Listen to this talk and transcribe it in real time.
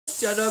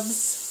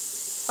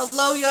Yadubs.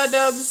 Hello,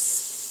 Yadubs.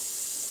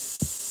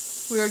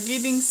 We are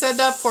getting set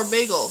up for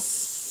bagels.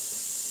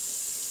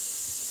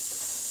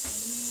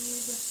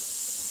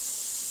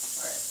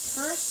 Alright,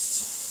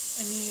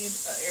 first I need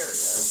an area.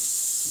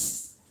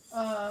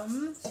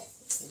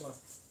 Hold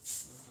on.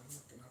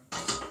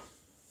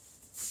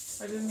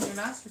 I didn't even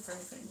ask you for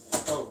anything.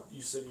 Oh,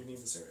 you said you need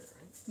this area,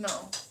 right?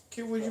 No.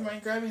 Okay, would you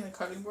mind grabbing the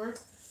cutting board?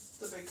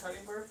 The big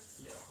cutting board?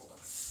 Yeah, hold on.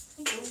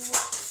 Thank you.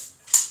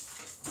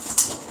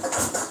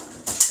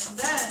 And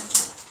then...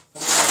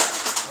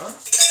 Huh?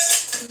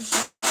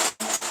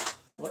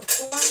 What?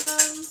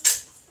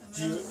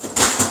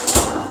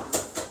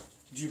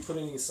 Do you put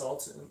any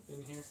salt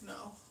in here?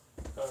 No.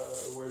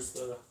 Where's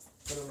the...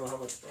 I don't know how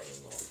much butter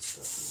and all that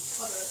stuff is.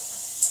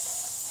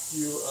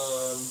 Butter.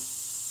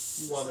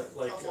 You want it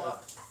like...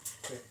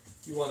 okay.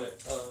 You want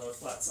it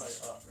flat side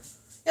up.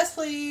 Yes,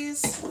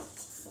 please.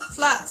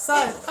 Flat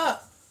side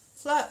up.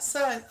 Flat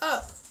side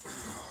up.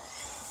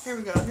 Here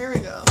we go. Here we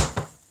go.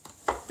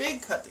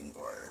 Big cutting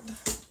board.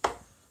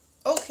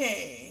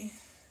 Okay.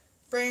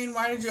 Brain,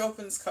 why did you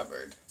open this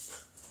cupboard?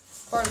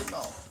 Barley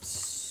malt.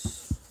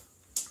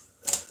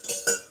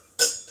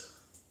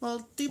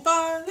 Malty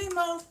barley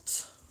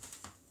malt.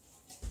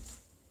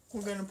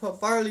 We're going to put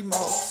barley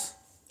malt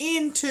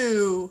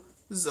into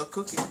the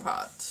cooking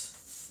pot.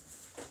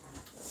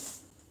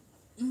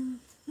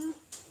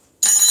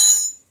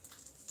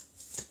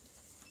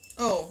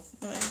 Oh,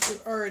 I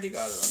already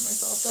got it on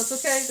myself. That's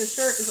okay. The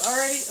shirt is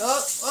already...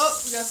 Oh,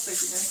 we got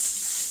stickiness.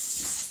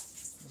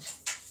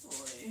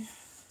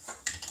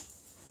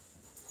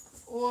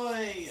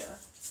 Oi.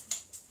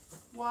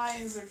 Why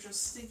is there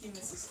just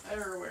stickiness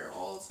everywhere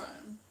all the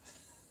time?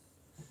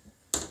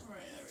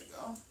 Alright, there we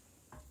go.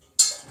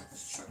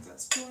 Just chuck that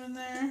spoon in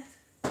there.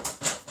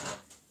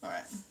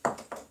 Alright.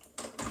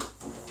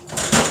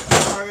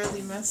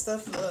 Already messed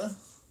up the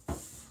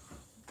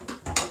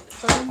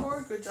cutting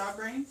board. Good job,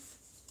 Brain.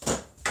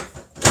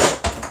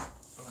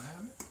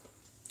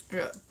 I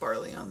got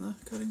barley on the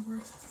cutting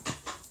board.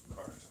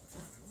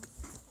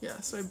 Yeah,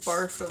 so I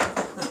barfed on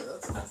the...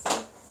 That's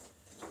messy.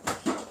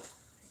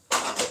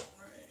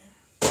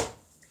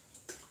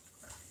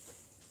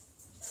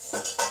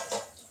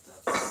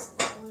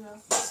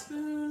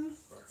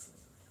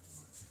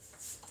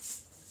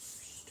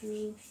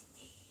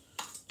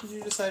 Did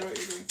you decide what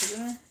you're doing for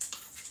dinner?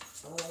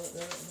 Not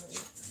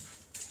yet.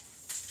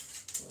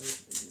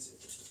 It's easier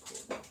just to pour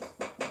it.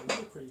 These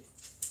are pretty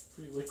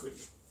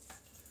liquidy.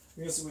 I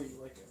guess the way you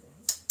like it, right?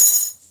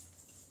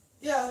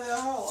 Yeah, they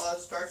have a lot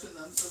of starch in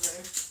them, so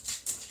they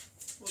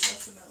will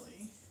definitely...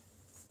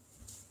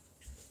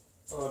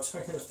 Oh, I'm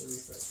talking about the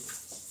refresh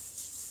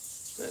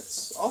beans.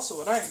 That's also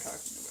what I am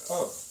talking about.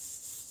 Oh.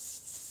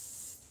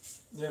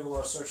 They have a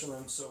lot of starch in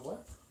them, so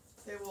what?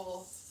 They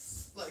will,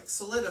 like,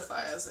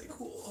 solidify as they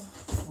cool.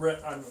 Right,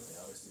 I know they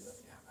always do that,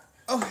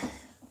 yeah. Okay.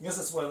 I guess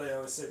that's why they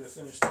always say to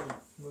finish them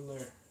when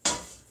they're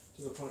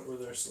to the point where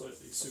they're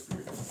slightly super,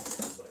 like...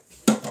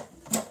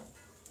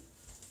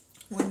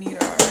 We need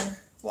our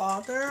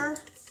water.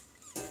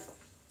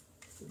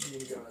 The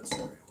bean gods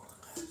very well.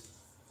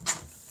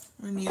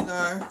 We need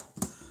our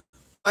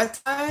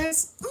white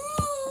eyes.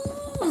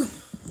 Ooh.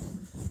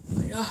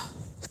 Yeah.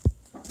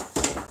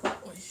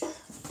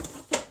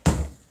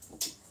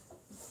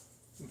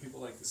 Some people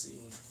like to see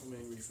how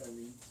many refried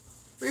beans.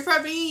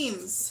 Refried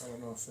beans! I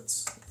don't know if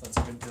that's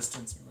a good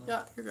distance or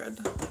not. Yeah, you're good.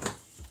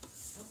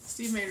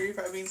 Steve made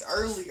refried beans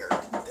earlier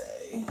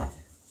today.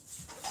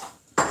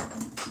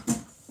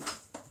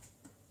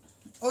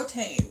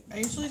 Okay, I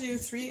usually do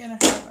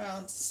 3.5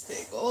 ounce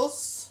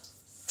bagels.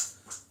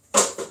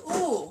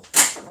 Ooh.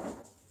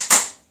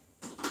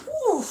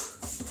 Ooh.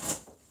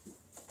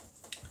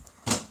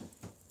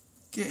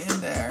 Get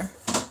in there.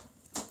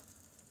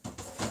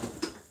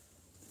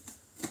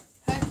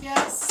 Heck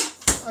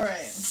yes.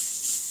 Alright.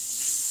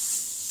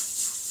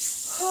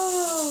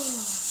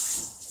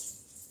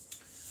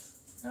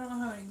 I don't know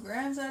how many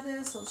grams that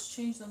is, so let's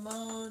change the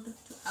mode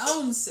to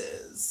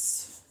ounces.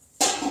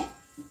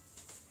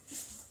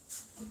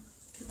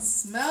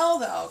 Smell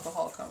the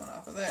alcohol coming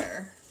off of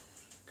there.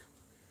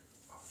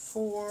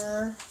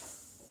 4.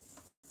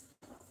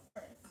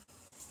 Right.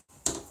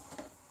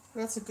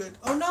 That's a good...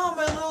 Oh no,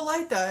 my little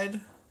light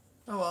died.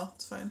 Oh well,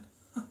 it's fine.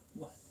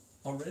 What?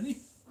 Already?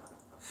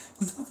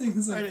 Nothing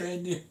is like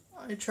brand new.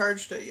 I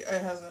charged it. I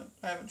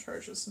haven't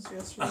charged it since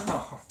yesterday.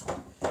 Oh.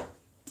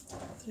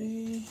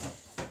 3.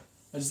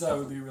 I just thought it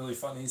would be really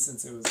funny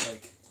since it was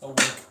like a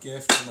work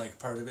gift and like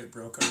part of it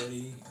broke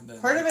already, and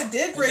then part of it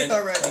did break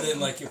already. And then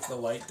like if the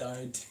light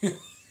died too,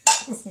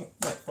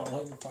 like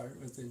falling apart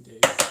within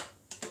days.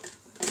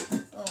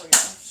 Oh my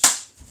gosh.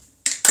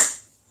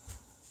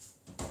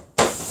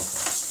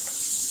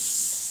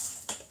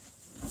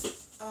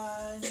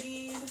 I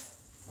need...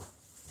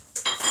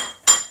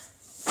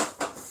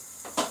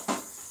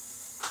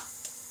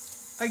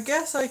 I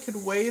guess I could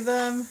weigh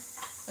them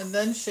and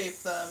then shape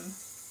them.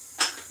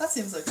 That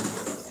seems like a good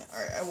plan.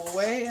 Alright, I will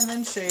weigh and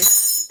then shape.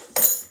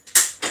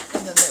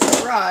 And then they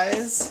will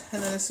rise.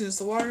 And then as soon as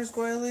the water is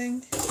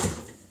boiling,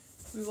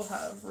 we will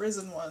have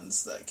risen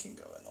ones that can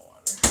go in the water.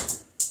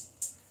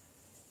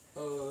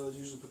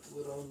 Usually put the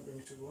lid on and bring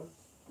it to a boil.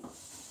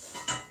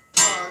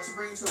 To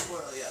bring it to a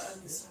boil, yeah.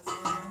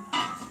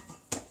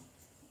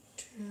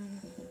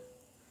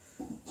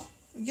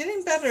 I'm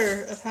getting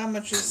better at how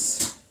much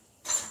is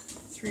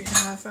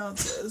 3.5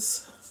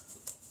 ounces.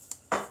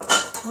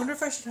 I wonder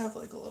if I should have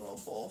like a little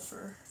bowl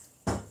for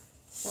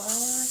flour.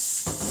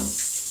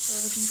 So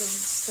everything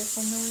doesn't stick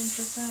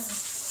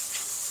 1,000,000%.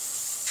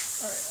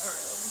 Alright,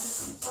 let me get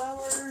some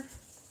flour.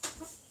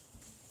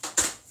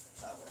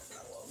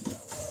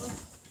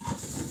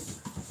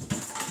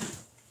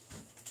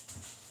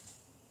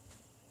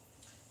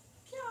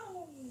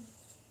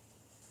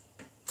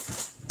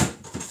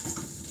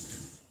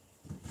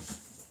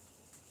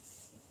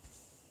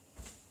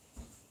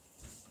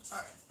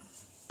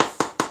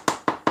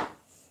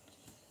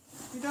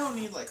 We don't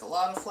need like a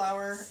lot of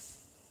flour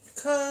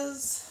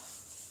because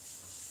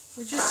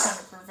we just kind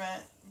of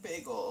prevent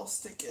bagel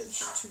stickage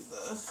to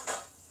the.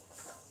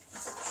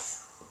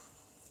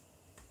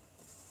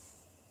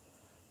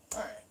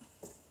 Alright.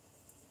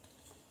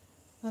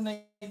 Then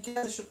I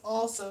guess I should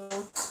also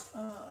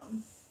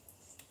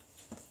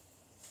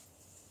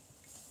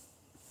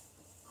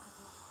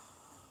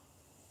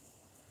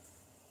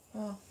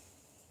well,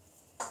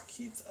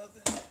 Keith's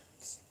oven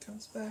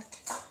comes back.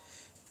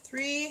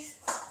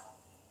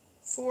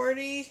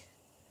 340.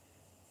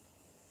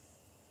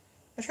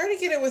 I try to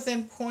get it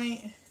within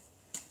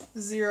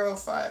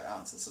 0.05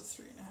 ounces of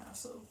 3.5,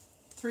 so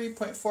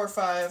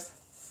 3.45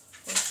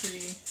 or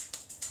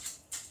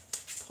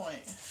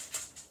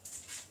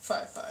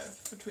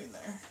 3.55 between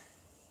there.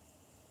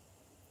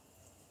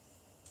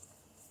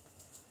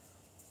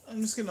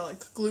 I'm just gonna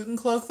like gluten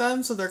cloak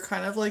them so they're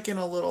kind of like in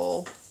a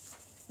little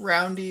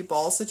roundy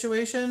ball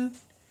situation.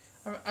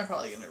 I'm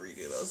probably gonna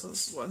redo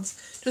those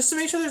ones just to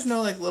make sure there's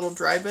no like little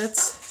dry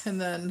bits, and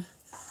then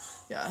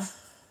yeah,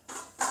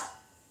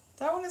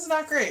 that one is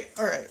not great.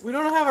 All right, we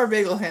don't have our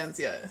bagel hands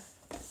yet.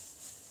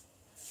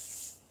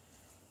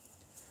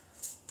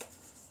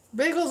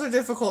 Bagels are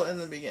difficult in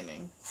the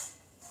beginning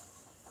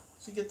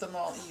to get them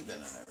all even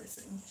and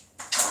everything.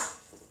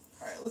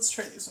 All right, let's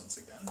try these ones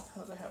again.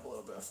 Now that I have a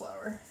little bit of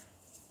flour,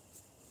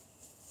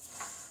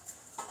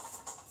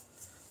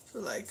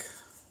 so like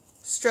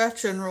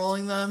stretch and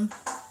rolling them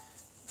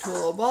to a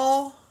little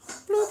ball.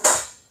 Bloop.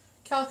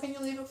 Cal, can you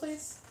leave it,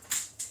 please?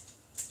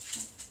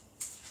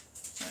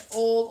 My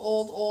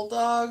old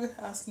dog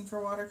asking for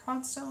water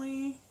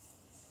constantly.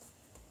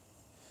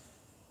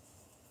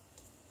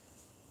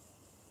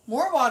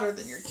 More water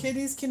than your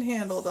kitties can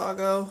handle,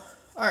 doggo.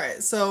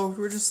 Alright, so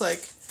we're just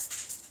like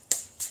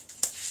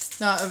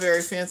not a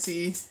very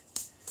fancy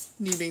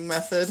kneading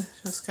method.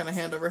 Just kind of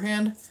hand over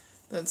hand.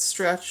 Then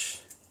stretch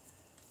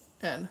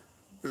and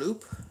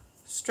bloop.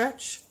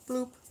 Stretch,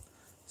 bloop.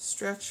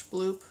 Stretch,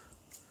 bloop.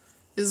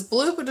 Is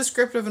bloop a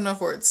descriptive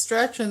enough word?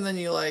 Stretch, and then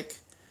you like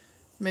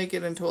make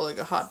it into like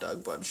a hot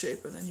dog bun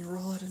shape, and then you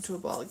roll it into a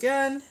ball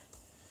again.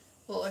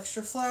 A little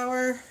extra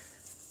flour.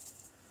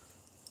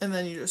 And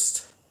then you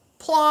just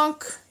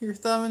plonk your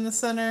thumb in the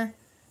center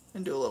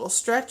and do a little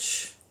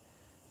stretch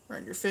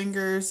around your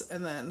fingers,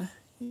 and then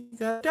you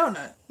got a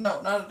donut.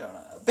 No, not a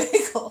donut. A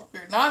bagel.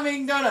 You're not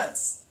making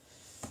donuts.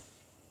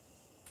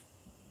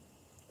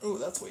 Ooh,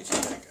 that's way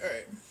too big.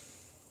 Alright.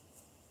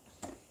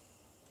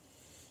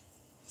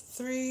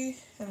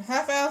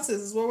 3.5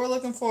 ounces is what we're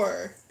looking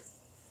for.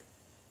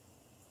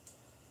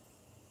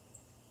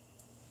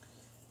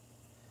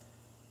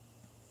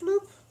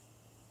 Bloop.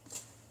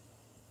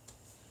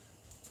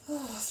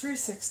 Oh,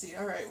 360.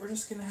 Alright, we're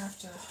just gonna have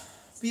to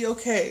be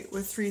okay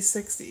with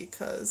 360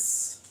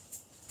 because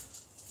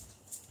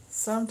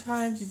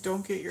sometimes you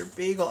don't get your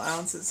bagel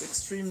ounces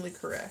extremely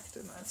correct,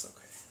 and that's okay.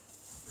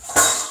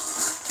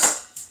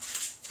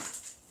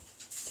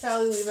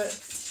 Callie, leave it.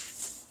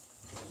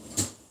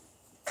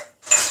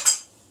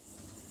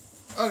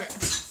 Okay.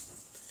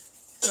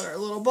 Got our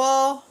little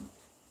ball.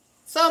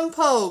 Thumb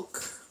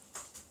poke.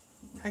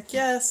 Heck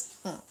yes.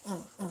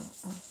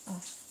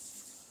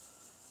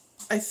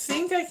 I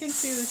think I can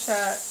see the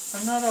chat.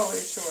 I'm not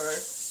always sure.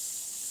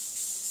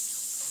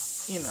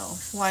 You know,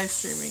 live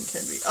streaming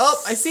can be.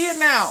 Oh, I see it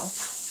now.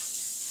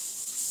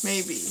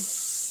 Maybe.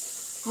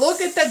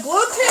 Look at the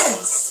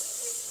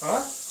glutens.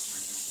 Huh?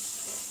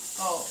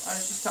 Oh, I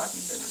was just talking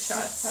to the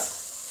chat.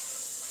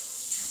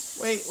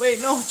 Wait,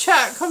 no,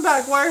 chat, come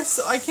back.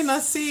 I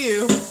cannot see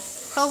you.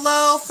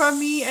 Hello from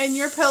me and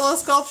your pillow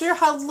sculpture.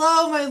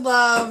 Hello, my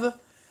love.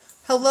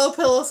 Hello,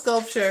 pillow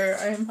sculpture.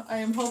 I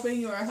am hoping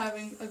you are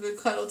having a good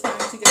cuddle time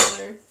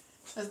together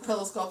as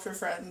pillow sculpture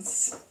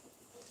friends.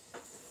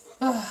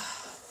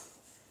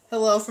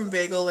 Hello from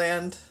Bagel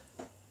Land.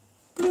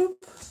 Bloop.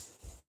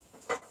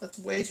 That's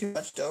way too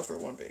much dough for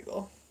one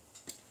bagel.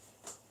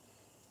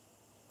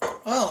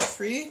 Oh,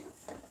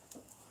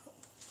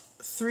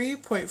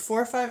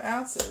 3.45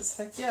 ounces.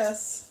 Heck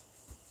yes.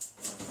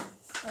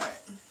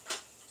 Alright.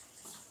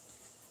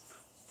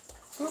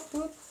 Boop,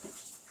 boop.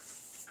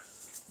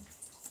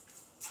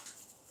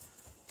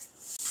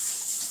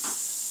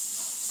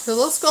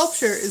 Pillow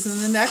sculpture is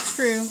in the next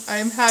room. I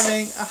am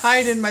having a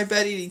hide in my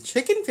bed eating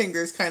chicken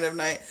fingers kind of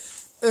night.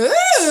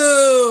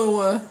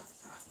 Ooh!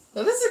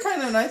 That is the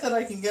kind of night that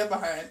I can get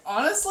behind.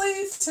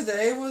 Honestly,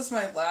 today was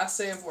my last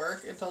day of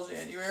work until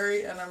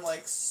January, and I'm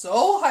like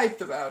so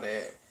hyped about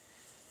it.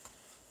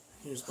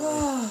 Here's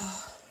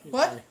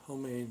What? my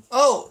homemade.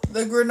 Oh,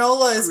 the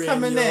granola is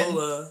coming in.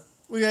 Granola.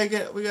 We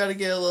gotta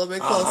get a little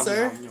bit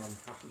closer.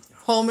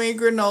 Homemade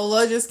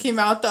granola just came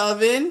out the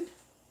oven.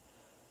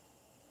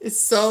 It's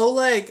so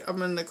like, I'm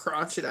gonna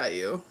crunch it at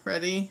you.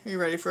 Ready? Are you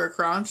ready for a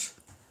crunch?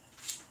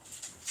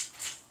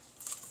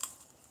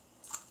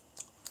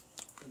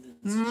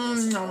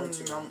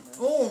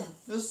 Oh,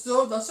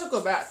 that's a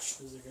good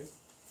batch. Is it good?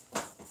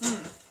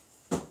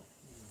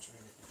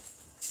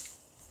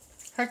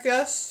 Heck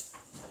yes.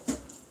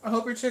 I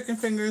hope your chicken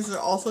fingers are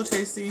also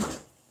tasty.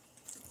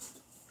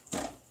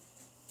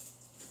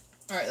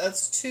 Alright,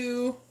 that's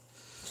 2.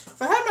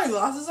 If I had my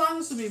glasses on,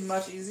 this would be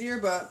much easier,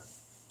 but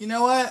you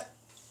know what?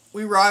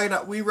 We raw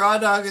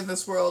dog in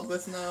this world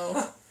with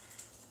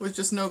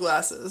just no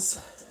glasses.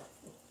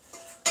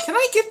 Can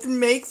I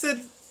make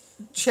the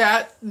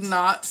chat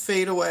not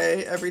fade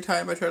away every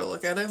time I try to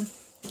look at it?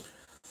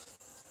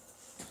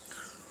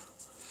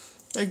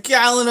 A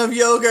gallon of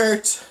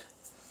yogurt.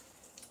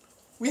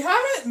 We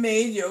haven't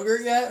made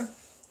yogurt yet,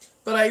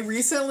 but I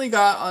recently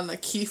got on the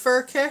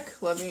kefir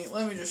kick. Let me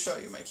just show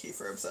you my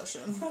kefir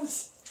obsession.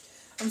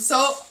 I'm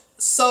so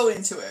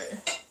into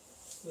it.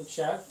 The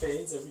chat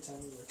fades every time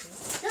you look at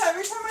it? Yeah,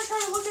 every time I try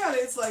to look at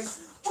it, it's like,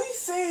 we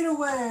fade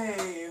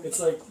away. It's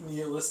like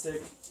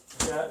nihilistic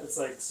chat. It's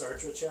like Star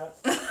Trek chat.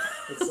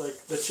 It's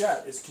like, the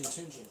chat is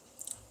contingent.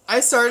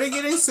 I started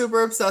getting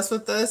super obsessed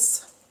with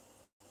this.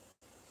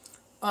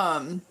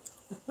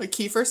 Like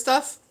kefir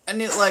stuff. And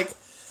it like,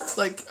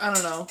 I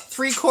don't know,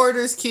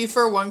 3/4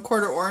 kefir,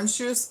 1/4 orange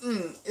juice.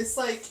 It's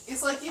like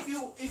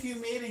if you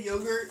made a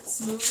yogurt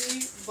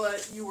smoothie,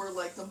 but you were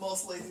like the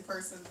most lazy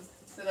person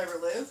that ever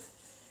lived.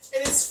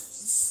 It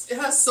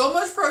has so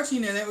much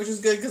protein in it, which is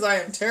good because I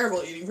am terrible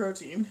at eating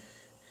protein.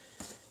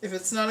 If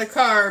it's not a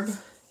carb,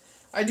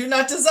 I do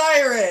not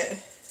desire it.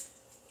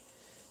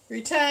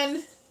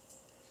 310,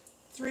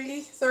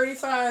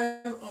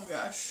 335. Oh my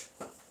gosh.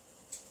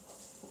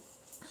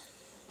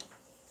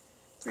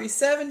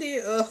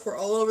 370. Ugh, we're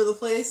all over the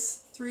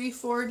place.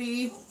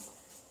 340.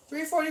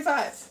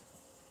 345.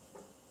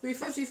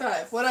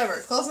 355.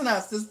 Whatever. Close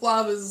enough. This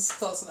blob is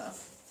close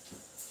enough.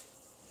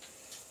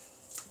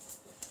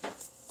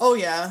 Oh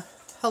yeah.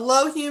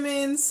 Hello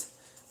humans.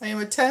 I am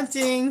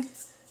attempting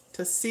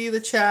to see the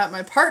chat.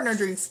 My partner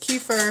drinks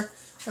kefir.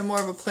 I'm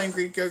more of a plain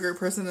Greek yogurt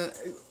person than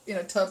in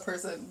a tub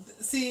person.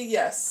 See,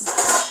 yes.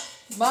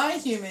 My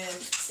human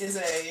is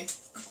a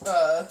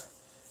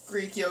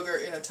Greek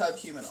yogurt in a tub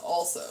human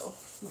also.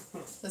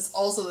 That's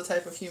also the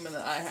type of human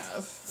that I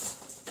have.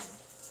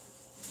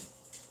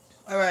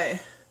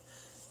 Alright.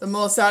 The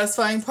most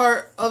satisfying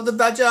part of the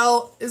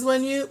bagel is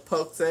when you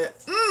pokes it.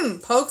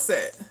 Pokes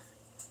it.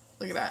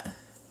 Look at that.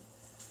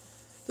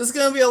 This is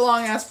gonna be a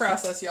long ass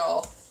process,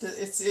 y'all.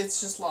 It's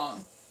just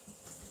long.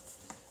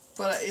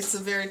 But it's a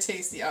very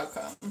tasty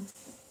outcome.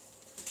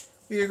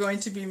 We are going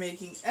to be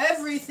making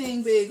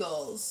everything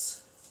bagels.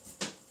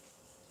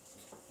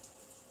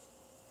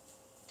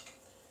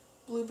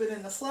 Bloop it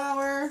in the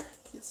flour.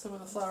 Get some of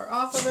the flour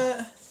off of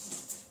it.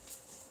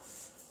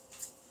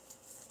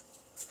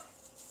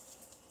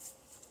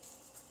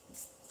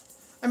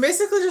 I'm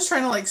basically just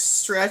trying to like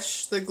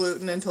stretch the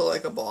gluten into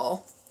like a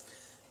ball.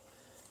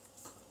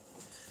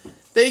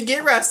 They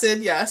get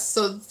rested, yes.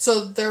 So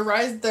they're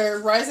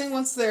rising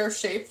once they're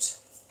shaped.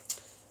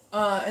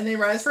 And they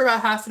rise for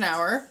about half an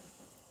hour.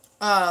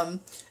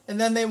 And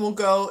then they will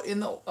go in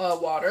the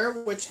water,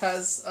 which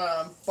has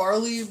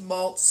barley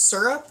malt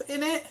syrup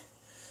in it.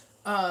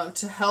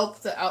 To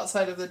help the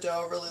outside of the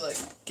dough really like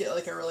get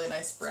like a really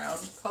nice brown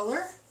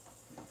color.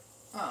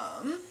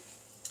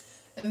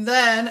 And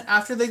then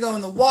after they go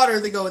in the water,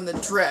 they go in the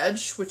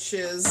dredge, which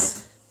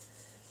is,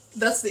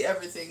 that's the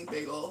everything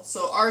bagel.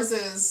 So ours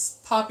is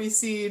poppy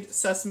seed,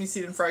 sesame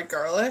seed, and fried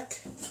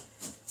garlic.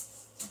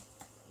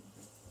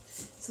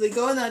 So they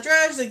go in that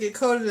dredge, they get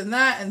coated in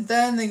that, and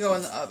then they go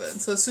in the oven.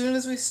 So as soon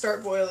as we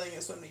start boiling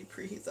is when we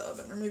preheat the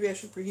oven. Or maybe I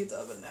should preheat the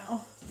oven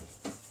now.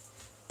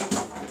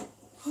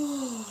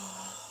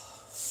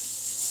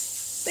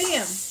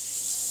 Bam!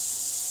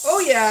 Oh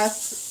yeah,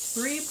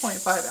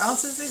 3.5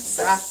 ounces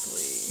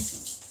exactly.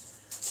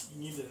 You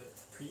need to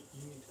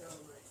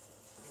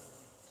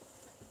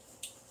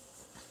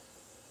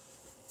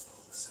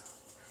pull this out.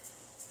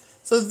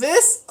 So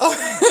this,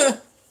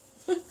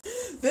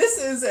 this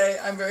is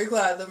I'm very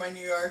glad that my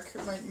New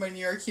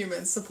York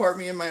humans support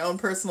me in my own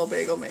personal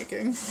bagel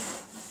making.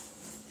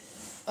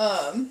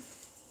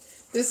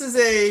 This is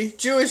a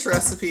Jewish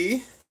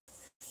recipe,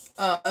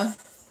 that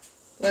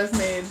I've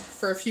made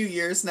for a few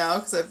years now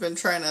because I've been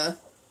trying to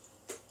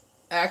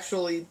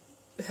actually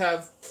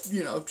have,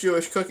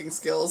 Jewish cooking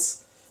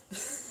skills.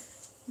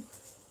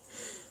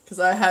 Because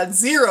I had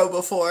 0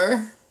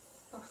 before.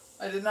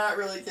 I did not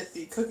really get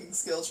the cooking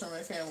skills from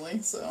my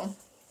family, so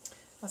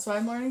that's why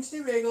I'm learning to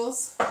do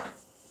bagels.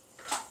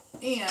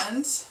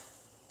 And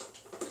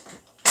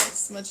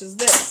as much as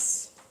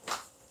this.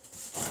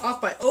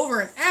 off by over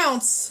an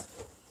ounce.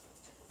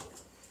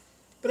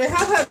 But I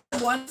have had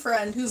one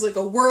friend who's like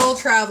a world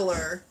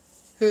traveler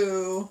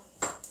who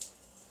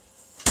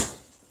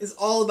is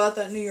all about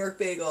that New York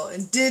bagel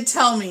and did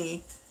tell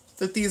me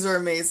that these are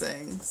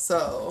amazing.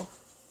 So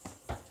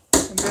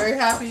I'm very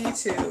happy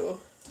to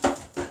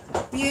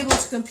be able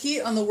to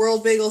compete on the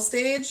world bagel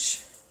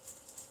stage.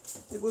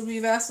 It would be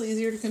vastly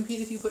easier to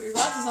compete if you put your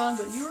glasses on,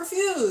 but you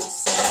refuse.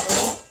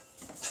 So.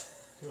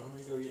 You want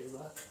me to go get your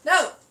glasses?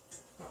 No!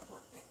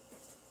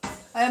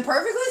 I am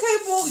perfectly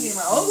capable of getting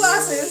my own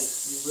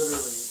glasses. You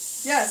literally.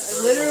 Yes,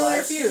 I literally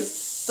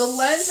refuse. The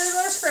lenses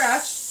are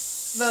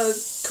scratched. The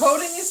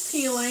coating is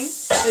peeling.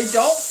 They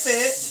don't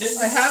fit.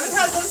 I haven't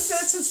had them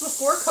fit since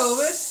before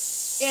COVID.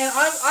 And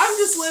I'm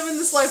just living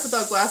this life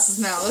without glasses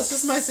now. That's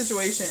just my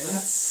situation.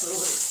 That's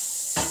silly.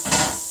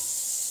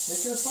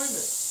 Make an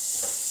appointment.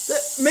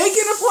 Make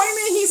an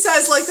appointment, he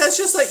says, like that's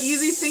just an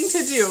easy thing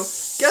to do.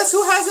 Guess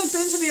who hasn't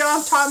been to the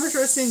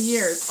optometrist in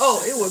years? Oh,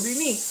 it would be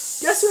me.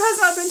 Guess who has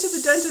not been to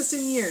the dentist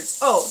in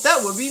years? Oh, that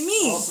would be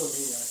me. Also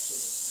me,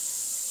 actually.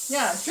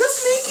 Yeah,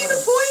 just make an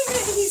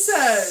appointment, he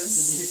says.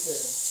 To be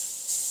fair.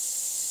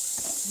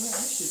 Yeah,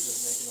 I should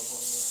just make an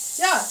appointment.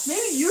 Yeah,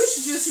 maybe you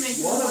should just make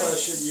an appointment. One of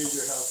us should use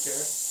your healthcare.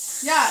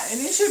 Yeah,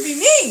 and it should be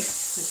me.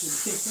 It should be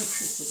me.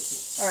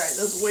 Alright,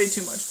 that's way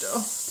too much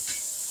dough.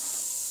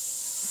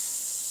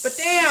 But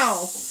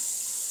now,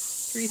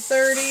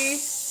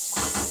 3:30.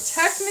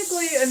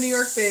 Technically a New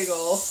York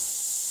bagel.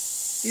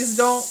 These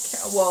don't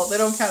count, well, they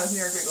don't count as New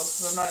York bagels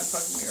because I'm not in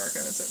fucking New York,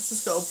 I'm in San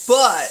Francisco.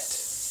 But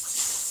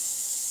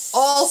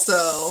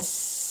also,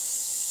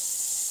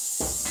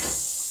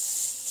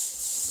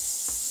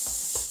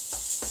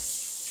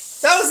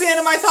 that was the end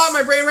of my thought.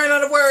 My brain ran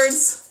out of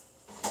words.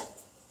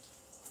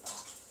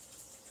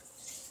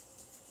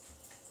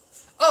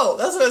 Oh,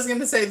 that's what I was going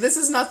to say. This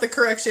is not the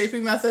correct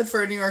shaping method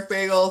for a New York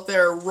bagel.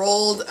 They're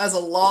rolled as a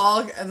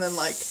log and then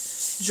like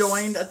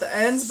joined at the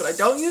ends, but I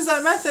don't use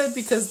that method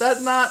because that's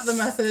not the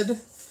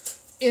method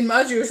in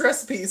my Jewish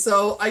recipe.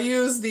 So I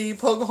use the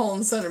poke a hole in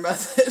the center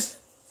method. Is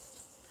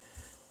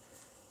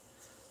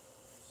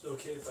it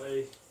okay if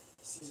I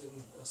season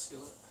a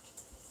skillet?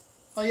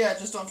 Oh yeah,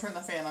 just don't turn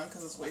the fan on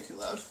because it's way too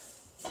loud.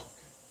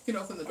 You can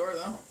open the door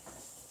though.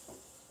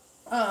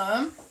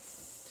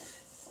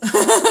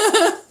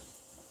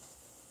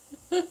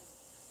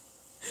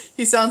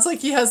 He sounds like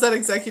he has that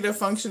executive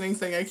functioning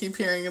thing I keep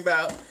hearing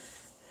about.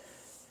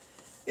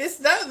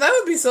 That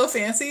would be so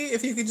fancy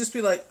if you could just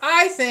be like,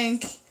 I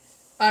think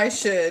I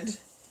should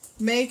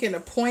make an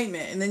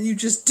appointment, and then you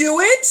just do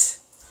it?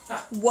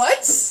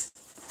 What?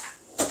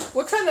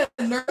 What kind of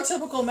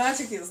neurotypical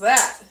magic is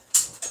that?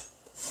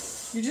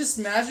 You just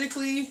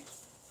magically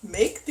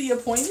make the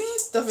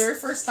appointment the very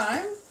first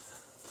time?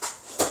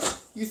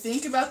 You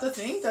think about the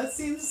thing? That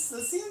seems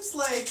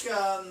like,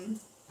 I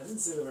didn't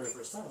say the very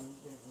first time.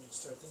 You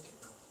start thinking.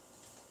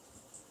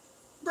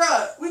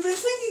 Bruh, we've been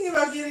thinking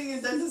about getting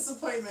a dentist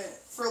appointment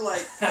for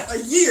like a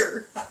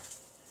year.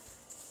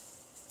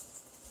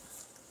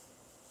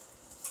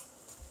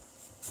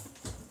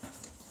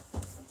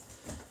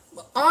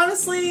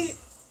 Honestly,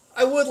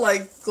 I would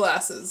like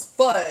glasses,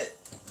 but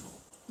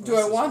do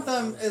I want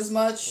them as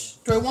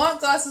much? Do I want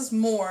glasses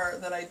more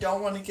than I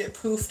don't want to get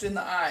poofed in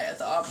the eye at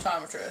the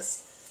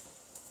optometrist?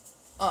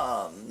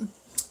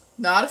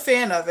 Not a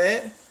fan of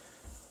it.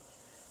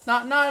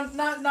 Not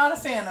a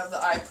fan of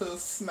the eye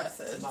poof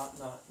method. Not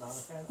a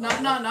fan.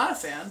 Not a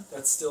fan.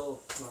 That's still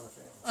not a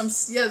fan.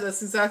 Yeah,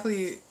 that's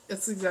exactly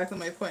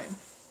my point.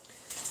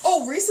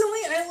 Oh,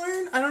 recently I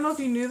learned, I don't know if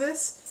you knew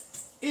this,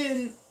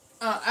 in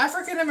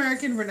African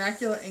American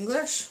vernacular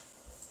English,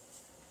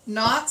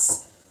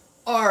 knots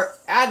are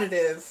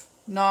additive,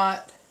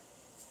 not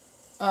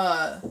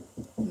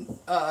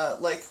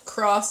like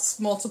cross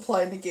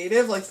multiply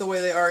negative like the way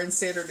they are in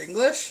standard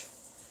English.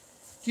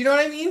 Do you know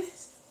what I mean?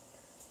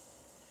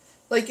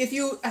 Like, if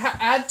you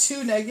add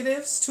two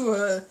negatives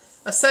to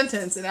a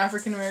sentence in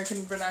African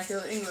American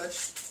vernacular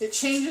English, it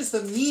changes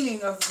the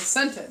meaning of the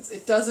sentence.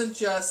 It doesn't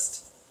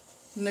just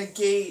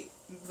negate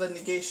the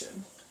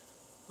negation.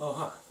 Oh,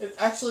 huh. It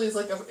actually is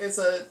like it's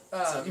like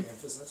an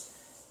emphasis?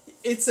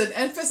 It's an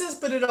emphasis,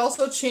 but it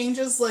also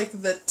changes, like,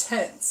 the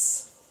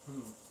tense.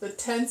 The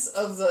tense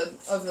of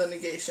the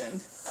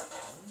negation.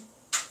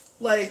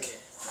 Like,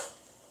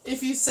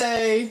 if you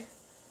say,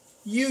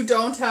 you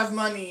don't have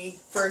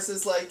money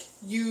versus like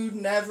you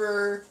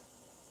never.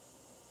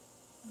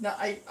 No,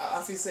 I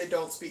obviously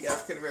don't speak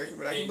African American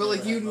vernacular, but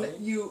like you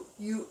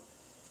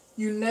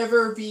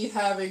never be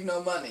having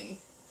no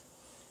money.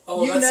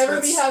 Oh, you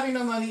never be having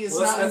no money is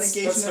not a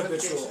negation of a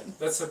negation.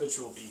 That's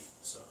habitual B.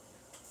 So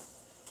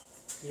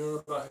you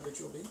know about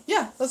habitual B?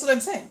 Yeah, that's what I'm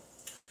saying.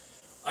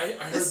 I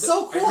heard it's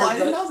so cool. I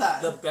didn't know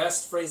that. The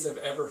best phrase I've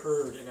ever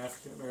heard in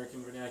African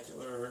American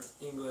vernacular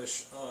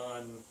English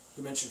on.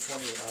 You mentioned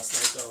 20 last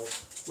night, though,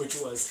 which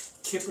was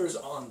 "kippers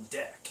on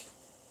deck."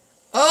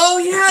 Oh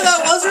yeah,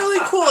 that was really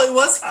cool. It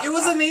was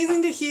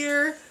amazing to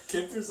hear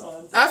kippers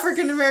on deck.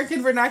 African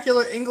American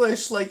vernacular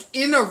English like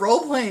in a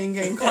role playing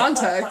game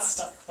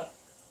context.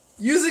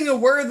 using a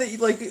word that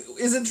like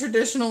isn't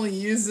traditionally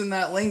used in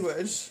that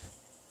language.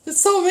 It's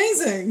so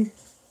amazing.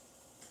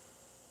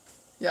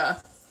 Yeah.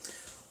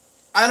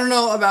 I don't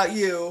know about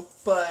you,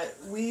 but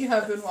we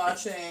have been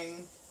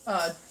watching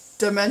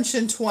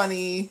Dimension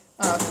 20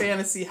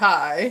 Fantasy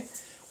High.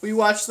 We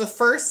watched the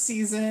first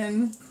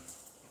season.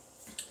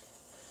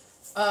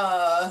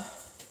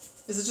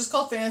 Is it just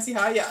called Fantasy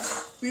High? Yeah.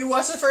 We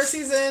watched the first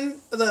season,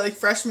 the like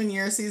freshman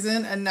year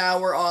season, and now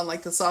we're on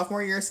like the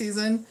sophomore year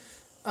season.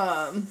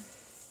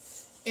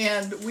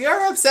 And we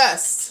are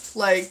obsessed.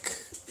 Like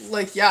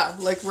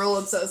real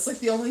obsessed. It's like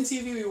the only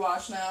TV we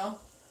watch now.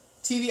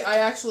 TV I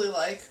actually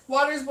like.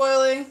 Water's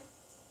boiling.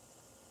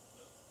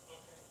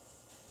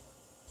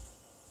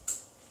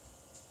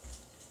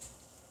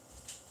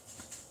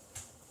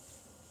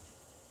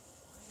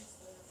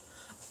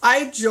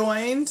 I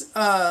joined,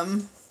 I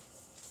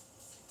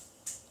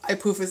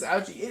poof is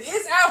ouchie. It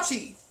is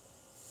ouchie!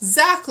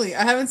 Exactly.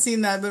 I haven't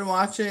seen that. I've been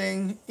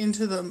watching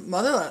Into the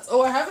Motherlands.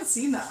 Oh, I haven't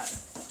seen that.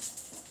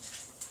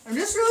 I'm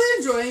just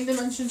really enjoying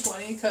Dimension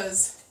 20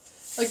 because,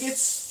 like,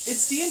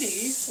 it's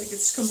D&D. Like,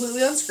 it's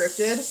completely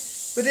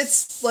unscripted, but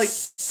it's, like,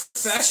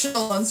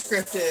 professional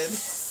unscripted.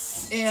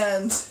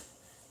 And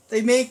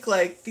they make,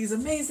 like, these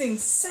amazing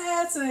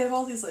sets, and they have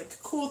all these, like,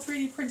 cool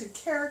 3D printed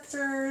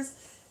characters.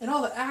 And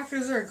all the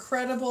actors are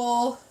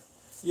incredible.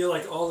 Yeah,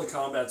 like all the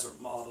combats are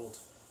modeled.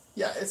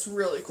 Yeah, it's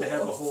really cool. They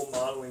have a whole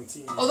modeling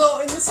team. Although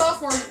in the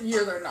sophomore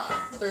year they're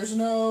not. There's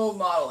no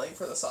modeling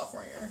for the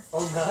sophomore year.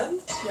 Oh, none?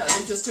 Yeah,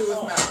 they just do it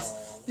with maps.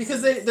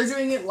 Because they're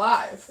doing it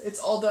live. It's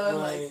all done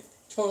like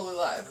totally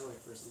live. I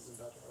like first season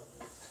better.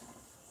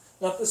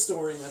 Not the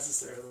story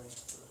necessarily.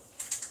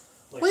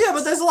 Like, well, yeah,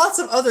 but there's lots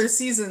of other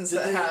seasons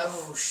that have.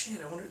 Oh shit!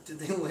 I wonder, did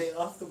they lay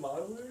off the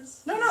modelers?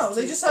 No.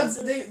 They just had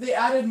they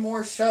added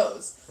more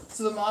shows,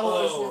 so the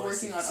modelers were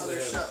working on other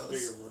shows.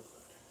 Bigger workload.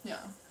 Yeah.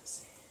 I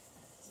see.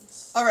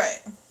 All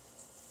right.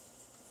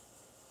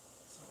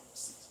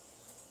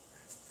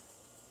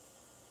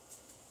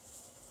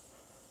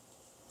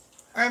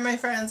 All right, my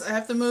friends. I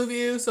have to move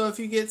you, so if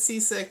you get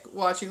seasick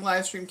watching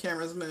live stream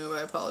cameras move,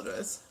 I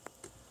apologize.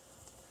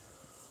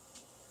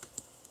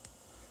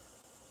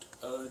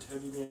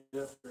 Have you made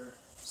up your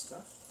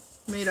stuff?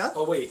 Made up?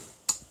 Oh wait,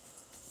 I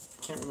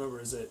can't remember.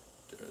 Is it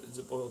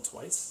boiled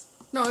twice?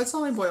 No, it's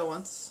only boiled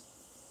once.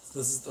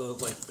 This is the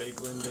like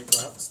bagel in, bagel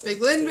out.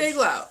 Bagel in,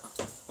 bagel out.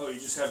 Oh, you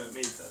just haven't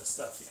made the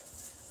stuff yet.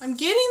 I'm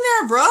getting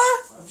there, bruh.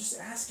 I'm just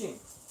asking.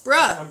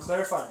 Bruh. I'm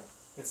clarifying.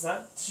 It's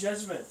not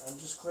judgment. I'm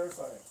just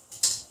clarifying.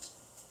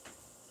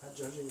 Not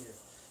judging you.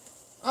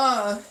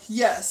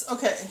 Yes.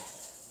 Okay.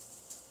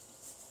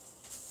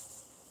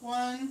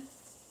 1,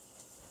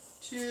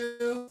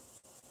 2.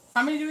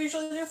 How many do we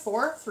usually do?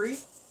 4? 3? I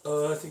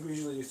think we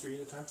usually do 3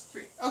 at a time.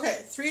 3.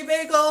 Okay, 3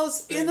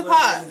 bagels in the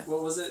pot.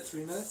 What was it?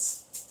 3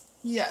 minutes?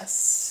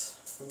 Yes.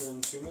 And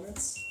then 2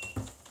 minutes?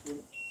 3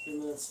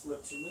 minutes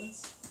split 2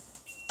 minutes?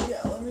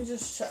 Yeah, let me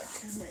just check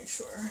and make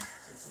sure.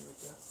 Something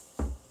like that.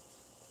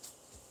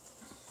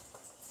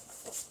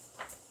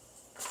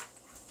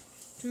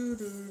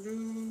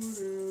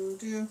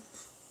 Do.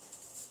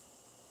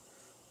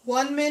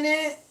 1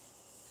 minute,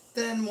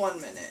 then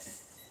 1 minute.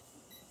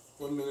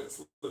 1 minute,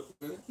 flip 1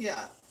 minute?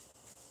 Yeah.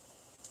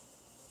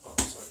 Oh,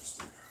 sorry,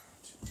 just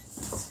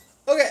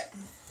Okay.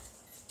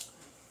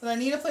 Then I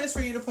need a place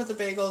for you to put the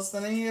bagels,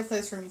 then I need a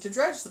place for me to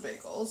dredge the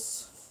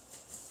bagels.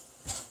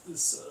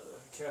 This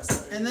cast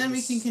iron. And then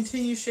we can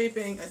continue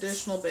shaping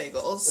additional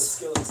bagels. The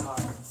skillet's hot.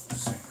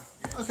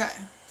 Okay.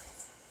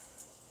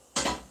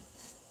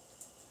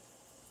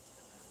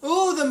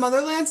 Ooh, The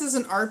Motherlands is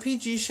an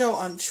RPG show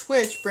on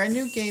Twitch. Brand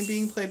new game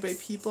being played by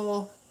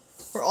people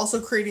who are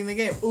also creating the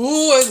game.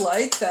 Ooh, I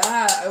like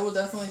that. I will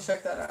definitely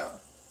check that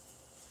out.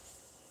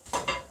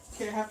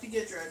 Okay, I have to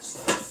get dredge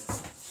stuff.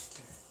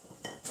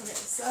 Okay,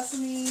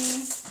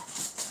 sesame,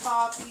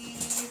 poppy.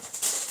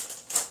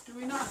 Do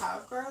we not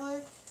have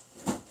garlic?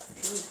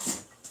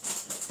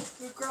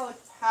 We have garlic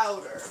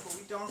powder, but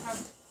we don't have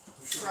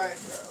fried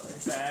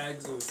garlic.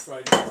 Bags of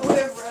fried garlic. Oh, we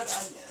have red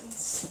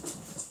onions.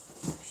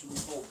 Should we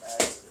pull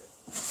bags of it?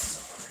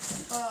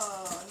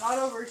 Not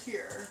over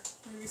here.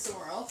 Maybe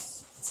somewhere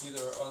else. It's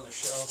either on the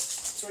shelf.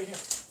 It's right here.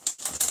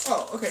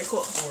 Oh, okay,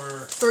 cool.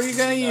 Or So are you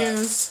gonna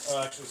use?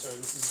 Oh, actually, sorry.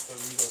 This is the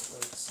Regal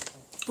Flakes.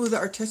 Ooh, the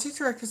artistic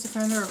director is the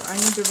founder of I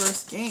Need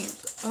Diverse Games.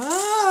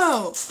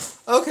 Oh,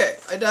 okay.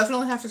 I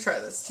definitely have to try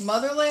this.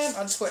 Motherland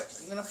on Twitch.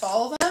 I'm gonna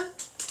follow them.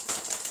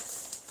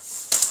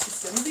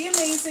 It's gonna be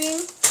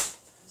amazing.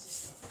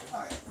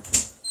 All right.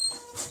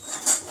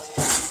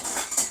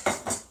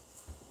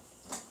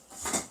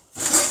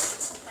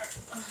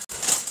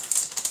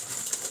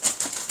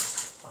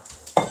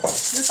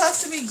 This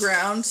has to be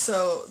ground,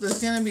 so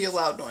there's gonna be a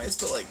loud noise,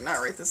 but like not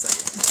right this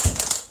second.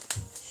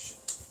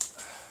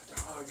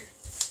 Dog.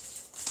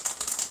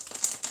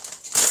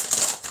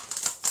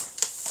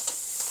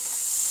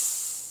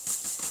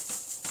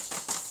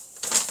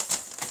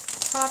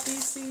 Poppy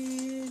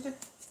seed.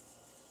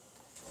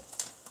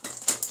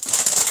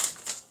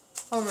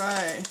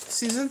 Alright.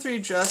 Season 3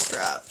 just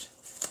wrapped. I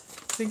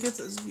think it's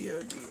as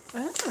VOD.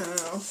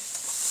 Oh.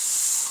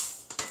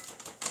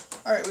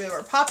 Alright, we have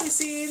our poppy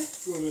seed.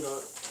 You want me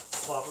to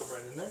plop it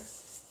right in there?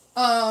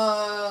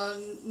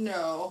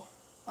 No.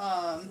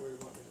 Where do you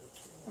want me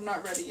to? I'm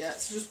not ready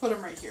yet, so just put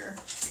them right here.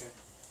 Okay.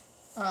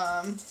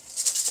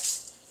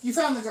 You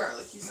found the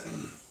garlic, you said.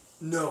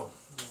 No.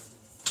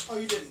 Oh,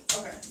 you didn't?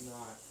 Okay.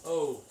 Not.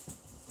 Oh.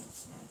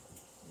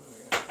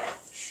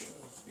 Show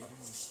behind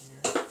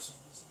here.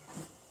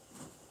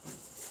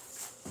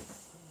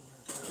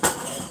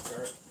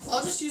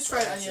 I'll just use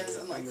fried onions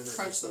and like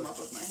crunch them up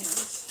with my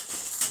hands.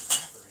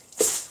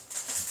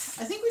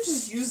 I think we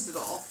just used it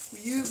all.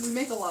 We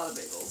make a lot of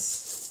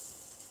bagels.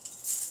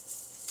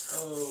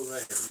 Oh,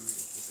 right.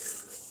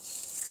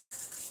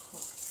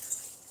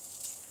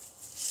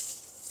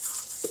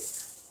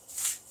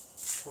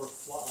 Pork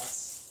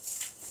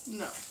floss.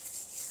 No.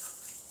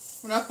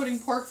 We're not putting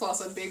pork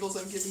floss on bagels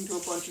I'm giving to a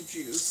bunch of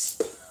Jews.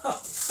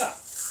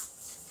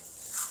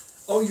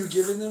 Oh, you're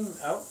giving them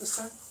out this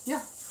time?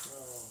 Yeah.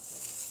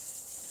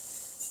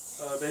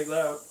 Oh. Bagel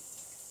out.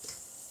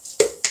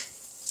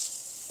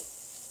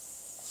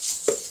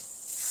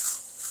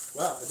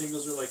 Wow, I think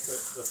those are like the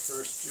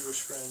first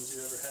Jewish friends you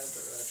ever had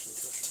that were actually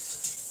kosher.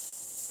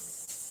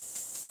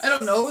 I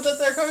don't know that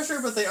they're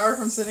kosher, but they are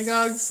from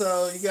synagogue,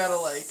 so you gotta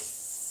like...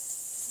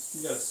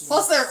 You gotta assume.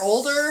 Plus they're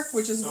older,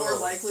 which is more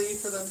likely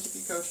for them to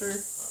be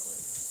kosher.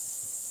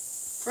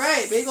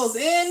 Right, bagels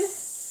in.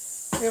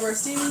 We have our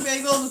steaming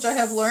bagels, which I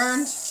have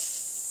learned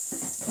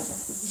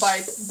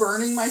by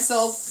burning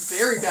myself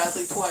very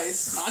badly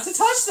twice not to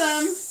touch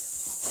them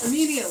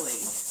immediately.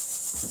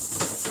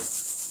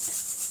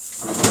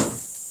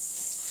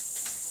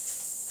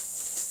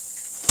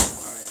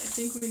 Alright, I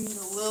think we need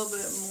a little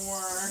bit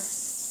more.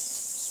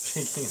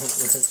 Speaking of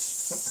which.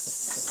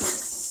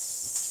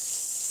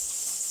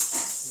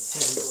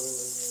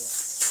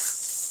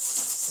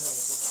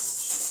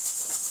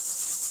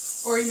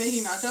 Or are you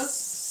making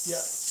nachos?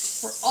 Yeah.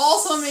 We're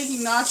also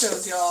making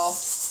nachos, y'all.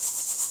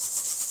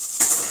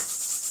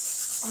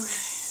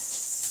 Okay.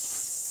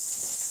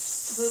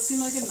 Does that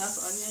seem like enough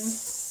onion?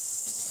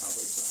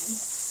 Probably fine.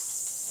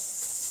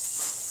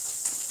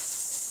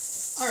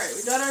 Alright,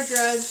 we got our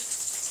dredge.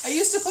 I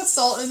used to put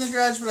salt in the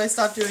dredge, but I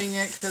stopped doing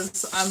it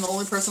because I'm the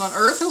only person on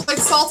earth who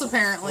likes salt,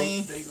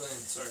 apparently. Oh,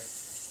 Bagelin, sorry.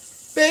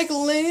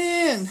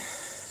 Bagelin!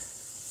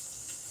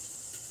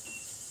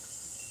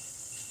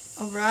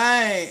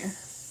 Alright.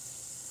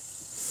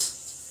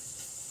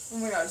 Oh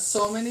my god,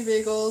 so many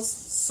bagels,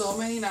 so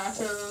many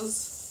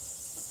nachos.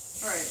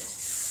 Alright.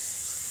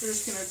 We're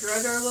just gonna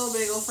dredge our little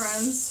bagel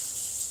friends.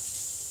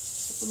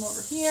 Put them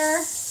over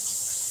here.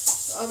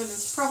 The oven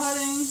is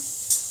prodding,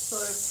 so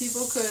if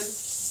people could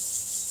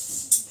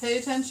pay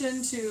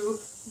attention to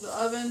the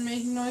oven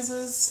making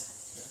noises.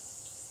 Okay.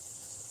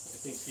 I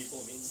think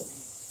people means me.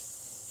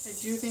 I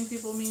do think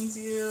people means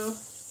you.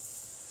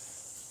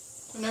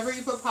 Whenever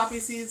you put poppy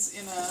seeds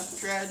in a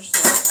dredge,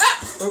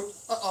 Oh.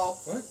 uh-oh.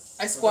 What?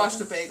 I squashed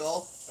a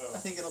bagel. Oh. I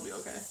think it'll be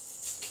okay.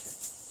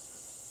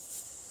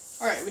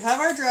 Alright, we have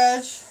our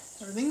dredge.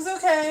 Everything's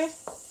okay.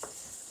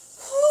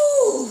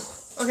 Whew.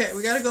 Okay,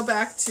 we gotta go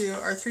back to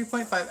our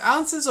 3.5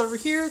 ounces over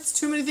here. It's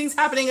too many things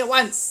happening at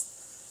once.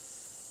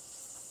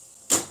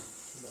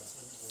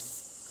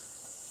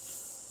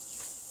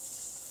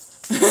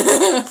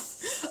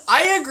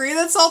 I agree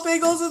that salt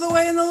bagels are the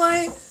way in the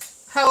light.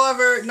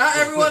 However, not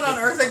everyone on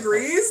earth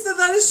agrees that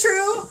that is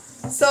true.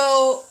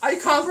 So I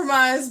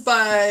compromise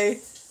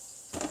by...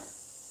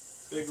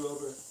 Big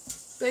Lover.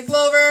 Big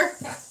Lover.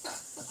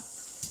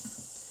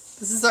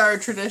 This is our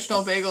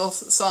traditional bagel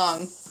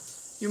song.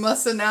 You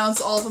must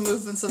announce all the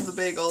movements of the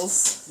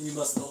bagels. You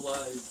must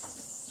elide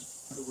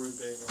the word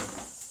bagel.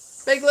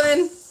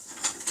 Bagelin.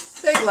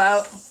 Big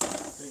Lout.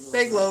 Big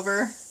Big Lover.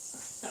 Lover.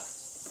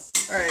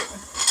 Alright.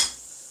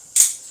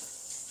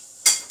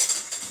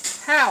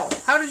 How?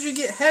 How did you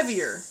get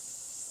heavier?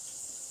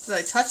 Did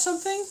I touch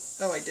something?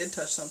 Oh, I did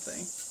touch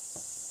something.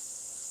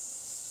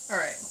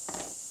 Alright.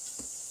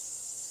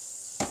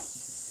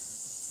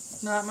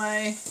 Not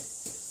my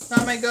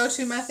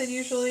go-to method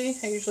usually.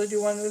 I usually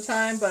do one at a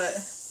time, but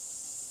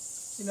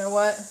you know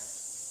what?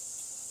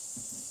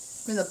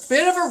 I'm in a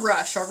bit of a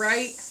rush,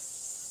 alright?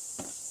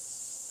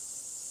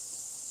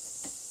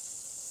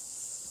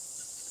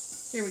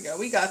 Here we go.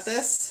 We got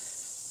this.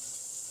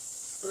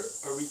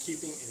 Are we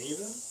keeping any of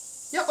them?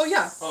 Yeah, oh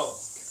yeah. Oh.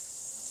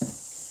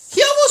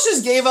 He almost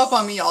just gave up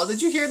on me, y'all.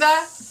 Did you hear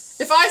that?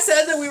 If I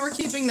said that we were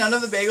keeping none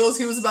of the bagels,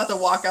 he was about to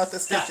walk out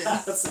this kitchen.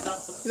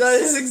 That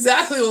is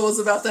exactly what was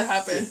about to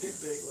happen.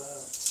 Big loud.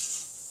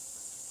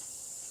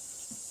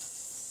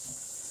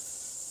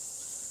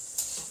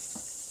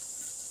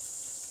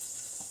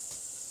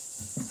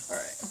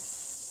 Alright.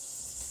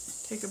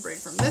 Take a break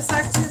from this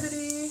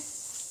activity.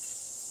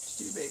 Just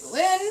do bagel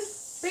in.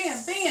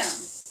 Bam, bam.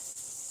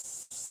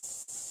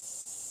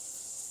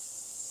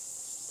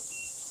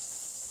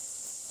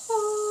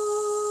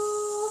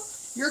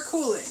 You're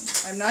cooling.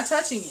 I'm not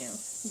touching you.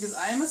 Because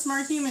I am a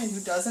smart human who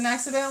doesn't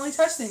accidentally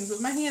touch things with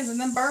my hands and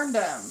then burn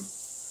them.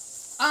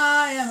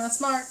 I am a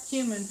smart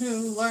human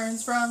who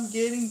learns from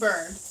getting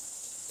burned.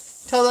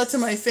 Tell that to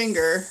my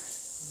finger.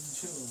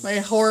 My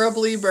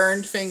horribly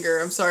burned finger.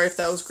 I'm sorry if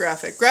that was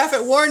graphic.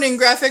 Graphic warning,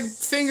 graphic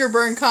finger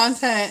burn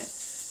content.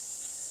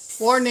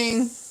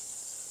 Warning.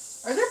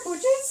 Are there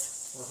pooches?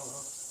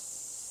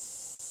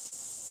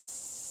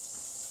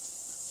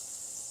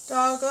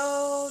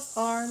 Doggos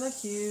are the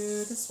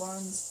cutest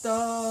ones.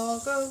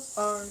 Doggos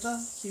are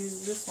the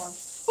cutest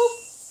ones. Woo.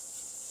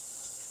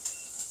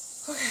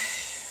 Okay.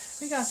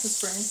 We got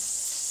this, brain.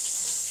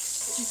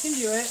 You can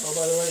do it. Oh,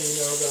 by the way, you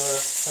know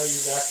how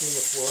you vacuumed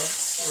the floor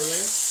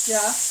earlier?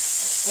 Yeah.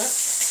 The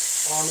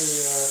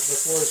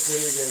floor is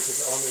dirty again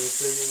because Ami was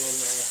digging in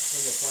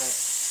the plant.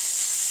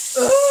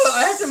 Ugh,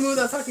 I have to move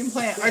that fucking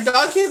plant. Our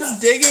dog keeps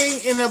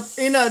digging in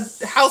a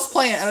house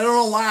plant, and I don't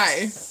know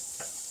why.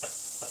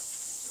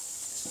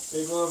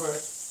 Big lover.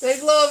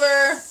 Big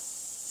lover.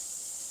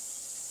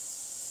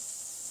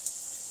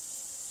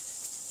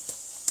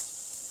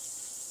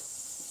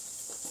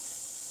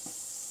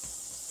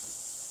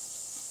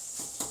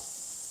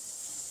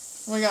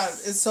 Oh my god,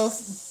 it's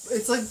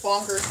like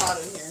bonkers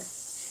hot in here.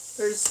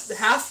 There's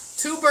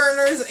 2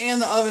 burners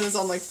and the oven is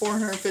on like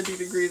 450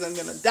 degrees. I'm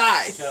gonna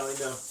die. Callie,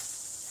 no.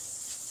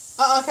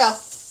 Cal.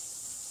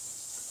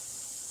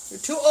 You're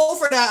too old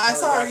for that. I'm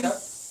sorry.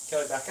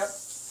 Callie, back up.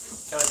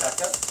 Callie, back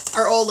up.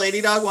 Our old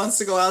lady dog wants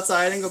to go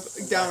outside and go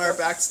down our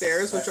back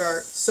stairs, which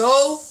are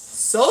so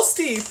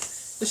steep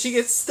that she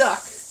gets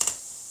stuck.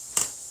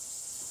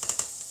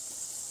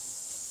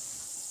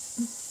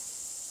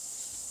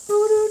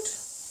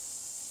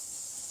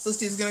 So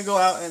Steve's gonna go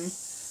out and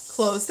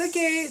close the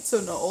gate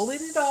so no old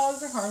lady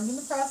dogs are harmed in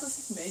the process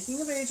of making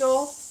the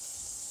bagel.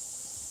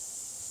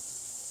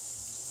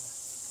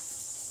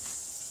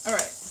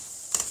 Alright.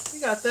 We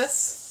got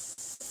this.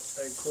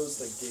 I closed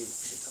the gate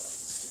for the top of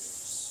the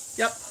stairs.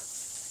 Yep.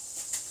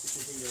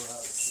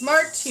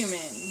 Smart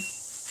human.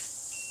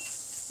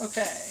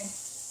 Okay.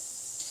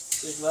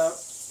 Big loud.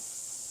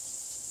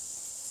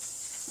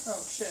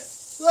 Oh shit.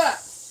 Blah.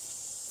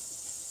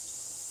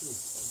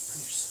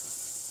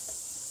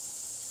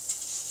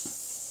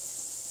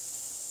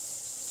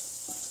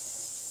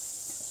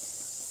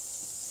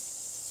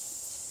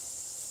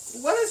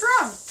 What is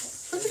wrong?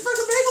 Put your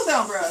fucking bagel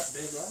down, bruh.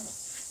 Big loud.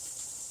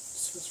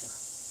 What's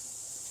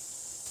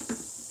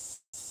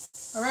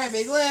wrong? Alright,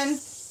 bagel in.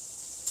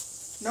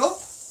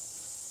 Nope.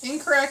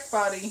 Incorrect,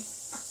 body.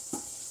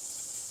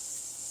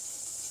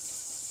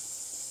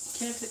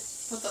 Can't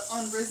put the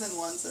unrisen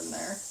ones in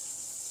there.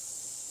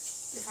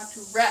 They have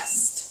to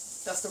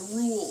rest. That's the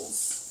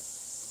rules.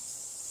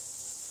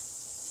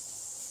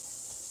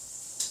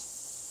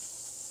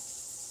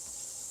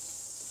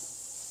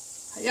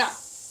 Yeah.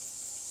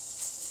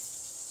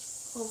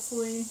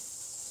 Hopefully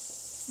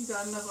you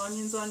got enough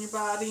onions on your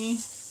body.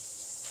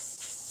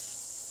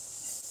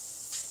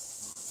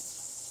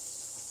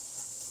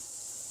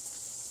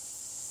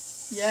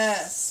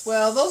 Yes.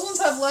 Well, those ones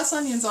have less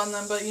onions on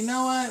them, but you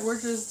know what? We're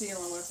just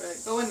dealing with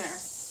it. Go in there.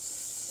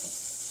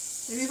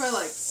 Maybe if I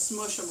like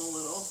smush them a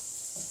little.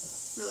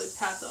 Really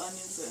pat the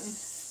onions in.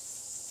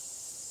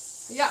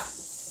 Yeah.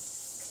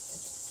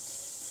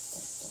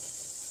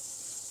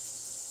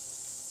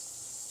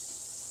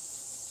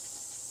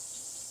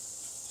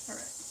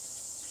 Alright.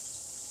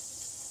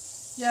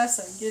 Yes,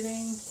 I'm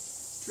getting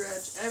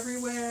dredge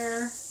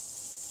everywhere.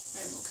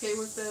 I'm okay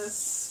with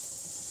this.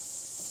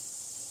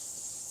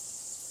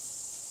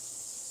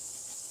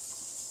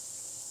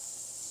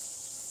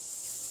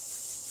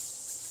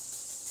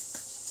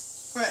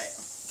 Right.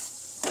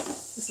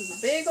 This is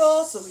a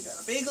bagel, so we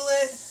gotta bagel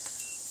it.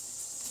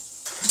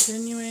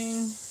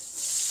 Continuing.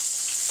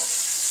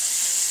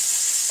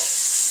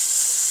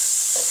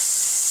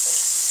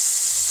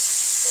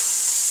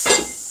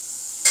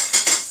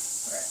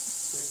 Alright.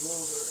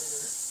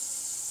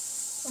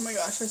 Oh my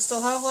gosh, I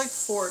still have like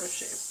 4 to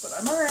shape, but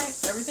I'm alright.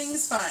 Everything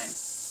is fine.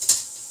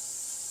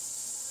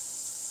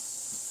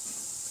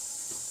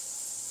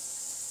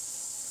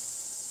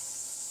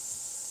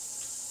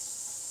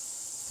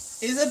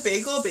 Is a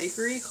bagel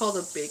bakery called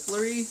a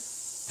bakery?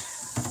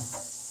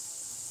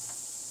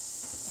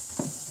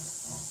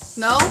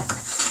 No?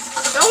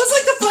 That was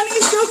like the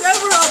funniest joke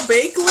ever, a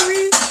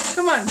bakery?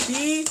 Come on,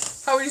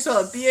 how would you spell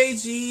it?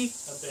 B-A-G-E-L-R-Y,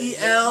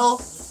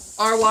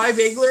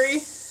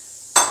 bakery?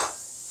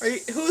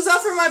 Who's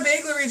up for my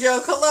bakery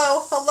joke?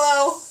 Hello,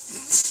 hello.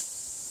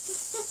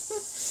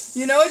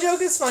 You know a joke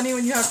is funny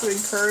when you have to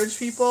encourage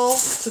people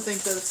to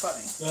think that it's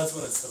funny. That's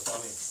when it's the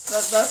funniest.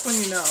 That's when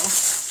you know.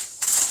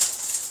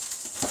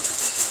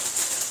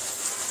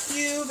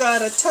 You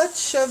got a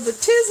touch of the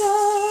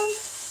tism.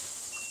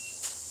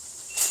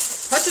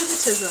 Touch of the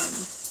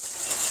tism.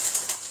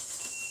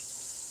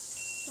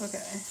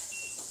 Okay.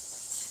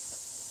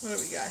 What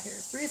do we got here?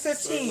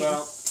 315.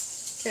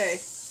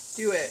 Okay,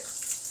 do it.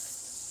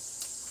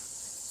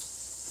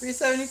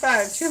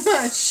 375. Too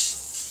much.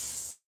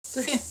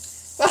 3.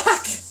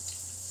 Fuck.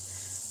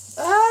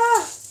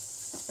 Ah.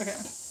 Okay.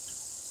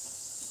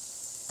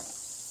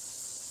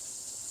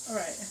 All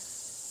right.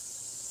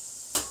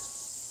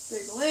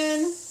 Bagel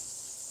in.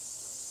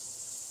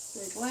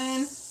 Bagel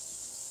in.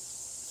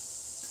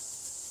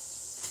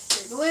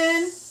 Bagel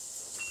in.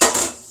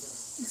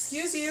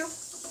 Excuse you.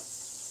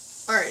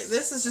 Alright,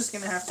 this is just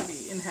gonna have to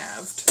be in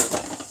halved.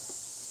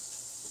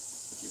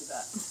 Do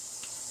that.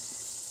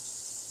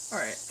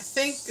 Alright, I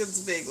think it's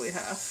vaguely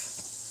half.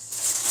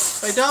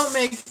 If I don't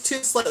make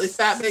 2 slightly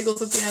fat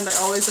bagels at the end, I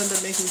always end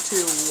up making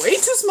 2 way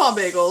too small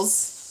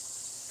bagels.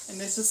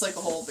 And it's just like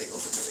a whole bagel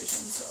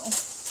situation, so.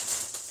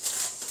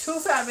 2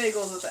 fat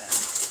bagels at the end.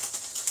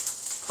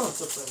 Oh,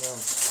 it's upside down.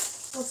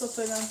 What's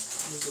upside down?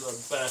 These are the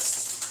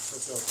best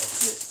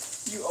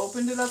tortillas. You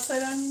opened it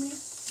upside down, you mean?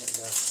 I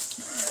guess.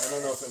 I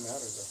don't know if it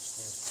matters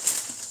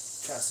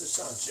upstairs. Casa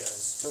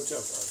Sanchez,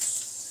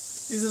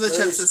 tortillas. These are the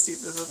chips that Steve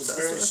is It's obsessed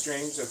very with.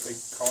 strange that they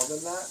call them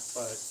that,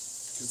 but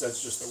because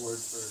that's just a word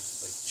for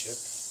like chip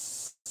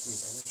in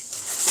Spanish.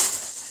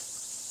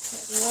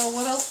 Well,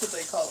 what else would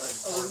they call it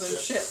other than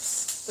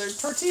chips? They're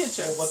tortilla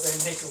chips. Well, but they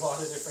make a lot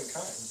of different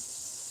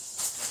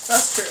kinds.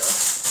 That's true.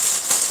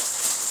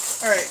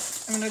 Alright,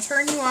 I'm going to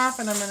turn you off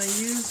and I'm going to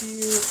use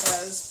you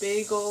as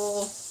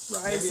bagel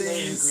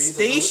rising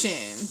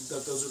station.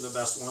 That those are the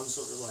best ones,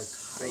 so they're like,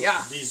 well,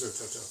 yeah. These are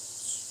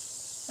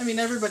tortillas. I mean,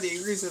 everybody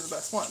agrees they're the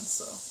best ones,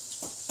 so.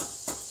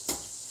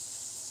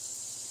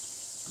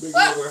 Big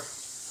mover.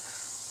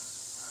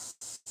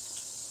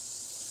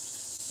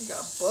 You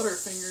got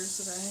butterfingers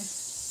today.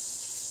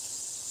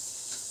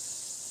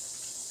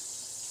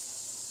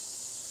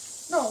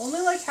 No,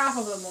 only like half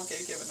of them will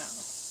get given out.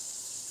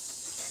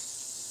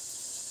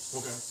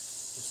 Okay.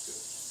 That's good.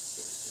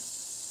 Very good.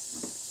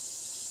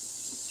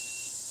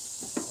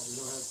 Oh, we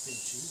don't have big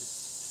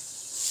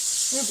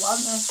cheese. We have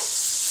lasagna.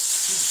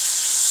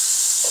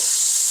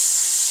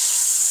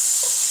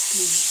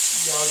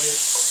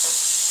 Yogurt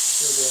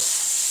for the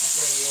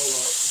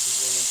graniola.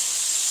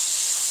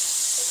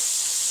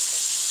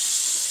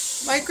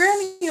 My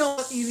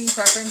graniola eating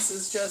preference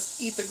is just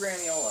eat the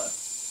graniola.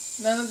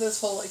 None of this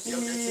whole like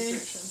yogurt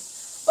situation.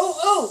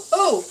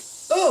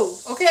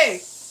 Oh,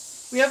 okay.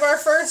 We have our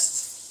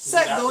first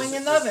set going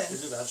in the oven.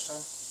 Is it batch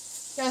time?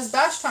 Yeah, it's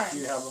batch time. Do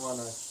you have them on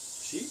a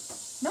sheet?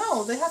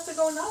 No, they have to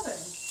go in the oven.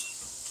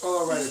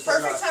 Oh, right. This is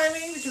perfect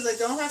timing because I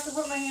don't have to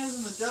put my hands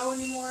in the dough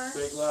anymore.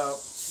 Big loud.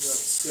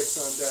 Sticks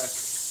on deck.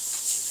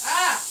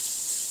 Ah!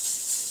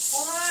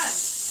 Hold on.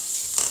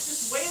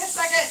 Just wait a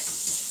second.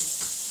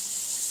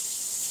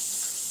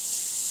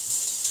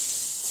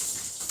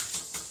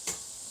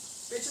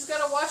 Bitches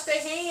gotta wash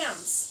their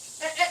hands.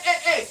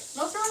 Hey.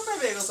 Don't throw my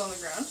bagels on the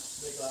ground.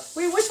 Big loud.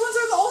 Wait, which ones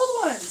are the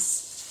old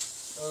ones?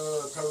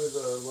 Probably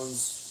the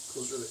ones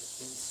closer to the...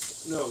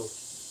 No.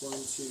 1, 2,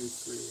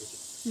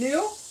 3. New?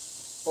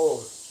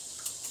 Old.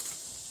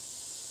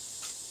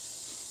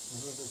 I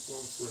think it's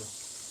 1, 2.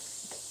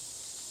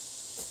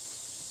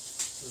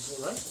 Is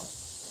that right?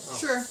 Oh.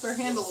 Sure, they're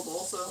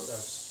handleable, so.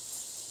 Yes.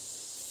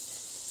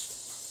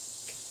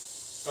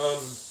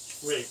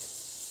 Wait.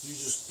 You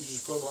just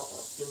put them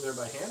in there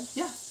by hand?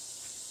 Yeah.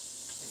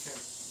 I can't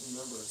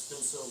remember. It's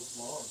been so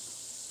long.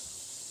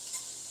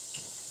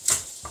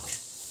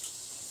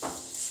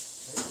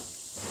 Okay.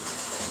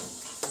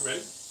 You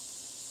ready?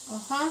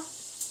 Uh-huh.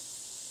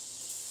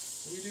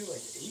 Can you do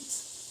like 8?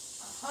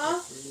 Uh-huh.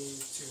 Like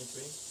 3, 2, and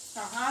 3?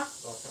 Uh-huh.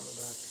 I'll come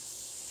back.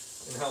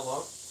 And how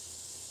long?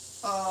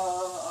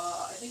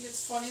 I think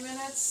it's 20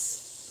 minutes.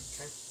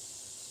 Okay.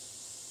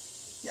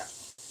 Yeah.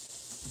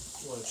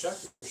 You want to check?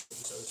 Or should you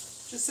set a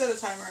timer? Just set a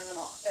timer and then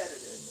I'll edit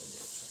it. And then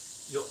you'll check.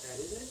 You'll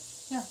edit it?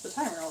 Yeah, the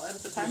timer. I'll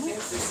edit the timer. You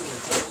can't fix it in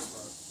post,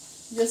 Mark.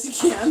 Yes, you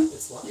can.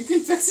 It's what? You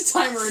can fix a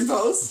timer in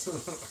post.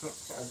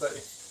 I thought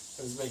I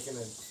was making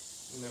it.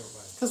 Never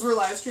mind. Because we're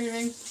live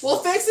streaming.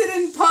 We'll fix it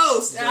in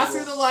post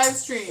after the live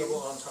stream.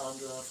 Double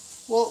entendre.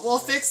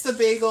 We'll fix the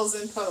bagels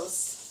in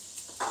post.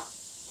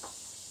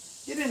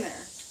 Get in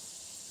there.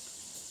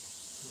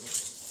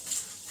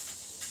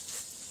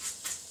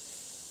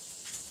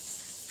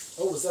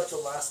 Oh, was that the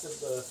last of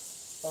the...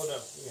 Oh, no.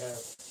 We have...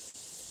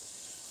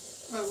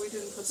 Oh, we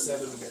didn't put the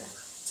 7 okay. more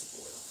to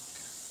boil.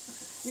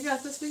 Okay. We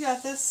got this. We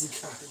got this. We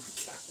got it.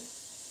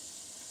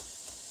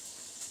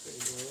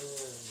 Bacon.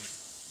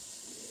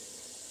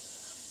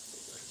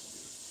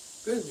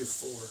 Go ahead and do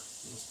 4 in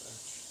this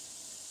batch.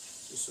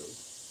 Just so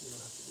you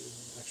don't have to do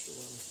an extra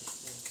one.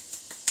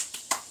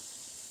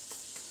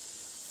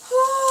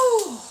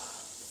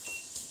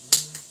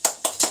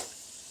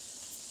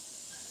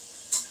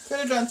 Could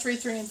have done 3,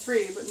 3, and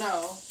 3, but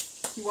no.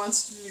 He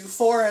wants to do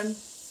 4 and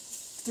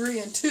 3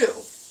 and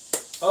 2.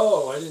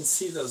 Oh, I didn't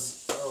see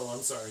those. Oh,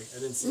 I'm sorry. I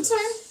didn't see I'm those.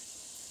 sorry.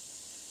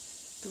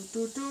 Doot,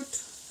 doot,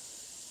 doot.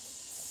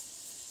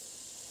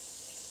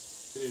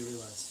 I didn't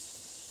realize.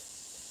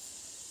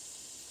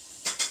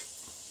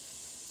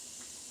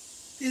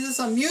 These are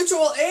some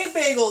mutual aid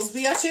bagels,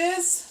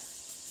 bitches.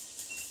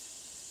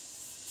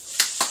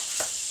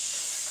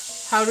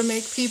 How to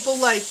make people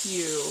like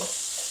you.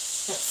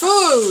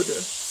 Food.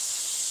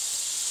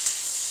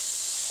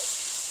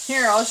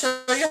 Here, I'll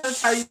show you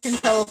how you can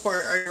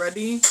teleport. Are you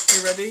ready? Are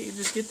you ready? You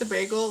just get the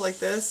bagel like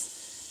this,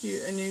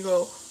 and you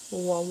go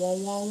wah wah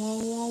wah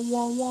wah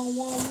wah wah wah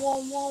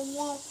wah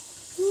wah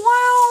wah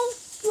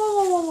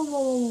wah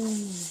wah,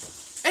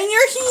 and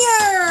you're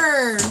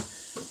here.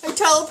 I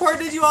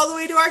teleported you all the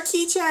way to our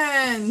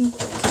kitchen.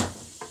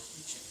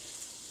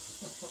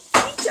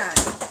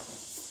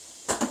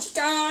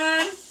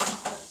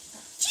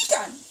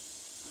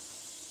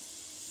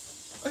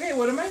 Okay,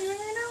 what am I doing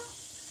right now?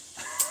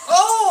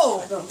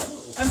 Oh! I don't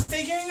know. I'm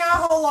figuring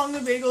out how long the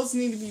bagels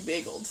need to be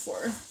bageled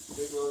for.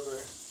 Big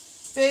over.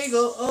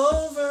 Bagel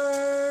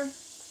over.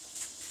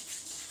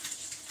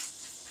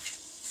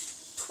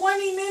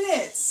 20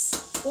 minutes!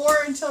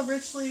 Or until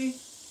Richly,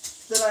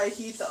 did I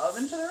heat the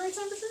oven to the right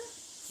temperature?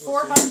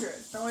 400.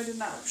 No, I did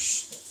not. Oh,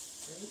 shit.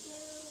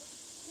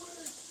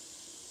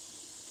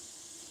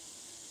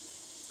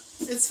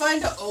 It's fine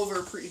to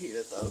over preheat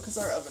it though, because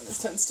our oven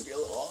tends to be a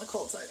little on the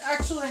cold side.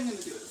 Actually, I'm going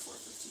to do it at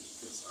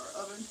 450 because our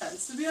oven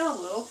tends to be a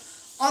little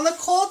on the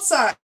cold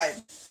side.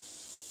 Beep.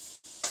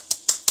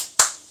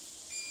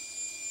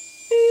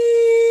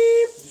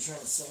 What are you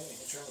trying to say?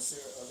 You're trying to say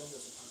our oven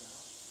doesn't put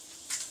out?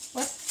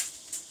 What?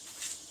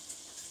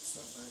 It's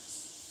not nice.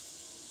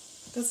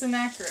 That's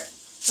inaccurate.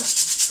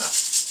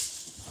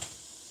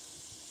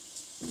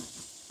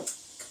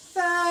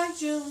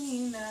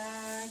 Factually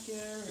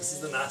inaccurate. This is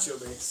the nacho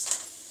base.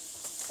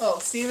 Oh,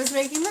 Steve is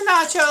making the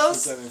nachos.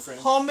 Is that in frame?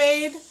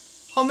 Homemade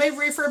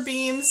reefer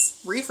beans.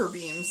 Reefer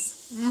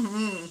beans.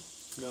 Mm-hmm.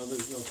 No,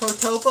 there's no.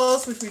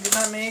 Totopos, which we did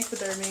not make, but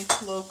they're made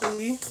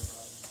locally.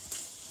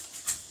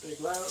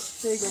 Bagel out.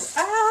 Bagel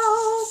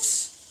out.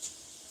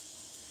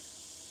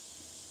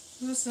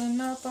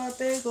 Loosen up our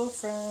bagel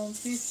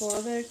friends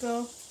before they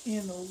go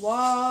in the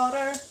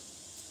water.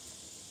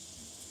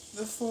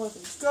 Before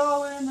they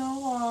go in the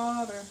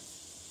water.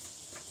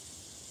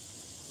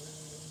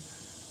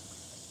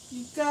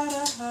 You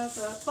gotta have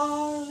a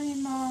barley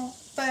malt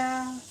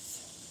bath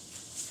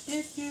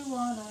if you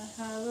wanna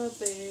have a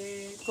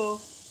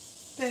bagel.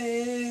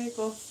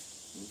 Bagel.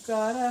 You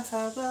gotta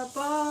have a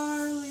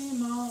barley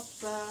malt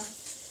bath.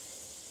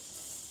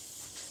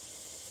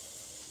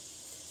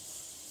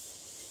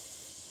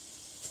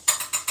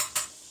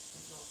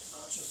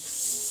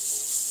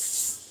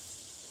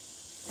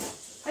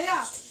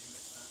 Hiya!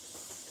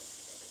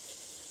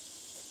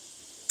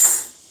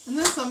 And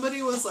then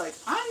somebody was like,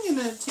 I'm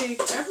gonna take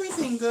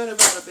everything good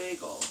about a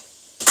bagel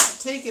and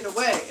take it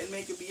away and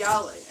make a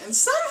bialy. And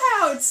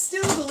somehow it's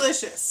still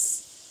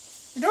delicious.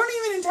 I don't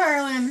even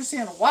entirely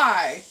understand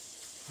why.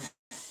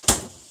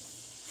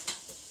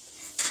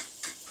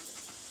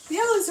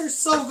 Bialys are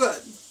so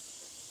good.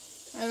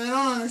 And I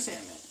don't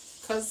understand it.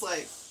 Because,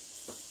 like,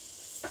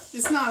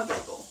 it's not a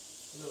bagel.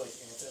 They're like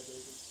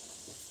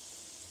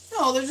anti-bagels.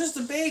 No, they're just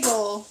a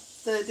bagel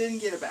that didn't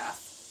get a bath.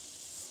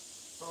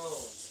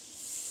 Oh.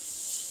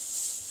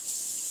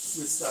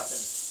 With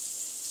stuffing.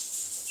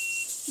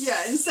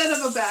 Yeah, instead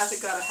of a bath,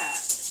 it got a hat.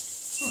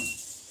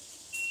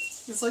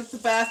 It's like the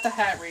bath to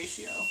hat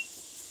ratio.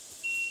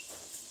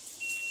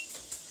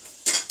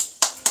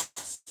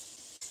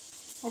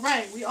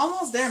 Alright, we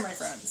almost there, my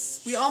friends.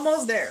 We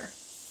almost there.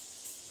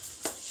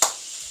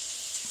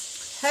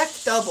 Heck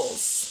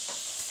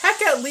doubles.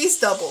 Heck at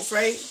least doubles,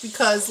 right?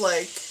 Because,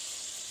 like,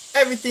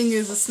 everything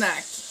is a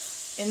snack.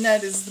 And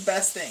that is the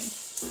best thing.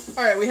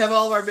 Alright, we have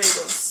all of our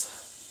bagels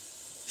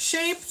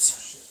shaped.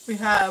 We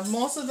have,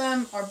 most of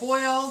them are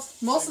boiled.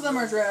 Most of them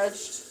are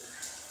dredged.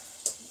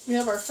 We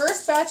have our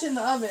first batch in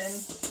the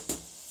oven.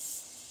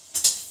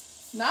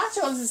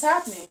 Nachos is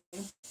happening.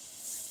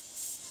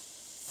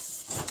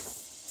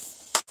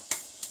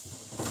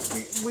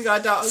 We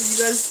got dog.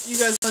 You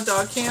guys want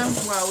dog cam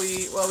while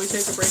we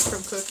take a break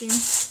from cooking.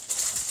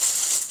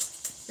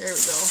 There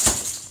we go.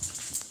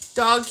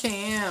 Dog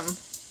cam.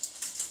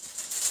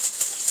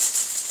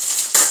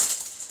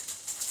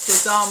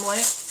 This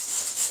omelet.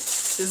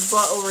 This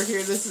butt over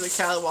here. This is a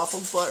Cali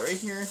waffle butt right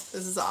here.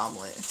 This is the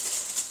omelet.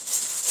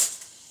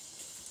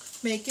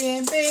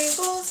 Making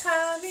bagels,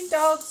 having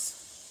dogs.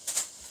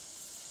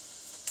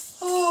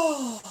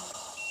 Oh.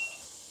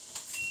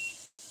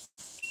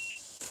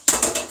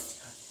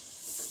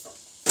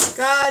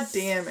 God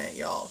damn it,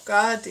 y'all.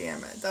 God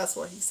damn it. That's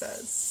what he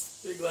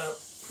says. Big loud.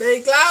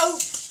 Big loud.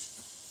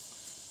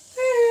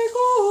 Big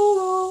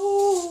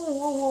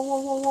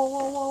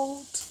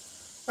loud.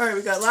 Alright,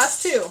 we got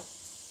last two.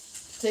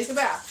 Take a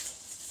bath.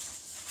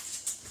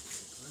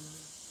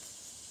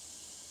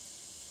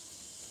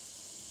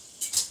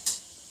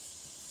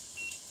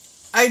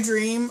 I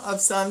dream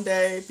of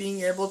someday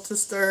being able to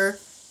stir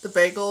the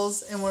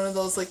bagels in one of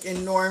those like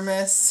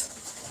enormous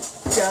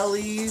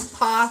jelly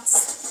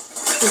pots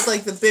with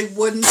like the big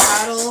wooden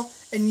paddle,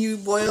 and you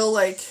boil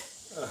like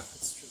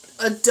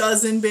a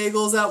dozen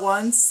bagels at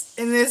once,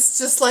 and it's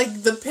just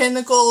like the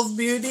pinnacle of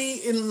beauty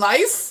in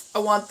life. I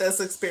want this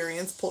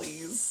experience,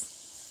 please.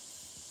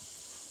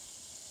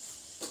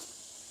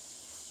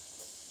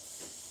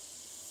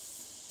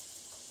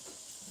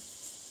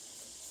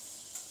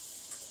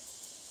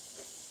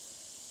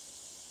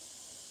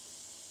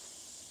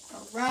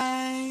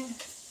 Alright.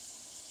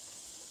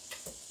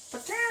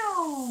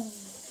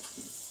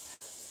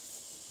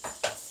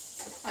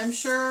 I'm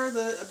sure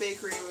that a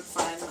bakery would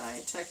find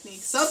my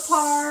technique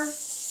subpar,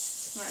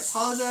 and I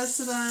apologize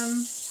to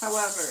them.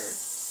 However,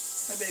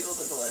 my bagels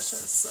are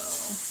delicious, so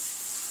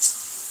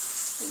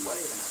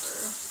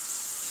whatever.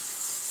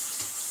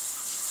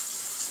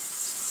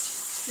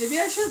 Maybe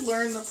I should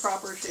learn the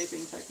proper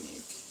shaping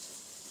technique.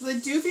 Because I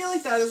do feel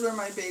like that is where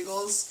my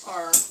bagels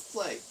are,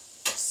 like,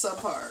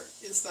 subpart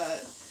is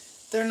that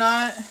they're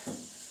not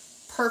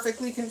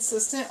perfectly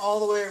consistent all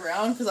the way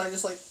around because I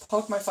just like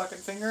poke my fucking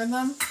finger in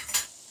them.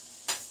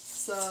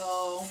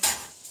 So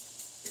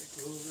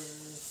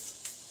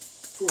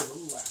for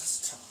the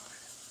last time.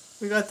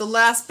 We got the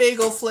last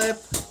bagel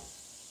flip.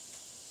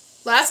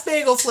 Last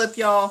bagel flip,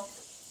 y'all.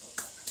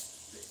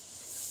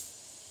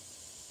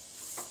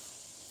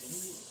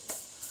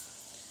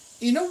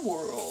 In a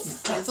world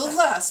where the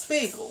last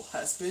bagel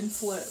has been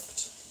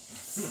flipped.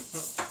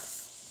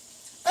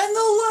 And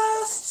the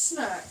last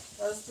snack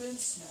has been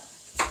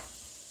snacked.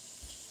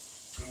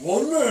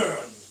 One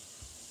man.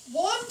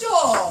 One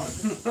dog.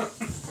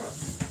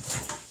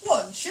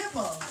 One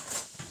chipmunk.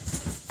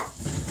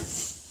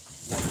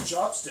 One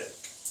chopstick.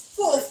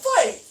 We'll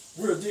fight.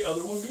 Where'd the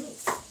other one go?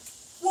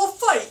 We'll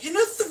fight in a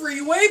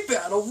 3-way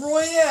battle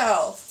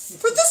royale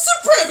for the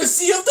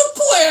supremacy of the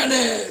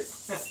planet.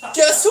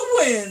 Guess who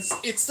wins?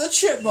 It's the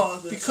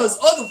chipmunk, because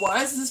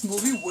otherwise this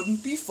movie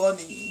wouldn't be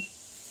funny.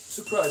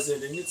 Surprise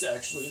ending, it's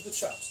actually the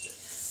chopstick.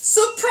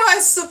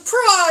 Surprise,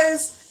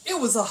 surprise! It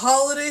was a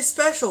holiday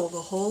special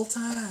the whole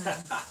time.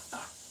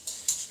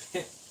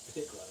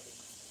 Big like.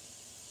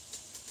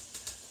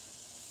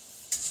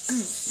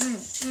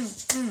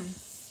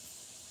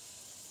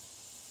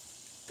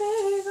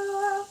 Bagel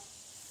out,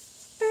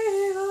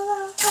 bagel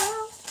out.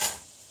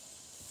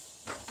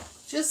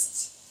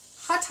 Just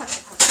hot.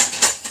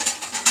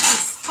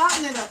 Just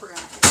hotting it up around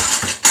here.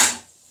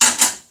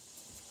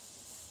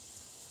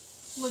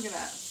 Look at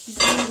that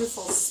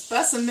beautiful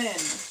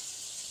specimen.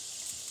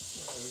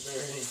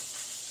 Very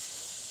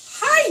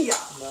Hiya!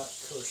 not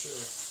kosher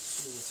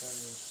sweet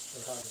Italian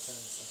or hot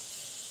Italian stuff.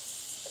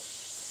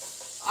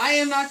 I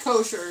am not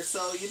kosher,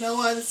 so you know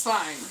what? It's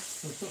fine.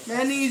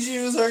 Many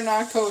Jews are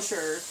not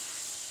kosher.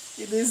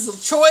 It is a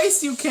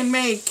choice you can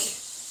make.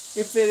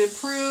 If it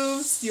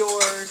improves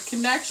your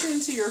connection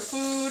to your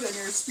food and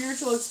your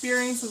spiritual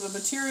experience of the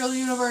material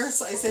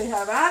universe, I say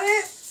have at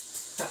it.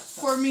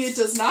 For me, it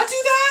does not do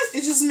that.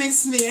 It just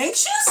makes me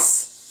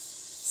anxious.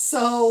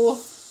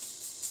 So,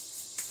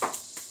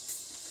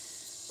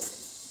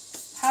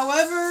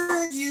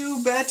 however,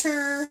 you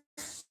better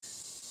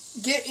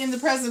get in the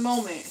present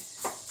moment.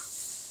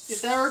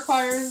 If that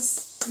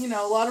requires, a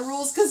lot of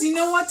rules, because you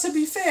know what, to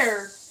be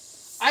fair,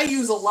 I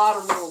use a lot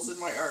of rules in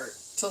my art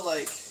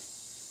to,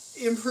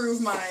 improve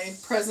my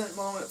present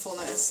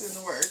momentfulness in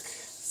the work.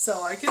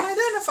 So I can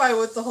identify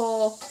with the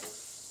whole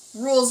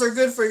rules are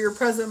good for your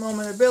present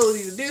moment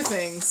ability to do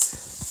things,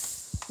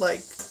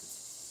 like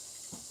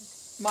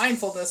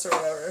mindfulness or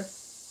whatever.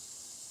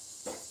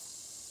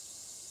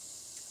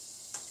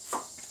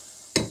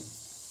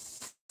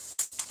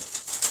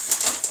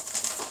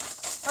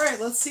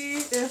 Alright, let's see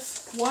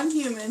if one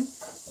human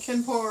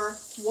can pour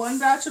one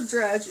batch of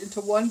dredge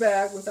into one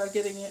bag without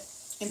getting it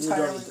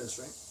entirely. We're done with this,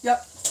 right?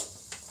 Yep.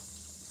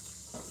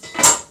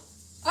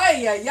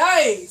 Ay, ay,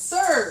 ay,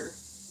 sir!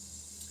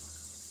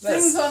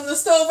 Things on the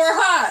stove are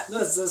hot!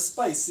 That's a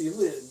spicy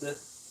lid.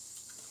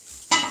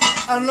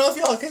 I don't know if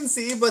y'all can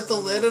see, but the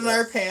lid in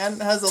our pan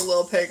has a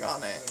little pig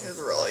on it. It's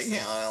really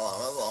cute. I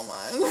love it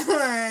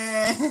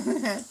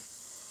so much.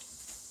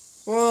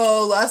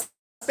 Whoa, last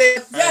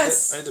bit.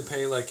 Yes! I had to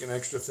pay an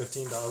extra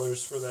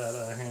 $15 for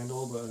that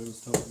handle, but it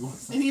was totally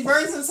worth it. And he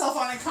burns himself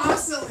on it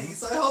constantly,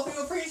 so I hope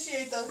you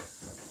appreciate the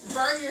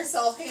burn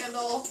yourself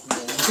handle.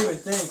 You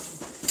would think.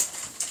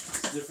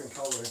 Different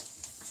color.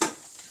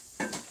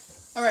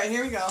 Alright,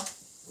 here we go.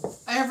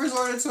 I have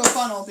resorted to a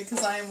funnel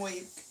because I am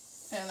weak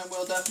and I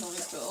will definitely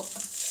spill.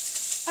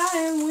 I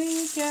am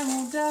weak and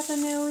will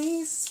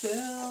definitely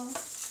spill.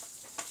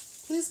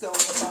 Please go in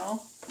the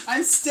funnel.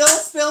 I'm still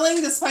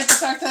spilling despite the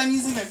fact that I'm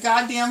using a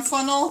goddamn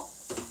funnel.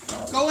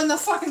 Go in the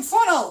fucking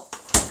funnel!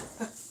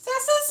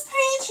 This is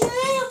PG!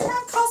 You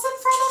can't cuss in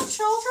front of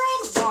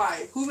children!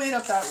 Why? Who made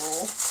up that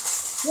rule?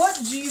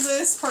 What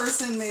Jesus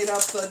person made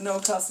up the no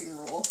cussing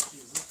rule?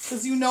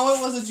 Because you know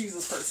it was a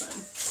Jesus person.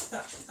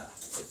 A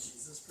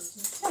Jesus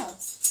person? Yeah.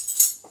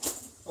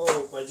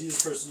 Oh, by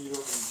Jesus person, you don't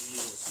mean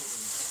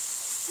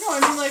Jesus. No, I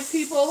mean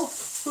people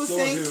who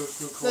think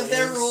that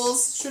their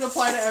rules should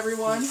apply to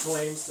everyone. Who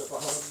claims to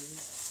follow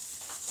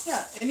Jesus.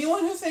 Yeah,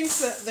 anyone who thinks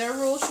that their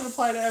rules should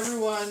apply to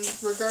everyone,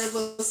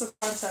 regardless of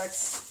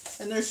context,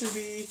 and there should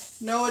be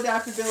no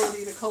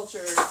adaptability to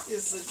culture,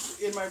 is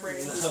in my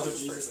brain. No,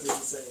 Jesus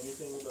didn't say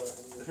anything about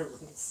any of their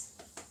rules.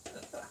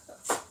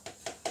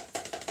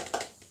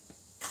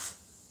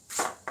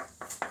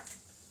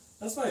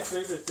 That's my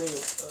favorite thing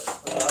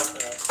about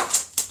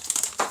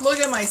that. Look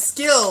at my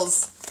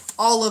skills.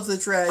 All of the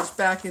dredge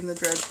back in the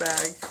dredge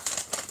bag.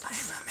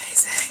 I'm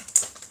amazing.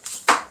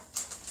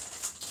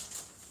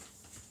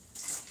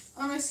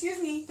 Excuse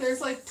me.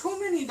 There's too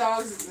many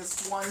dogs in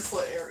this 1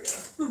 foot area.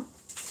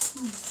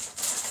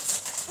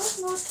 That's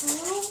not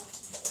true.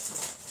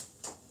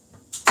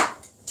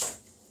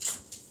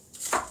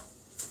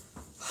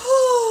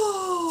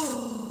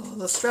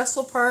 The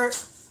stressful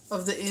part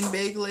of the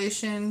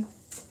in-bagulation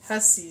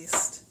has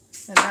ceased.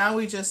 And now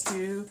we just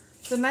do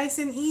the nice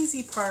and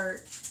easy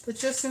part that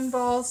just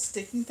involves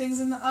sticking things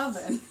in the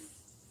oven.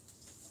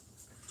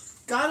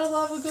 Gotta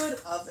love a good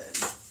oven.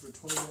 For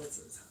 20 minutes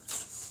at a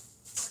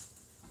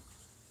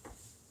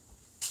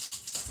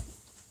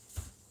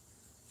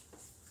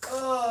time.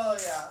 Oh,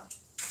 yeah.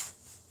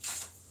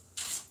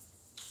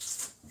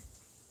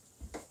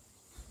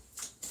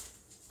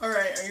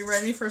 Alright, are you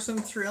ready for some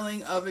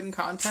thrilling oven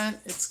content?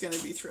 It's gonna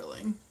be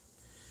thrilling.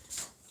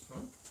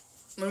 Huh?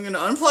 I'm gonna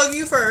unplug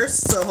you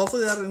first, so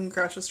hopefully that doesn't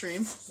crash the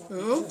stream.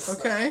 Ooh,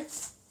 okay.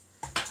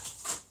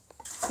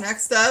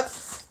 Next up,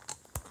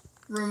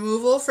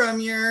 removal from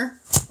your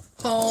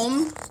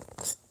home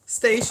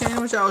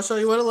station, which I will show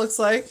you what it looks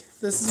like.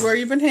 This is where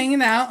you've been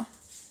hanging out.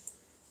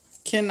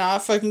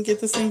 Cannot fucking get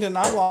this thing to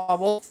not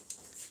wobble.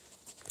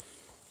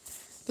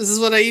 This is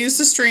what I use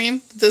to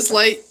stream. This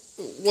light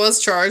was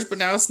charged, but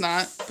now it's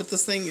not. But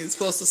this thing is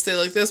supposed to stay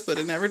like this, but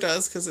it never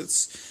does because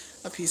it's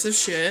a piece of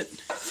shit.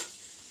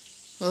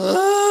 Bagels.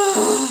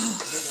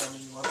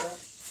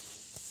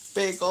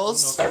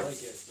 I don't know if I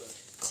like it, but...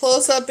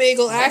 Close-up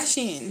bagel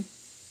action. Do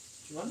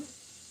you want it?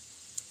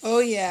 Oh,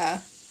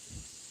 yeah.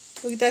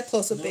 Look at that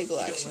close-up No, bagel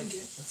you don't action. like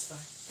it? That's fine.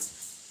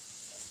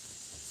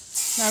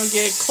 Now we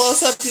get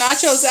close-up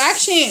nachos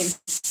action.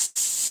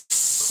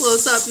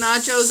 Close-up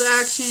nachos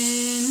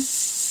action.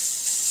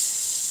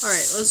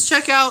 Alright, let's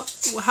check out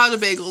how the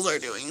bagels are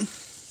doing.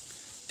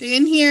 They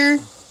in here.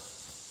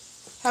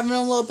 Having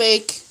a little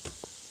bake.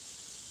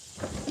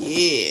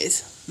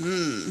 Yes.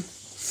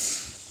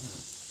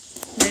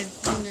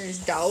 There's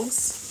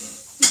dogs.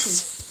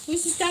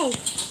 Who's this dog?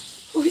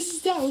 Who's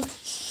this dog?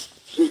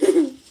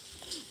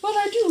 What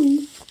are you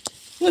doing?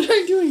 What are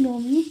you doing,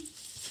 Naomi?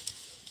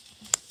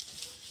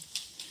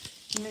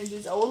 And there's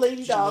this old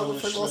lady dog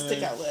with her little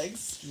stick out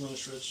legs. Do you want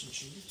to shred some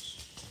cheese?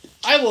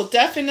 I will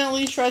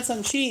definitely shred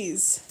some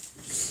cheese.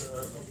 Just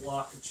a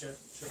block of cheddar.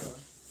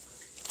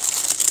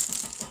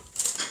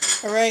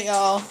 Alright,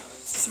 y'all.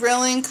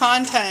 Thrilling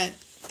content.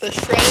 The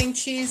shredding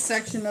cheese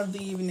section of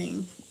the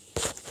evening.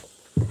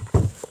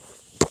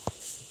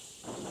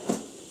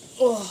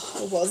 Oh,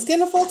 I was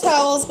gonna fold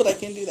towels, but I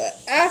can do that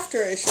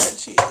after I shred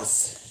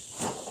cheese.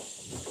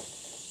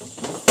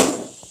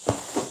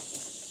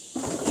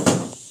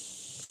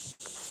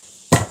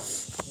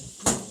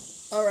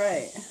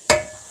 Alright.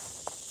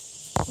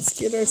 Let's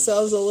get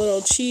ourselves a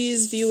little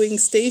cheese viewing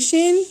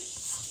station.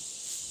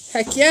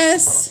 Heck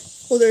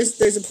yes. Oh,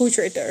 there's a pooch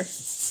right there.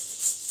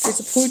 There's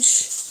a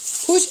pooch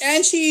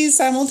and cheese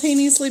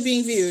simultaneously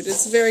being viewed.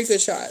 It's a very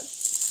good shot.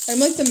 I'm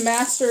like the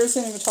master of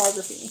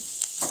cinematography.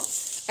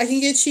 I can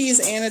get cheese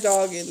and a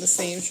dog in the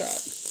same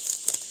shot.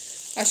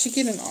 I should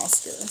get an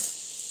Oscar.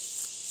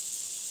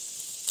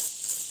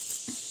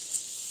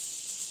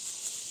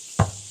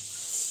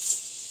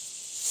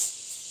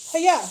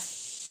 Hey, yeah.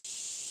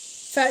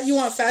 You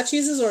want fat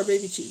cheeses or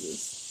baby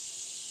cheeses?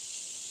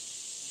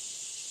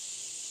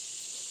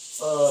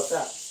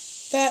 Fat.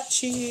 Fat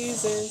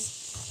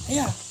cheeses.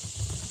 Yeah.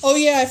 Oh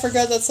yeah, I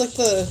forgot that's like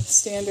the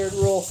standard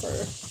rule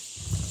for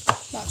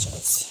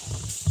nachos.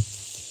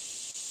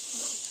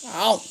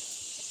 Ow.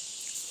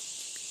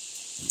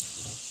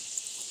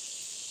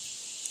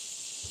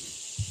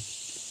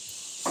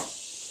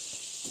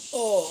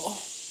 Oh,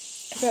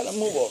 I gotta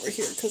move over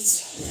here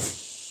because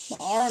my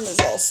arm is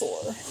all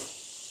sore.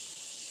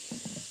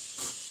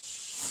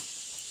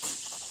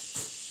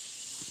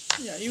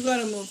 Yeah, you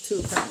gotta move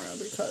too, camera,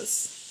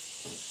 because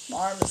my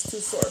arm is too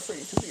sore for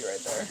you to be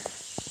right there.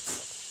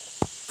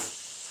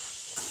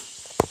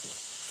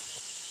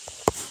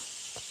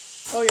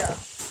 Oh yeah.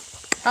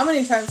 How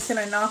many times can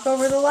I knock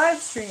over the live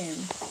stream?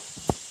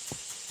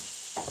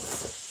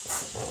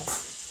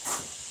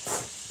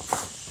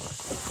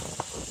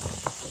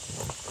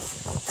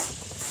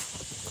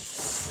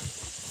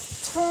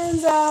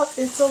 Turns out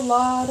it's a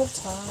lot of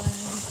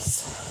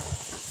times.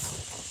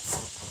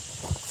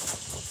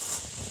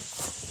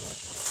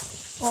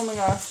 Oh my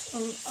gosh,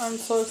 I'm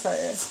so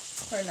excited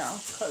right now,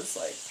 cause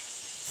like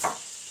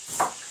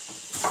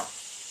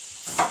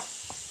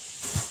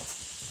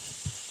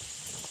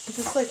it's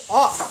just like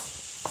off.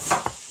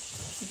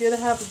 You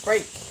gotta have a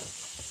break.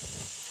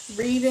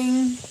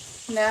 Reading,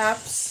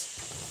 naps,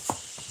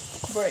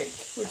 break,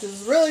 which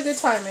is really good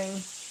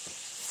timing,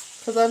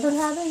 cause I've been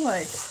having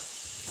like,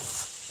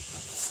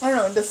 I don't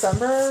know, in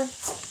December,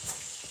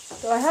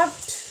 do I have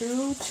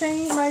 2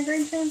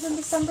 migraine chains in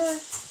December?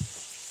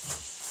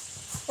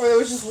 Or there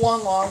was just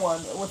one long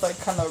one with like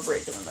kind of a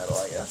break in the middle,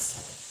 I guess.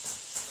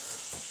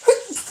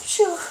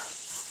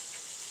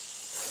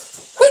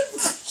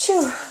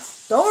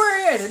 Don't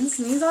worry, I didn't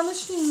sneeze on the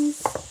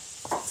cheese.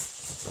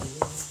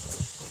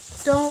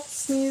 Don't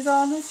sneeze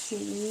on the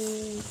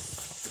cheese.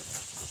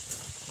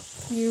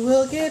 You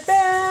will get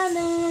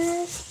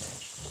banished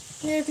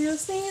if you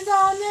sneeze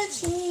on the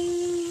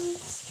cheese.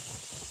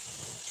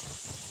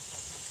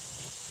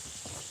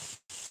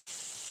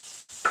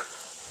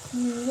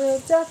 You will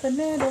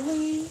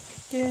definitely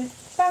get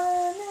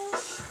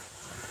banished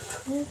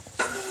if you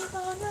sneeze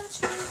on the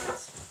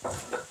cheese.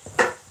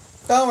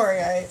 Don't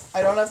worry, I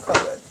don't have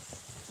COVID.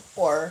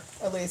 Or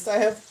at least I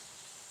have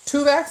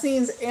 2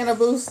 vaccines and a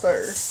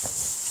booster.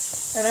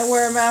 And I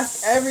wear a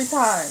mask every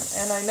time.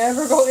 And I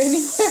never go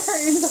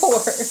anywhere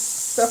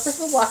indoors. Stuff for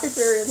the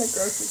library and the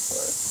grocery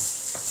store.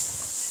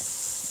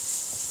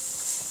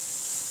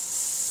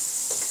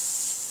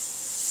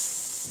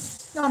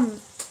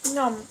 Yum.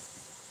 Yum.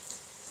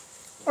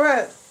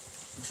 Alright.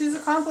 She's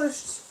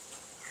accomplished.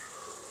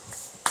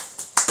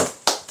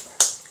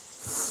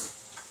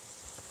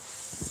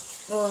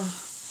 Oh.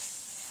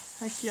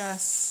 Heck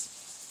yes.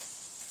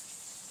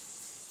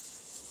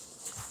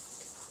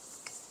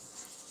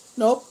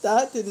 Nope,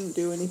 that didn't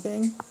do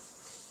anything.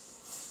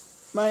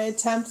 My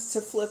attempt to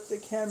flip the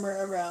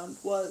camera around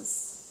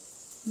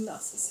was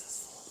not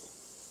successful.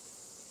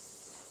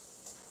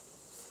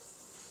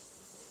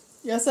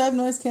 Yes, I have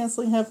noise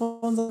canceling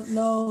headphones.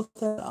 No,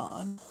 they're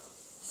on.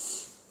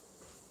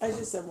 I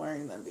just am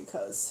wearing them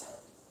because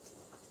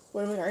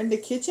when we are in the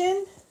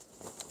kitchen,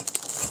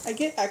 I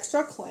get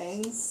extra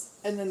clangs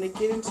and then they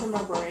get into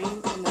my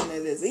brain and then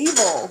it is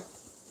evil.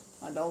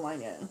 I don't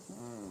like it.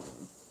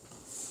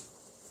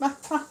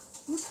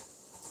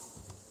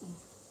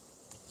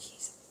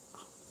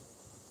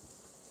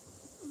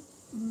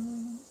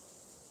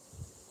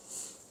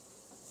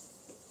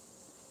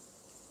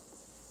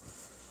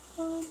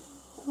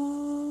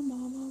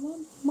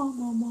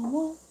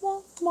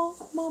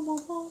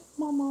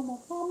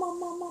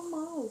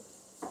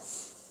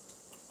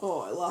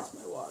 Oh, I lost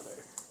my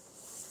water.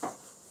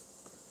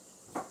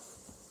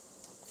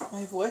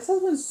 My voice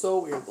has been so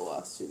weird the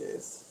last 2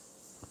 days.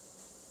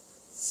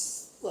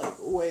 It's like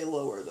way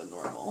lower than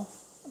normal.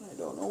 And I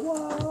don't know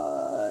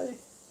why.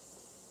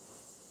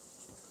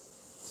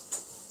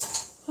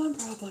 I'm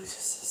probably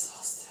just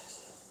exhausted.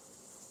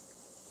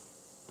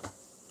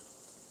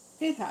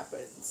 It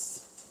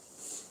happens.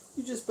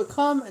 You just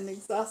become an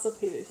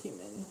exasperated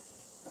human.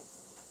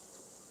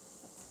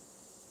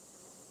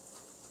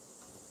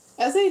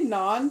 As a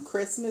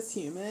non-Christmas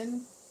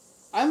human,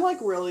 I'm like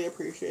really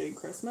appreciating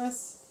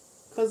Christmas.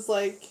 Because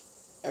like,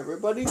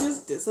 everybody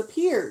just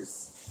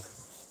disappears.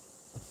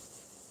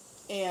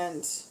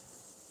 And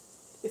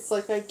it's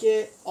like I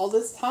get all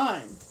this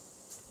time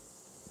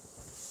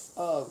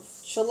of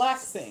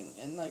chillaxing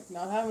and like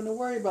not having to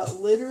worry about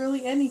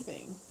literally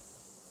anything.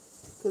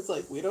 Because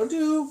like, we don't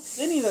do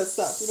any of that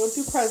stuff. We don't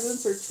do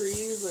presents or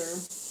trees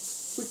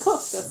or... We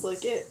cook, that's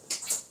like it.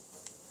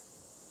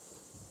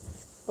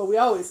 But we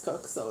always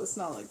cook, so it's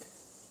not like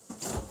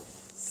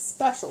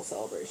special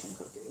celebration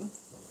cooking.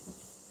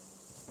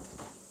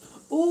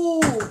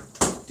 Ooh,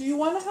 do you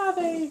want to have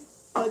a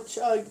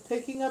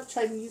picking up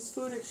Chinese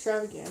food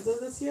extravaganza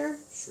this year?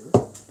 Sure.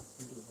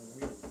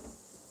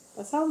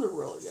 That sounds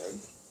really good.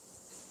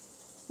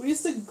 We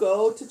used to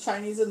go to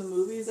Chinese in the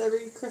movies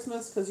every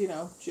Christmas because, you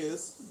know,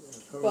 Jews.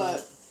 Yeah,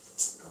 but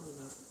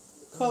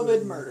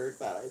COVID murdered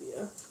that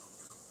idea.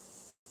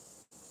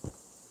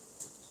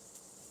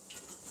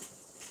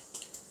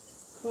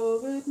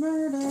 COVID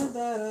murdered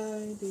that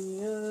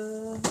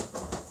idea.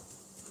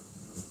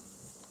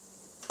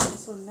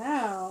 So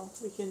now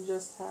we can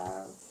just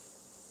have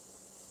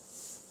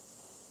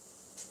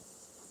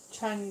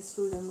Chinese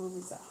food and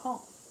movies at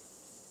home.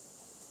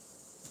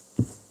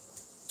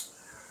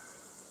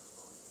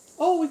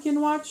 Oh, we can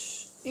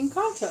watch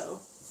Encanto.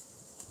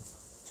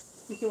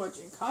 We can watch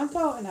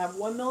Encanto and have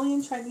 1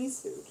 million Chinese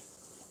food.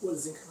 What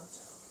is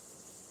Encanto?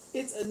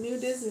 It's a new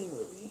Disney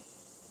movie.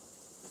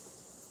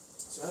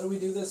 So how do we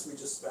do this? We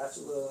just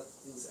spatula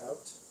these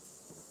out?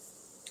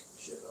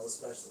 Shit, I was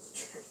spatula the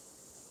tray.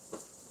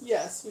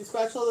 Yes, we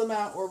spatula them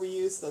out or we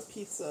use the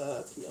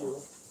pizza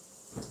peel.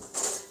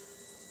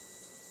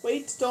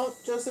 Wait, don't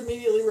just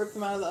immediately rip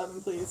them out of the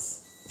oven,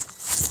 please.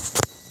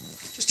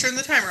 Just turn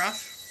the timer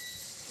off.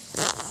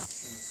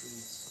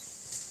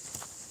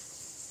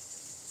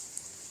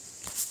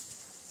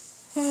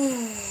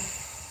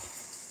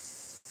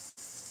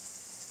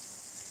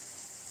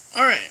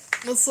 Alright,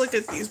 let's look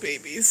at these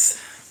babies.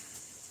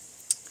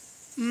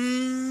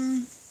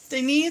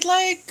 They need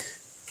like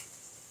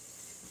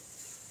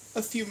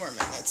a few more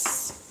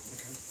minutes.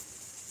 Okay.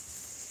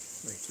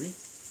 Like 3?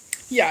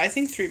 Yeah, I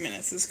think 3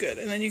 minutes is good.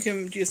 And then you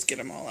can just get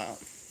them all out.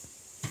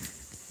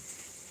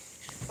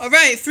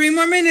 Alright, 3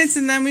 more minutes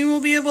and then we will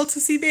be able to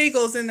see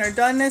bagels in their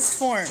doneness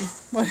form.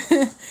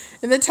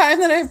 In the time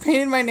that I've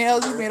painted my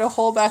nails, we've made a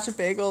whole batch of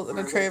bagels and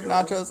a tray of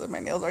nachos and my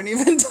nails aren't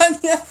even done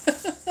yet. Where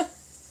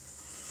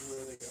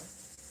do they go?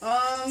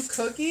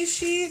 Cookie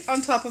sheet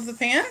on top of the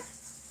pan.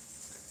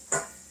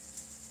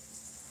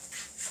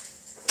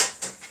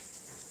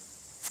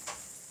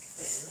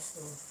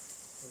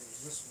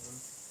 This one.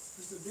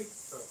 Where's the big...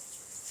 Oh,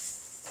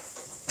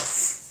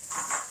 that's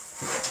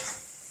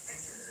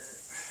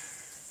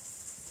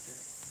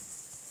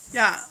right.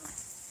 Yeah.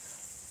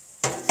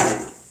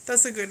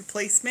 That's a good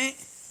placement.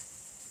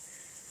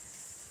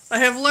 I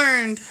have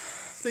learned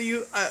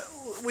that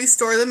we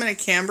store them in a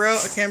Cambro.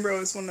 A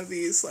Cambro is one of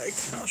these, like,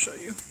 I'll show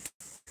you.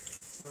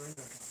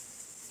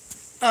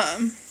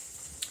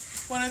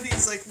 One of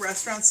these, like,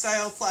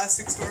 restaurant-style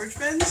plastic storage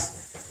bins.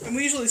 And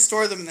we usually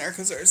store them there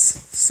because there's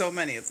so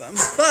many of them.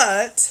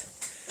 But,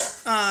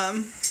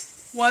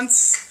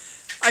 once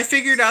I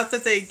figured out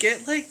that they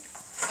get, like,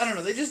 I don't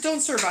know, they just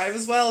don't survive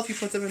as well if you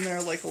put them in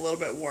there, like, a little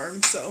bit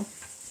warm. So,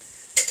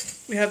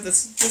 We have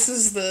this. This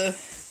is the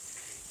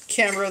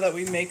camera that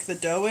we make the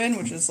dough in,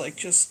 which is like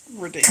just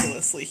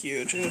ridiculously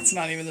huge, and it's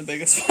not even the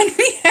biggest one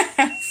we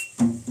have.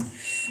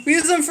 We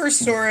use them for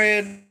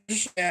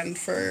storage and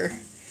for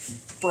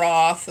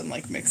broth and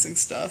like mixing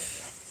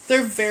stuff.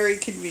 They're very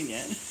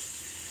convenient.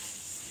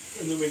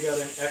 And then we got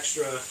an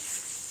extra,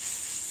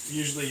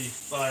 usually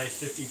buy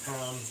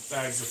 50-pound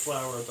bags of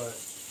flour, but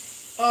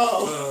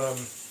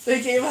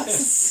they gave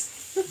us.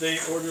 They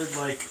ordered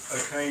like a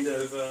kind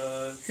of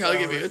Here, I'll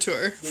give you a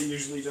tour. They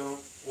usually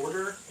don't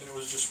order, and it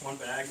was just one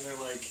bag, and they're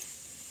like,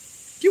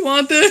 "Do you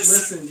want this?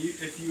 Listen,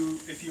 if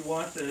you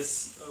want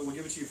this, we'll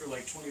give it to you for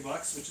like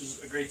 $20, which is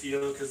a great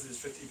deal because these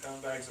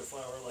 50-pound bags of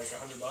flour are like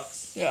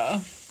 $100."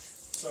 Yeah.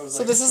 So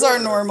like, this is our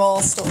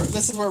normal store.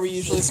 This is where we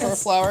usually store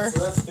flour. So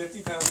that's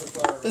 50 pounds of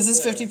flour. This is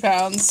 50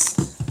 pounds.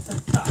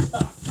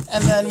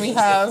 And then we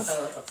have.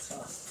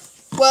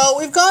 Well,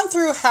 we've gone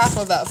through half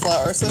of that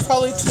flour, so it's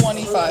probably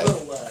 25. A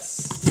little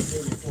less,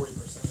 maybe 40%.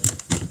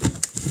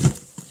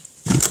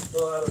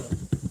 Well, I don't know.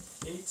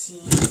 18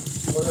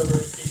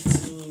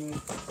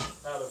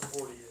 out of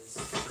 40 is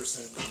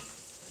percent.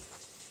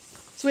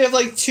 So we have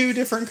like 2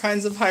 different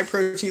kinds of high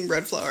protein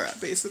bread flour,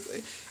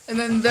 basically. And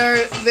then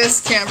this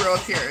camera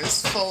up here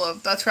is full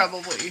of, that's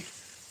probably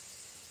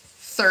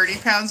 30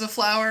 pounds of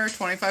flour,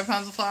 25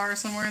 pounds of flour,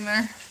 somewhere in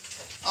there.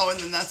 Oh, and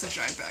then that's a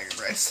giant bag of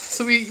rice.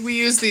 So we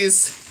use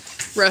these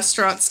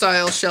restaurant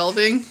style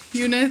shelving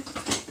unit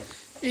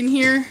in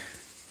here.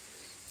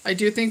 I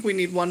do think we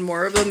need one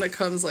more of them that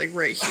comes like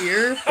right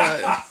here,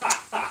 but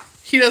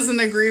he doesn't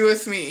agree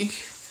with me.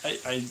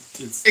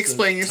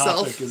 Explain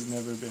yourself. The topic has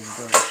never been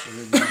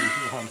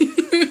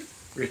brushed.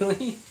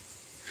 Really?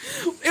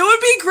 It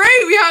would be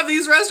great. We have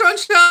these restaurant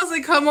shelves.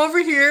 They come over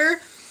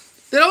here.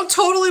 They don't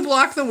totally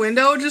block the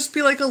window. Just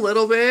be like a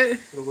little bit.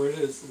 But where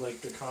is like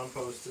the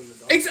compost in the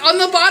dog It's on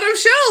the bottom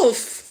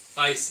shelf.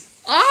 I see.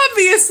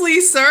 Obviously,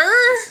 sir.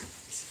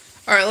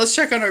 All right, let's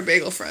check on our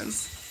bagel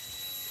friends.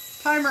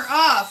 Timer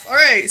off. All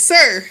right,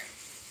 sir.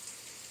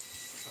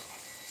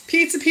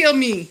 Pizza peel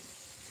me.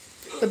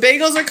 The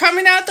bagels are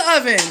coming out the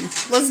oven.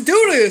 Let's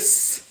do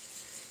this.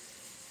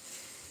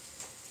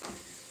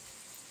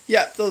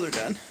 Yep, those are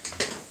done.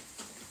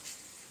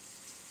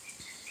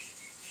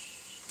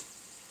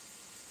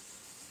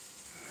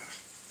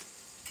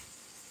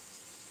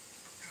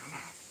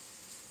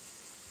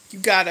 You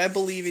got it. I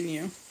believe in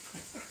you.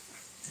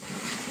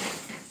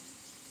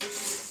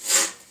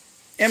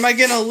 Am I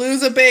gonna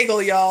lose a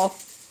bagel, y'all?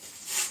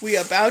 We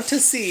about to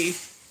see.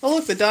 Oh,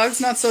 look, the dog's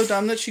not so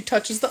dumb that she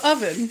touches the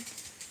oven.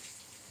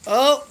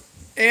 Oh,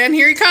 and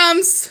here he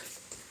comes.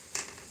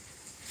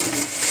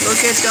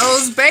 Look at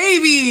those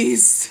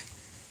babies.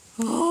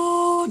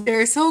 Oh,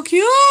 they're so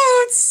cute.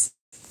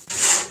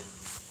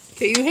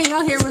 Okay, you hang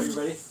out here with... Are you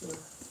ready?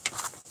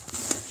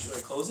 Should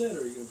I close it,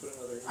 or are you going to put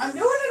another... I'm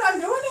doing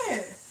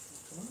it.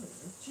 Come on, man.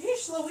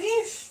 Jeez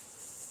Louise.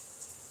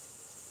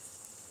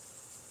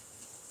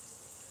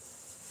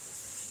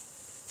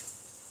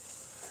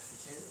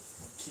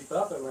 Keep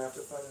up, I'm going to have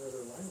to find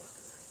another line worker.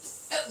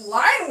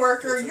 Line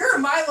worker? You're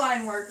my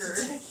line worker.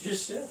 Your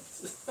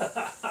shift.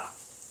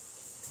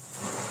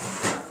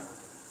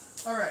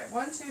 Alright,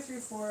 1, 2, 3,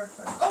 4,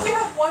 5. Oh, we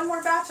have one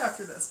more batch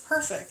after this.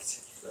 Perfect.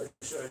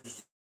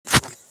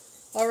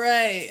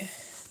 Alright.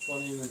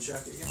 Want to even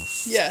check again?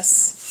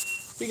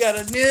 Yes. We got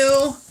a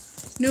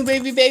new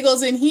baby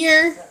bagels in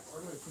here.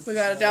 We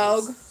got a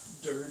dog.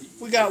 Dirty.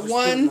 We got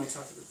one.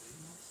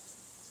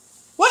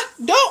 What?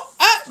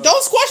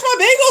 Don't squash my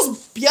bagels,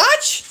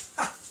 biatch!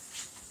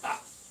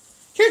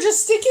 Here,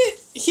 just stick it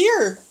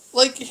here.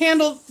 Like,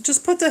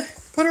 just put it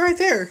right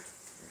there.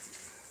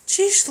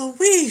 Jeez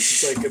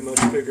Louise. It's like a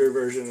much bigger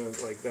version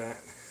of like that.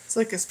 It's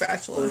like a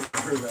spatula.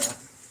 Prove that.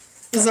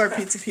 This is our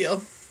pizza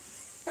peel.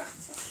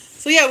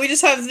 So yeah, we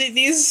just have,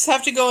 these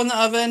have to go in the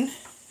oven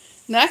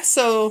next,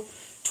 so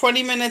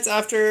 20 minutes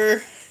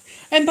after,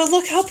 but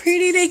look how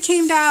pretty they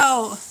came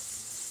out.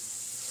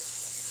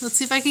 Let's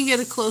see if I can get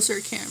a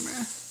closer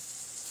camera.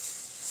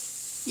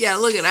 Yeah,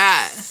 look at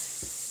that.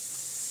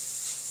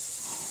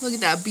 Look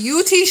at that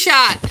beauty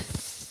shot.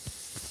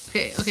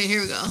 Okay,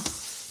 here we go.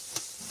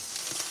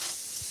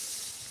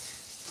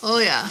 Oh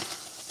yeah.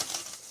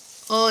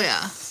 Oh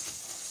yeah.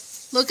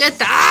 Look at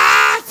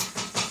that!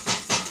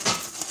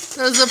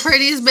 That's the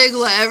prettiest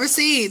bagel I ever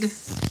seen.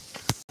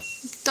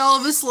 Look at all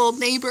of his little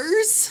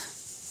neighbors.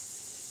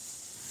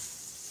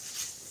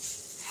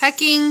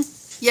 Hecking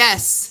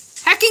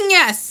yes. Hecking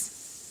yes!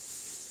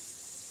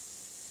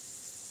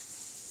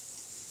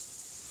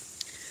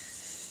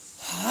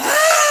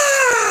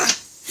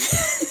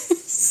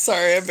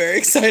 Sorry, I'm very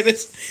excited.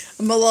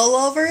 I'm a little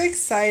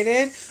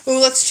overexcited. Oh,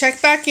 let's check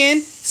back in.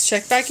 Let's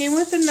check back in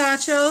with the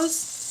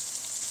nachos.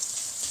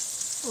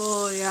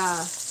 Oh,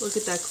 yeah. Look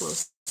at that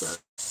close up.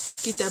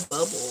 Get that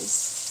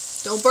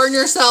bubbles. Don't burn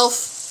yourself.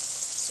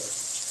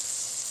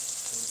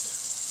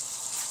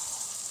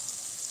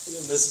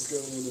 And this is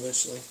going in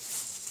eventually.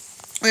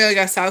 Oh, yeah, I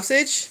got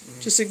sausage.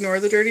 Just ignore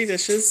the dirty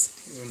dishes.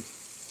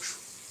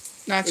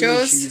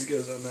 nachos. Cheese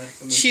goes on that.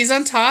 And then, cheese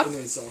on top. and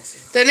then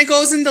salsa. Then it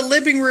goes in the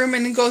living room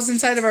and it goes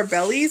inside of our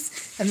bellies.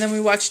 And then we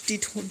watch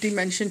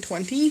Dimension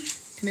 20.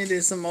 And it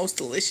is the most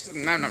delicious.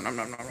 Nom, nom, nom,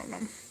 nom, nom, nom,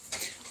 nom.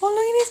 Oh,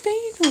 look at this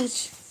baby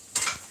pooch.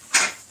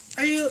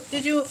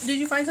 Did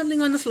you find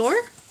something on the floor?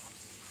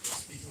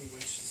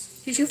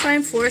 Did you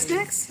find floor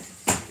snacks?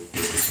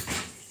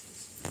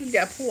 Look at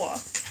that paw.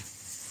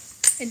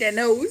 And that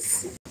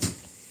nose.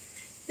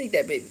 Look at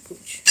that baby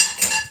pooch.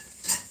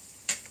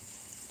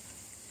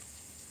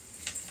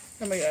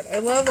 Oh my god, I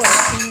love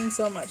singing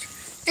so much.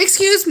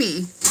 Excuse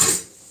me,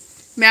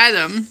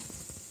 madam.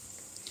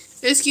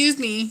 Excuse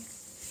me.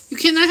 You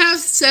cannot have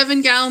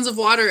 7 gallons of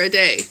water a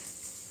day.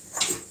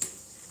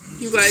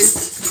 You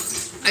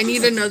guys, I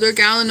need another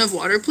gallon of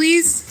water,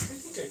 please.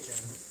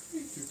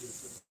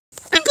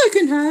 I think I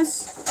can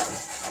has.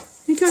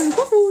 You can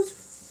woof.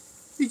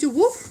 Did you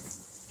woof?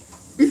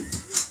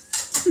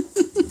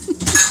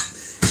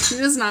 She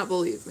does not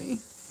believe me.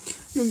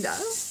 No.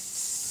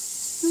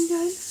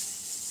 Okay.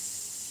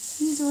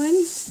 This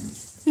one.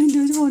 And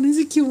this one is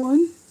a cute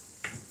one.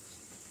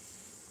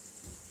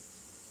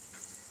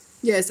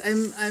 Yes,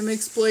 I'm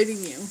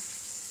exploiting you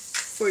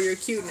for your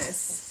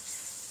cuteness.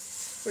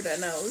 For that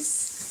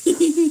nose.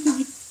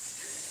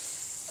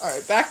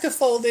 Alright, back to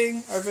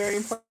folding our very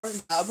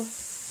important job.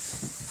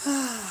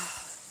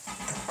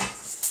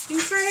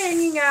 Thanks for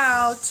hanging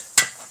out.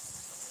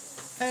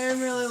 I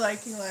am really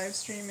liking live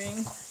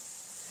streaming.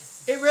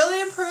 It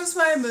really improves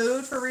my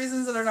mood for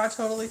reasons that are not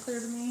totally clear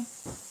to me.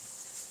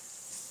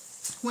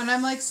 When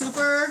I'm like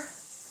super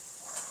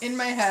in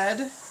my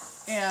head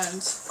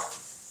and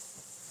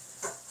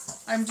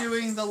I'm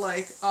doing the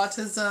like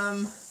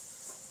autism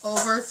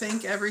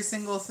overthink every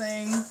single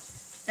thing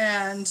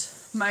and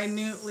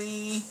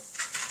minutely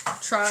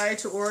try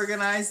to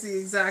organize the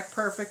exact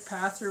perfect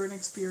path through an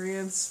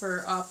experience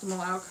for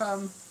optimal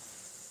outcome,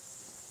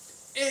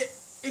 it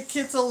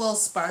gets a little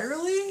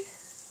spirally,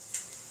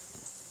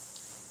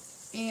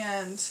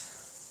 and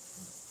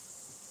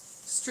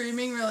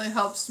streaming really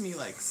helps me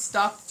like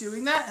stop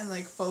doing that and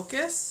like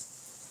focus.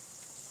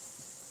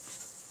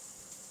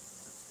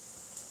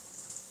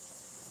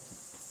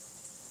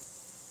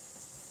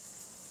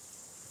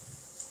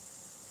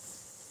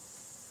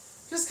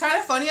 Just kind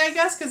of funny, I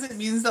guess, because it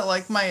means that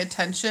like my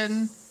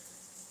attention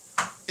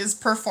is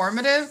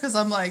performative, because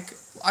I'm like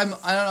I'm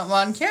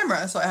on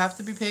camera, so I have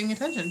to be paying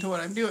attention to what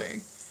I'm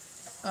doing.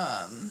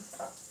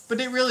 But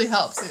it really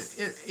helps.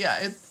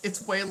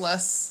 It's way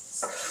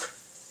less.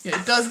 Yeah,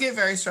 it does get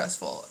very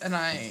stressful, and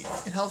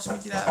it helps me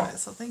get out of it.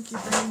 So thank you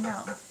for hanging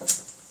out.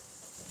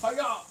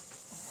 Hiya!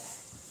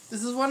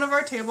 This is one of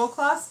our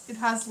tablecloths. It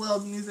has little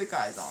music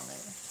eyes on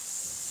it.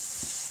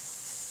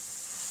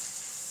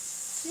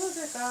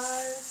 Music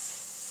eyes.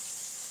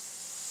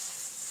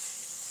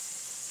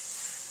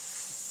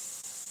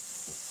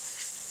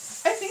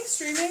 I think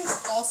streaming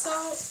also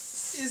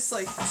is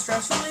like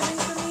stress relieving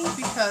for me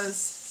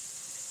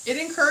because it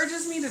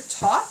encourages me to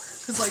talk,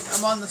 because like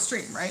I'm on the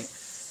stream, right?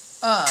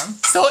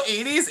 So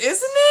 80s, isn't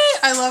it?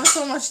 I love it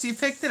so much. You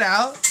picked it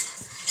out.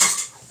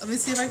 Let me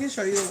see if I can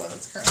show you the one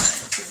that's currently on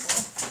the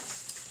table.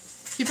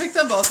 He picked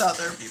them both out.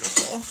 They're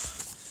beautiful.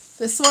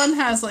 This one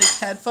has like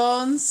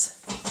headphones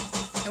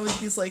and with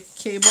these like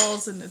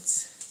cables, and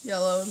it's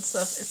yellow and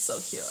stuff. It's so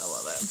cute. I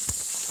love it.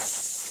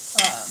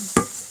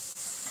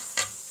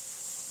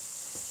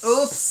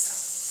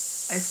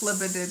 Oops. I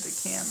flippited the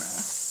camera.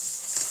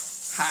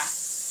 Ha.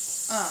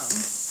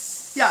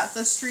 Yeah,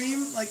 the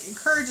stream like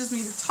encourages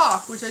me to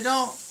talk, which I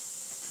don't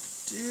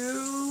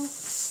do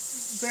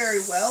very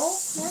well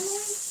normally.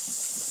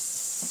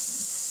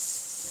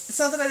 It's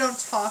not that I don't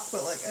talk,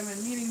 but like I'm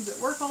in meetings at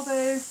work all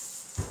day.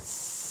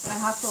 I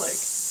have to like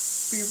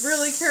be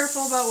really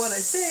careful about what I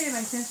say, and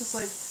I can't just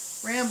like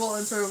ramble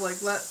and sort of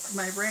like let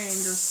my brain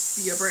just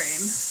be a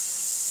brain.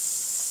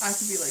 I have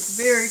to be like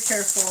very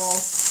careful.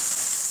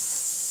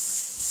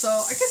 So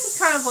I guess it's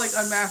kind of like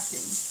unmasking.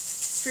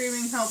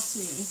 Streaming helps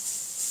me.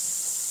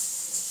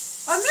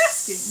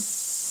 Unmasking.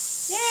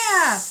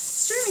 Yeah,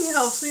 streaming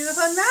helps me with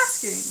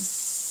unmasking.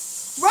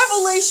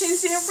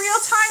 Revelations in real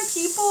time,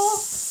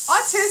 people.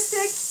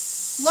 Autistic,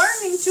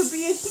 learning to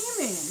be a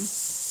human.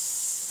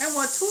 And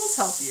what tools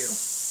help you.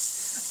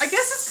 I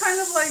guess it's kind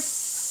of like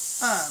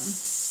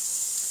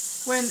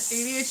when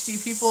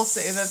ADHD people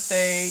say that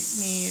they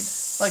need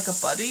like a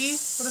buddy.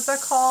 What is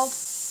that called?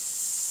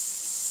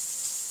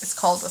 It's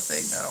called a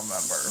thing, I don't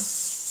remember.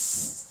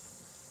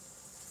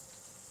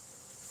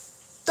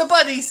 The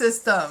buddy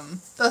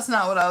system. That's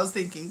not what I was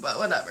thinking, but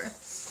whatever.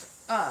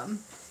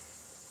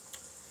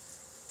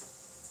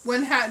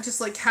 When just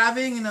like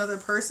having another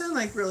person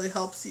like really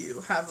helps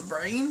you have a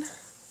brain.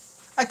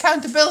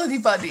 Accountability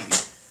buddy.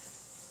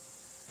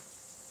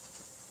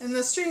 And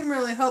the stream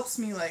really helps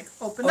me like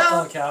open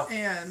up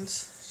and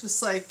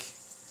just like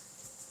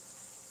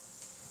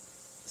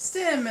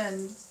stim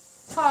and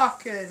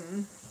talk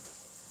and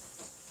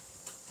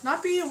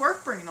not be a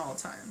work brain all the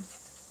time.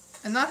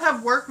 And not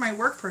have my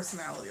work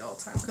personality all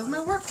the time. Because my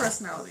work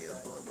personality is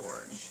really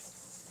boring.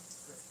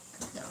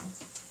 Yeah.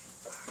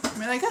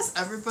 mean, I guess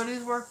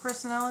everybody's work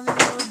personality is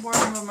really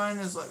boring, but mine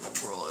is like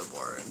really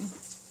boring.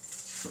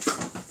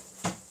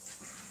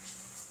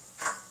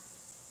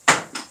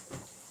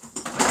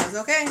 But it's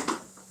okay,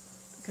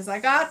 because I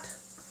got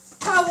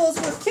towels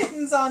with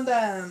kittens on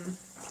them.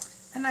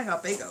 And I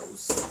got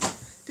bagels.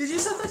 Did you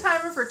set the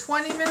timer for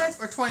 20 minutes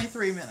or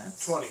 23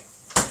 minutes? 20.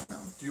 No.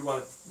 Do you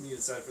want me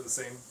to set it for the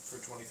same for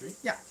 23?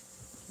 Yeah.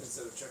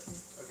 Instead of checking?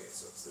 Okay,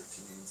 so it's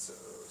 13, so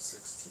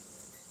 16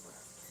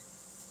 left.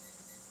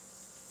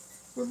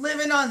 We're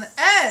living on the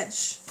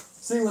edge.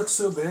 This thing looks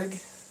so big,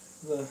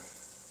 the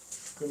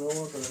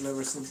granola, but it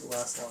never seems to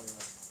last long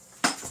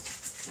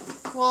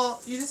enough.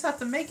 Well, you just have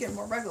to make it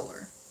more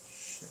regular.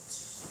 Shit.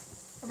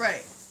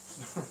 Right.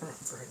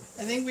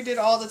 I think we did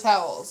all the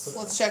towels.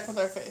 Let's check with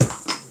our face.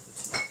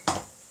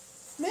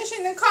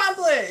 Mission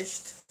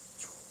accomplished!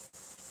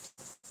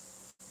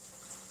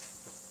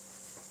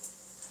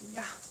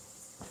 Yeah.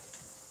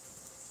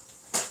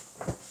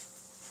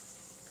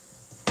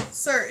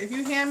 Sir, if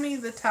you hand me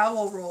the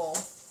towel roll,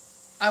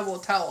 I will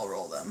towel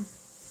roll them.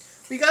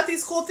 We got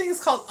these cool things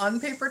called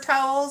unpaper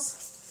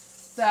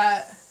towels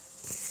that,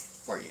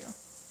 for you.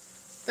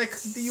 Like,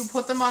 you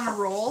put them on a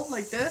roll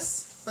like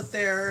this, but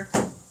they're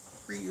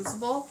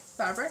reusable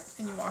fabric,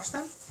 and you wash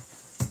them.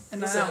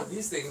 And I have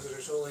these things, but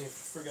I totally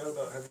forgot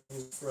about having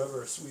used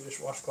forever Swedish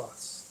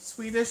washcloths.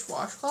 Swedish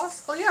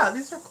washcloths? Oh yeah,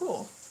 these are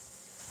cool.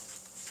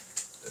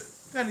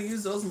 Gotta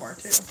use those more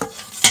too.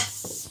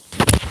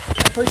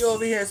 I put you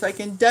over here so I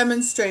can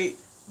demonstrate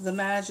the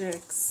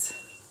magics.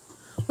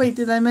 Wait,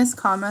 did I miss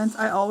comments?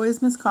 I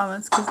always miss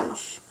comments because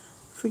it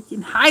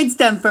freaking hides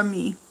them from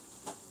me.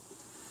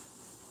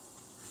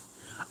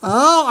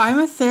 Oh, I'm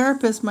a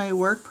therapist. My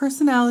work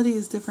personality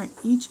is different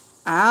each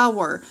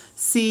hour.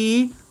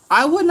 See,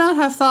 I would not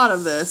have thought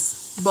of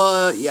this,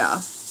 but yeah.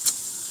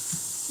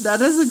 That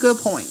is a good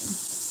point.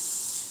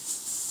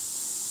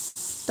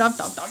 Dum,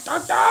 dum, dum,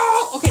 dum,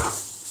 dum. Okay,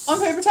 on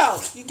paper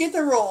towels, you get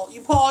the roll.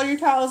 You put all your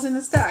towels in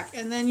the stack,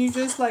 and then you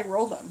just like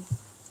roll them.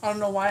 I don't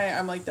know why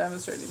I'm like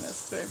demonstrating this.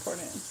 It's very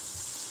important.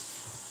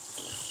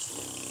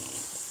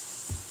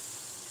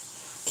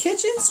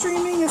 Kitchen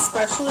streaming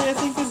especially, I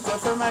think, is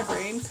good for my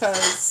brain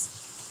because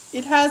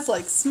it has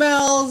like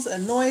smells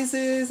and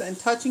noises and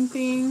touching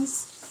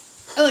things.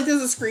 And like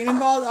there's a screen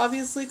involved,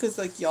 obviously, because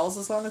like y'all's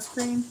is on a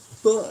screen.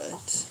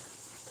 But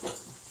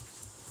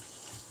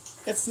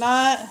it's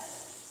not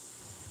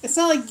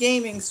like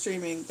gaming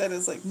streaming that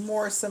is like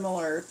more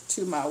similar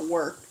to my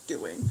work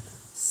doing.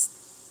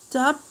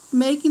 Stop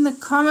making the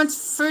comments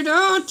fade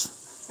out!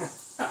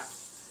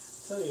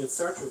 Tell you, it's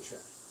Star Trek chat.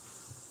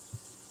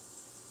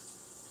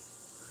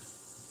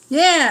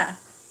 Yeah!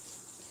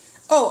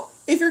 Oh,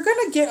 if you're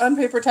gonna get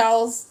unpaper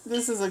towels,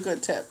 this is a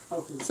good tip.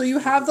 Okay. So you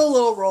have the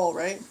little roll,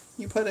 right?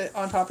 You put it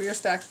on top of your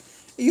stack.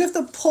 You have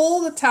to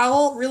pull the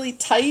towel really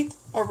tight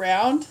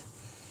around,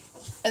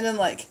 and then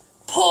like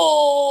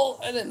pull,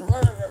 and then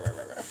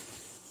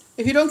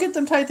if you don't get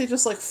them tight, they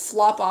just like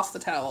flop off the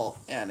towel,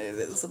 and it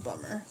is a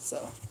bummer.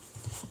 So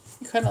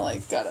you kind of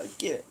like gotta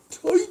get it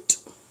tight.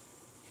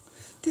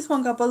 This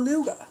one got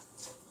beluga.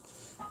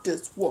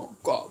 This one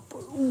got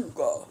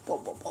beluga.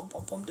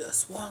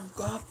 This one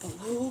got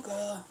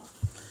beluga.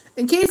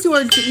 In case you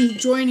are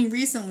joining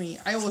recently,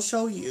 I will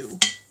show you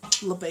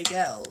the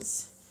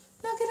Bagels.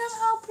 Look at them,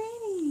 how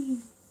pretty.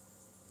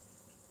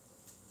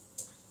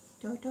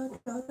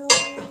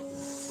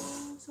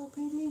 So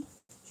pretty.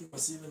 Do you want to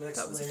see the next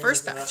That was the layer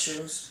first of batch.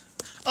 nachos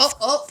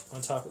Oh.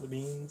 on top of the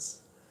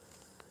beans?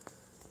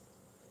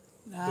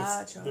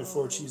 Nachos.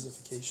 Before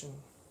cheesification.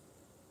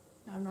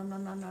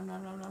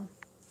 Nom.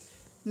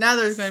 Now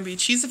there's going to be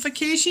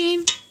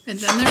cheesification, and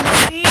then there's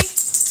going to be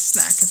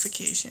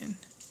snackification.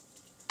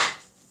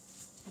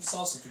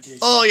 Salsification.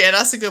 Oh yeah,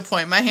 that's a good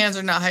point. My hands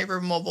are not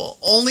hypermobile.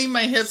 Only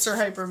my hips are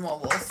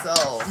hypermobile, so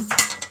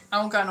I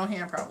don't got no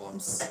hand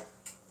problems.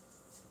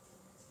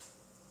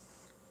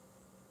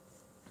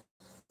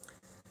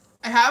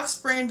 I have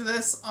sprained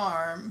this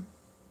arm,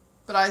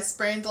 but I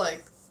sprained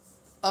like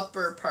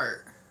upper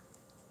part.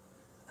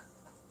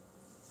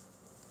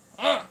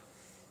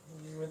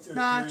 You went through a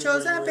Nachos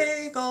period and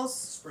where you were bagels.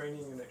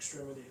 spraining an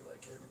extremity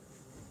like every week.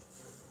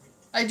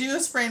 I do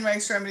sprain my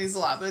extremities a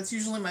lot, but it's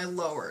usually my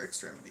lower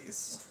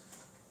extremities.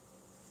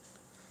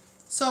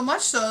 So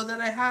much so that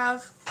I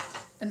have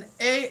an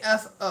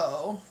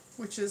AFO,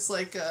 which is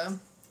like a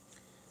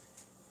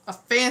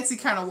fancy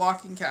kind of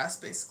walking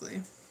cast,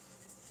 basically.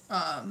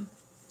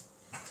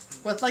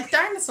 With like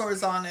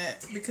dinosaurs on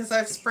it, because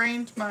I've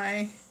sprained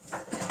my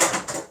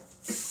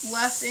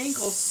left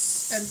ankle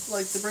and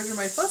like the bridge of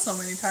my foot so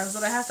many times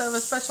that I have to have a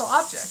special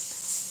object.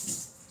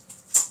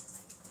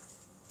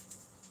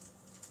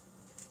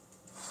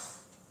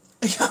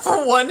 I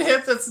have one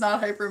hip that's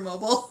not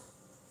hypermobile.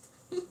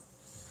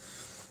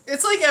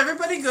 It's like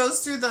everybody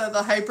goes through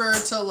the hyper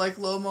to like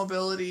low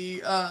mobility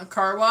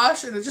car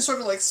wash, and it just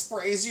sort of like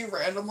sprays you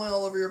randomly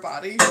all over your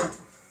body.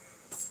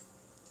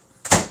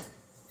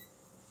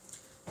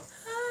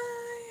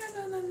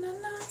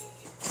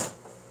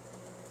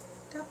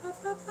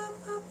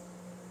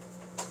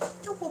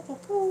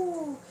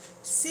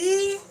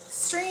 See?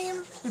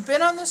 stream. We've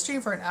been on the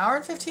stream for an hour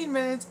and 15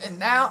 minutes, and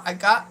now I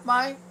got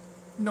my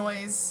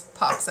noise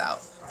pops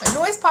out. My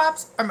noise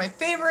pops are my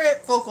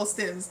favorite vocal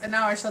stems, and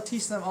now I shall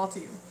teach them all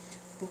to you.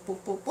 Boop, boop,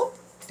 boop, boop.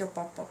 Do,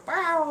 boop, boop,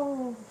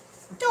 bow.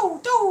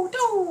 Do, do,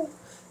 do.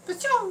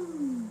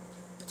 Ba-chum.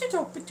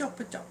 Ba-chum, ba-chum,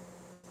 ba-chum.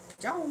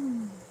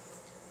 Ba-chum.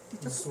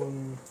 This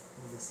one,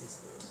 this is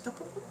the.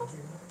 Boop, boop, boop,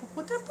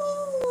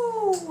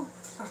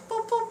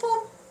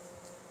 boop.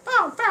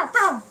 Bow, bow,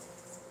 bow.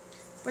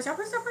 Ba-chum,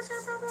 ba-chum,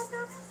 ba-chum,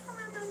 ba-chum.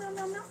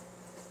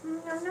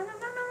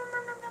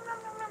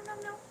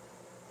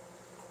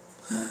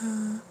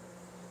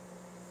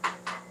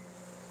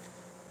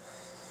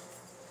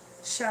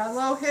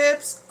 Shallow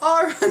hips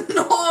are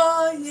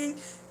annoying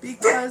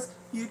because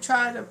you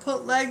try to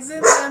put legs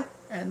in them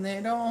and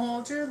they don't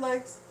hold your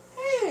legs.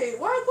 Hey,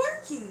 why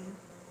barking?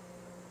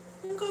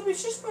 You go be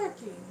just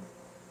barking.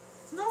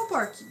 No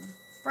barking.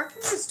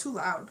 Barking is too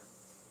loud.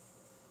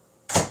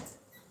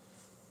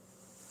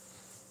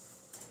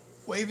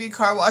 Wavy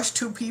car wash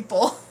 2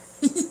 people.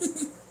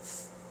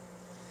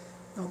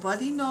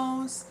 Nobody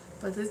knows,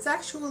 but it's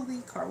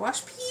actually car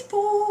wash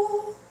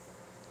people.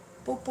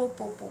 Boop, boop,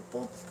 boop, boop,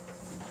 boop.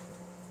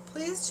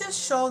 Please just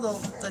show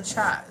the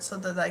chat so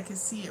that I can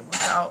see it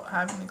without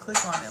having to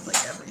click on it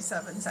like every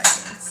 7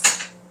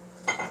 seconds.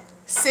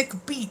 Sick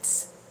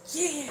beats.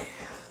 Yeah.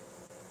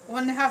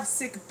 Want to have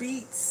sick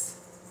beats.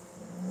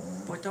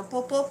 I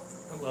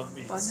love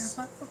beats.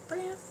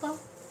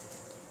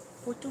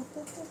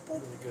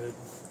 Really good.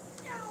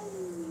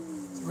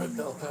 Red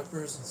bell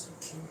peppers and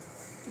zucchini.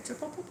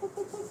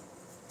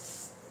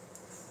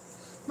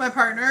 My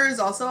partner is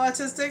also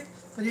autistic,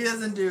 but he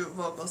doesn't do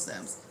vocal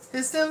stems.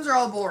 His stems are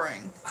all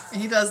boring,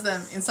 and he does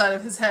them inside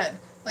of his head,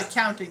 like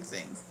counting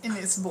things, and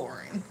it's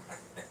boring.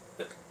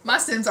 My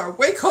stems are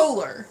way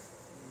cooler.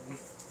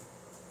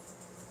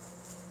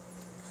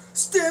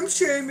 Stem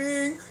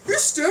shaming! You're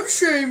stem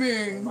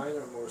shaming! Mine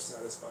are more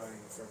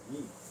satisfying for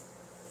me.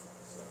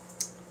 So.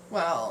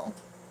 Well,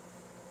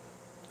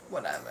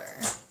 whatever.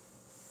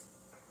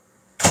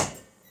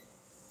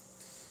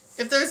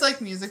 If there's like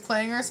music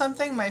playing or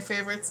something, my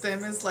favorite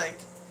stem is like,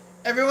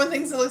 everyone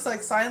thinks it looks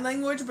like sign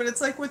language, but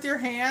it's like with your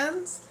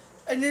hands,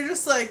 and you're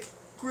just like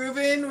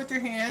grooving with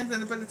your hands,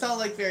 but it's all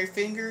like very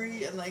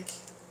fingery and like.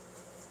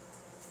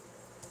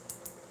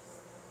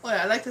 Oh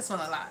yeah, I like this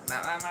one a lot.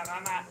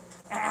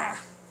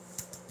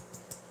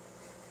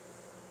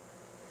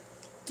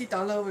 Get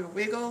all over the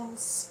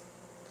wiggles.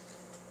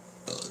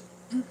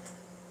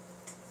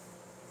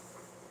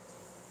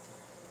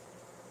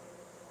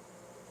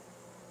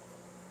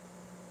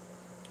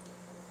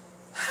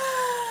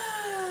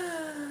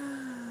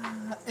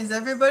 Is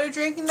everybody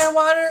drinking their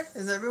water?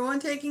 Is everyone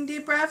taking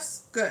deep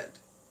breaths? Good.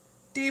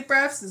 Deep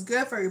breaths is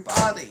good for your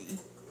body.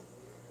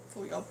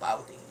 For your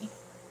body.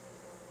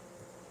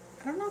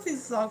 I don't know if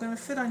this is all going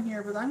to fit on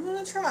here, but I'm going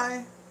to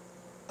try.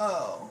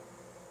 Oh.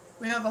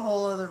 We have a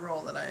whole other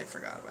roll that I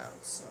forgot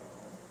about, so.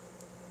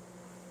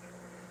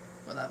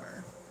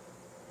 Whatever.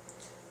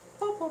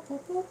 Boop, boop,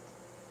 boop, boop.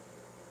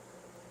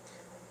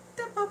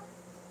 Dip up.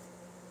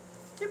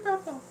 Dip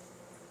up.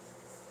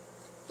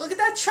 Look at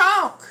that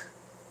chunk!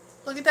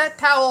 Look at that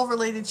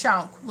towel-related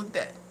chunk. Look at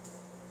that.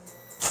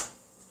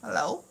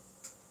 Hello?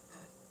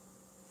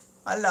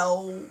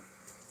 Hello?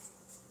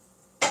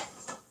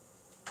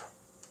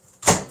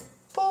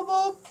 Boop,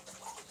 boop.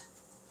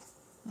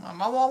 Wow,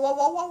 wow, wow,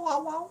 wow, wow,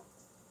 wow, wow.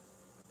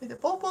 With a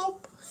boop, boop.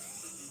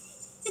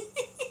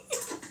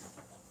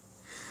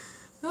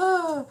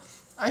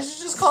 I should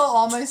just call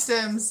all my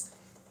stems,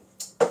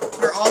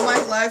 or all my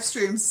live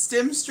streams,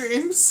 stem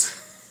streams.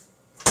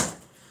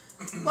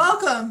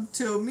 Welcome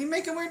to me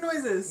making weird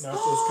noises.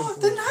 Oh,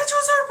 the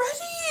nachos are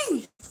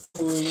ready!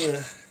 Oh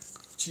yeah.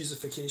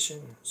 Cheesification,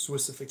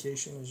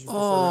 Swissification, as you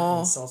prefer,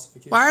 and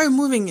salsification. Why are you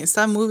moving it?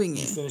 Stop moving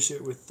You it. finish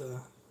it with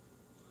the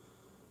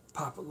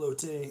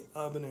papalote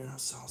habanero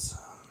salsa.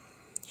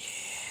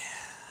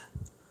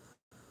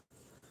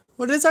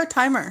 What is our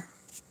timer?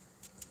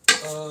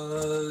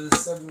 7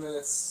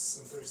 minutes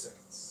and 30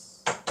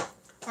 seconds.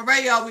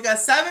 Alright, y'all. We got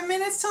 7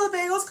 minutes till the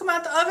bagels come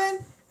out the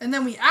oven, and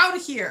then we out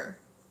of here.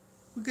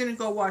 We're gonna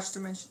go watch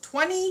Dimension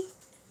 20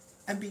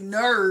 and be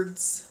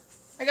nerds.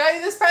 I got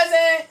you this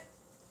present!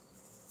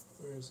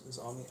 Where is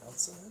Ami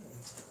outside?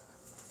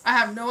 I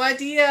have no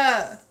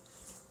idea.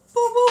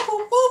 Boop, boop,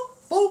 boop, boop,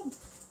 boop.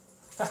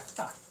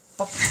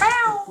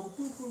 Bow. Boop,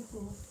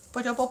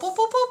 boop, boop,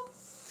 boop, boop.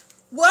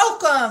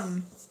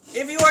 Welcome!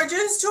 If you are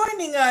just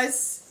joining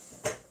us,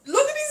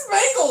 look at these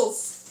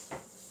bagels!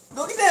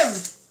 Look at them!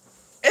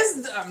 It's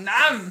nom.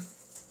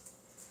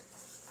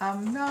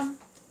 Nom. Nom.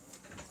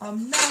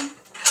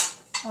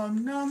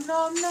 Nom, nom,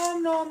 nom,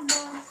 nom,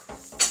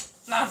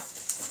 nom.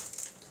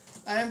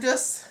 I am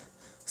just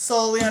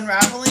slowly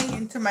unraveling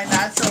into my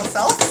natural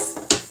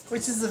self,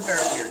 which is a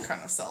very weird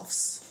kind of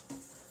selves.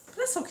 But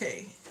that's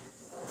okay.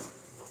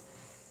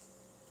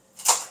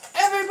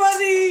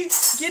 Everybody,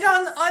 get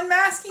on the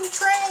unmasking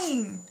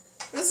train.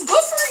 It's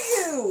good for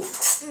you.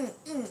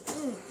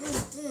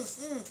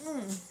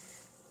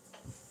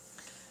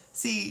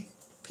 See,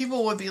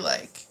 people would be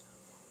like,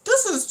 does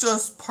this is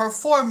just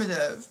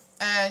performative,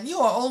 and you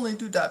will only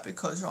do that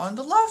because you're on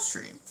the live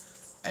stream,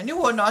 and you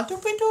will not be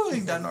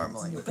doing that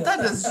normally. But that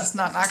is just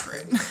not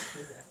accurate.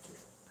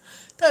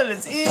 That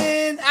is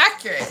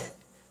inaccurate.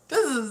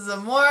 This is a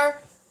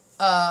more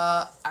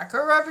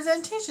accurate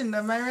representation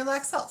of my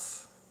relaxed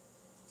self.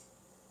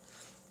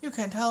 You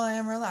can tell I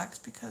am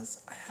relaxed because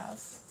I have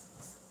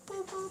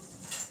boop boop.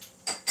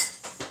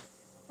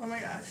 Oh my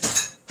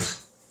gosh.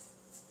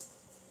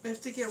 We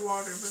have to get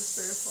water, but it's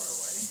very far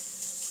away.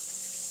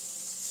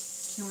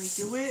 Can we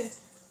do it?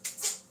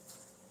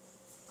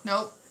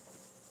 Nope.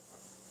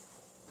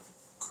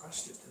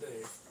 Crushed it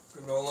today.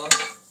 Granola.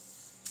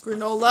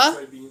 Granola.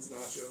 Fried beans,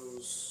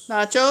 nachos.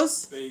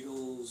 Nachos.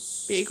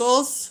 Bagels.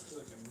 Bagels. I feel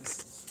like I'm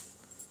missing something.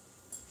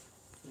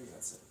 Maybe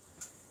that's it.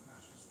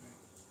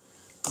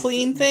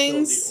 Clean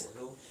things.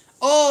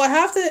 Oh, I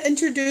have to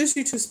introduce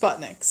you to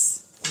Sputniks.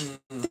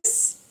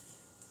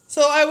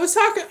 So I was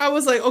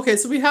like, okay,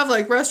 so we have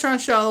like restaurant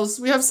shelves,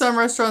 we have some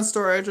restaurant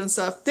storage and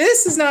stuff.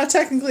 This is not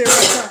technically a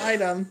restaurant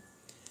item.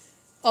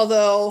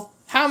 Although,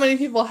 how many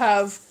people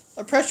have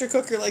a pressure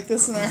cooker like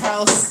this in their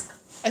house,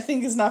 I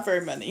think is not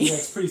very many. Yeah,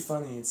 it's pretty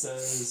funny. It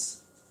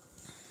says,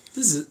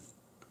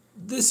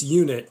 this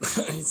unit,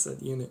 I said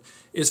unit,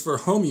 is for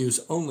home use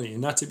only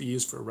and not to be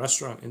used for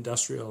restaurant,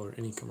 industrial, or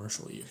any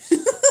commercial use.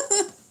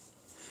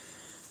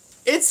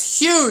 It's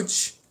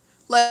huge.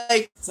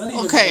 Like, it's not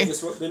even okay.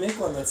 They make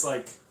one that's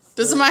like...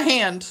 This is my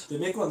hand. They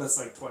make one that's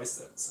like twice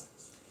that size.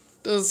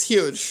 This is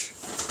huge.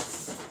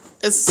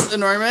 It's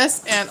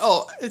enormous. And,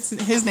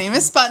 his name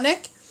is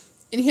Sputnik.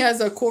 And he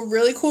has a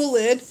really cool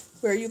lid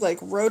where you, like,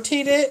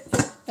 rotate it.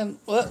 And,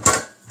 what?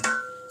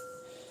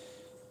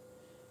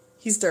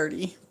 He's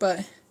dirty,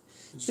 but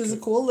he has a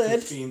cool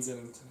lid. Beans in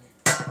him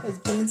today. There's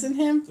beans in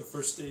him. The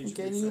first stage.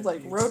 Okay, you,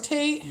 like,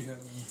 rotate. You have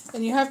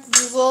and you have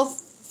these little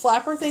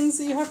flapper things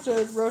that you have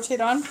to rotate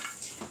on.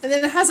 And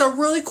then it has a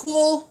really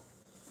cool...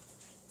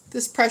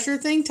 This pressure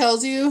thing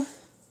tells you...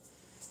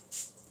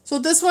 So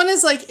this one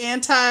is, like,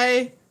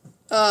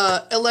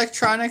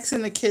 electronics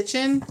in the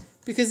kitchen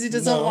because he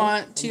doesn't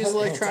want to use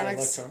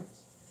electronics.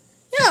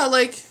 Yeah,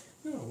 like...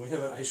 No, we have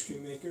an ice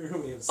cream maker.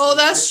 We have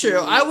that's true.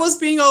 I was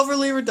being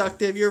overly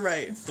reductive. You're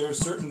right. There are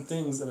certain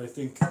things that I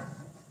think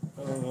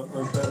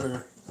are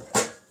better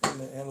in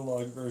the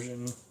analog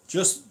version.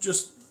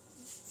 Just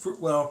for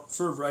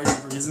a variety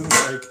of reasons.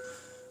 Like,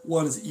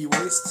 one is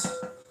e-waste.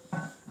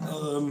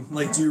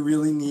 Like, do you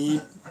really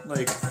need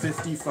like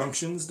 50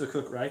 functions to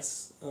cook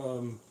rice?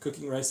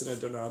 Cooking rice in a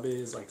donabe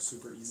is like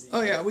super easy.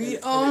 Oh yeah,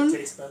 and it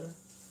tastes better.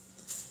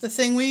 The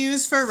thing we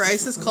use for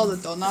rice is called a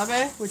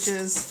donabe, which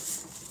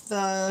is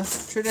the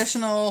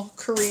traditional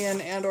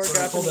Korean and or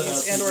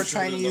Japanese and or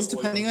Chinese,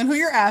 depending on who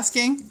you're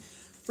asking,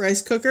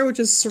 rice cooker, which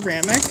is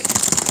ceramic.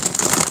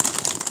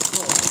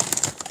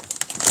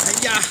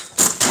 Yeah.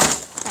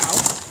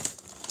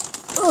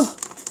 Ow. Ugh.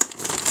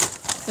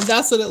 And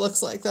that's what it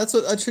looks like. That's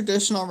what a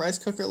traditional rice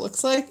cooker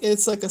looks like.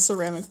 It's like a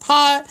ceramic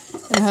pot,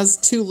 and it has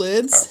two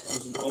lids.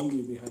 There's an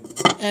only behind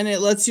it. And it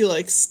lets you,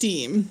 like,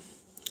 steam.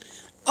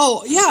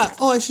 Oh, yeah.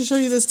 Oh, I should show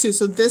you this, too.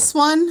 So this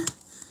one,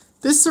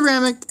 this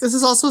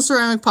is also a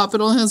ceramic pot,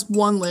 but it only has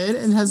one lid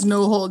and has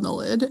no hole in the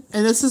lid.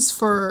 And this is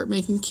for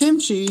making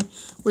kimchi,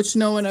 which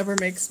no one ever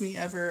makes me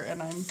ever,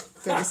 and I'm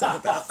very sad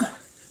about.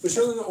 But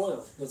show them the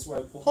oil. That's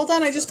why. Hold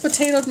on, I just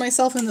potatoed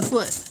myself in the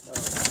foot.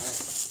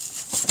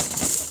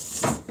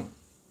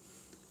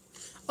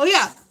 Oh,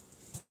 yeah.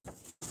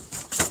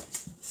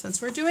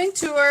 Since we're doing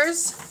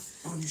tours,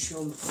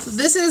 so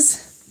this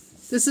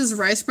is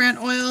rice bran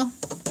oil.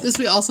 This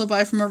we also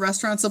buy from a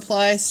restaurant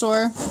supply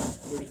store.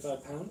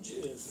 45-pound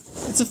jib.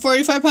 It's a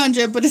 45-pound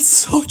jib, but it's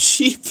so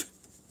cheap.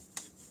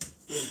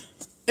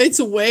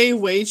 It's way,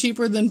 way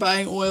cheaper than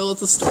buying oil at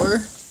the store.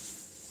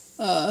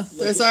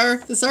 This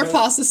is our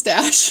pasta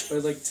stash.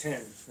 But like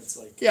 10. It's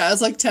like... Yeah,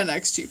 it's like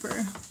 10x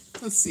cheaper.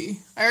 Let's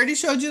see. I already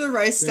showed you the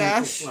rice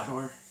stash.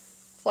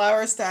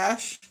 Flour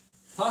stash.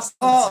 Pasta.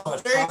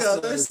 Oh, there you go.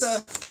 There's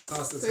the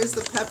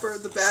pepper,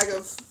 the bag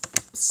of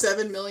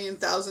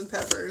 7,000,000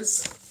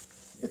 peppers.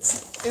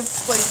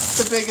 It's like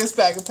the biggest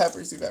bag of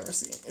peppers you've ever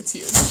seen. It's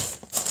huge.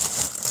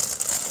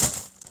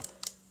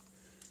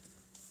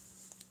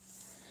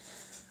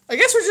 I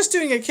guess we're just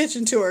doing a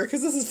kitchen tour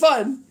because this is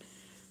fun.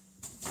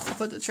 I'll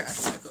put the trash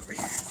back over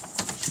here.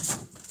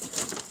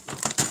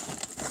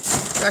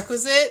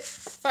 Requisite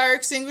fire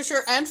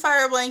extinguisher and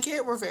fire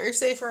blanket. We're very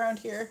safe around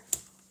here.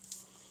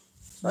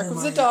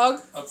 Requisite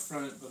dog. Up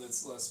front, but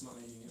it's less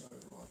money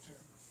long term.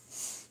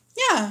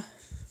 Yeah.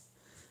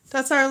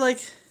 That's our,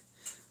 like,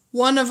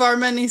 one of our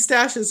many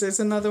stashes. There's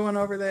another one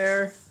over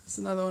there. There's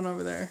another one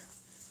over there.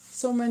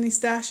 So many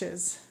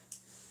stashes.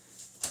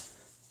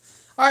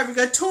 Alright, we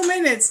got 2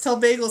 minutes till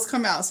bagels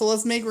come out. So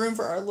let's make room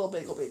for our little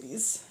bagel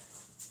babies.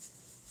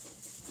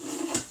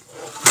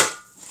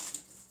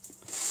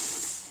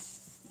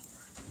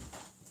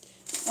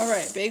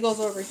 Alright, bagels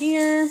over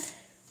here.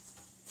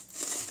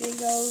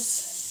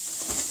 Bagels.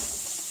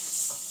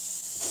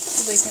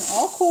 So they can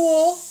all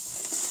cool.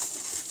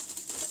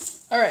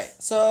 Alright,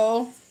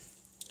 so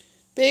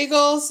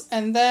bagels,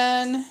 and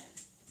then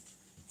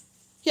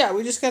Yeah,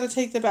 we just got to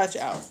take the batch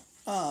out.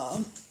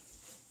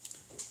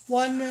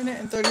 1 minute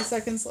and 30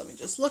 seconds. Let me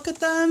just look at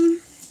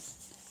them.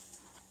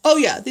 Oh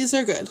yeah, these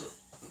are good.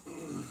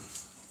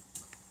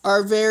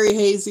 Our very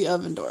hazy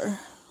oven door.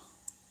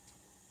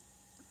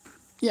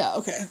 Yeah,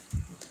 okay.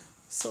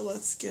 So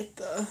let's get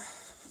the...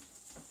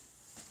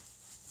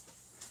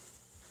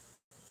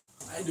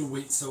 I had to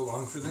wait so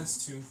long for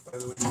this too, by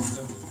the way.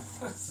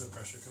 The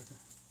pressure cooker.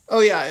 Oh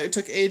yeah, it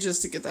took ages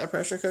to get that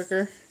pressure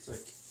cooker. It's like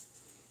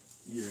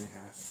a year and a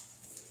half.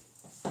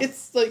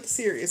 It's like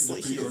seriously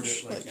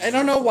huge. Like, I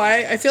don't know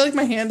why. I feel like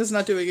my hand is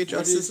not doing it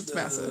justice. It's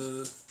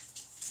massive.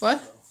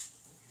 What?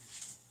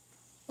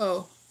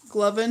 Oh,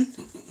 glovin'.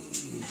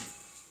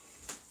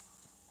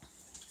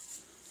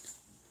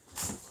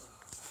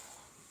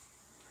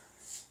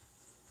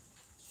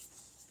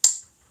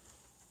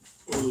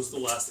 What was the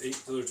last 8?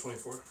 So there are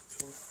 24.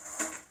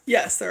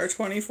 Yes, there are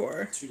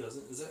 24. 2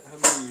 dozen. Is that how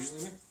many you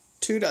usually make?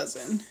 2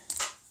 dozen.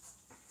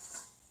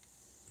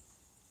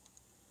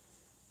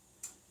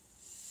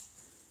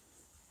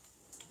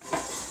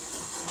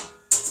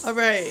 All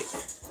right.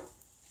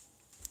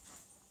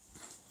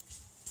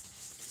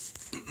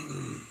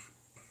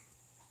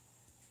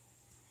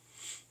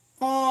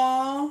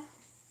 Aww.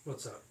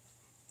 What's up?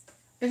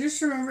 I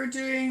just remember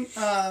doing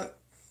the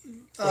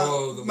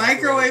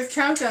microwave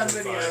countdown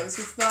videos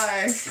with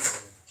Vi.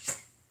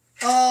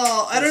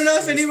 Oh, I don't know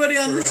if anybody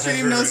on the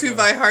stream knows who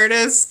Vi Hart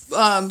is,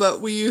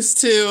 but we used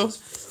to.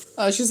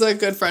 She's a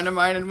good friend of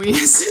mine, and we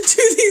used to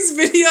do these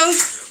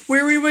videos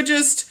where we would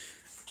just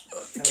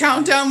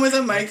count down with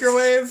a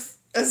microwave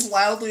as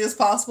loudly as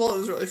possible. It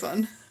was really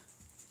fun.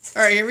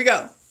 All right, here we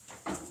go.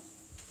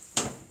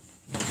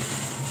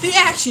 The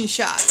action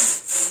shot.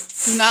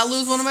 Do not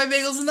lose one of my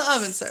bagels in the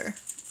oven, sir.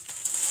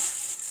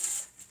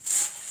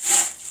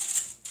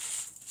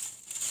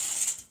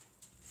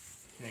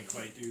 Can't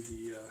quite do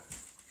the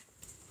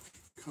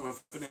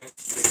confident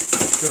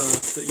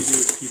that you do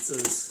with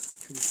pizzas.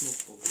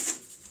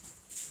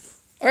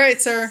 All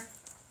right, sir.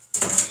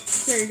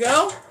 Here you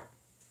go.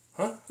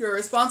 Huh? You're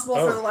responsible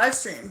for the live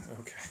stream.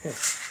 Okay.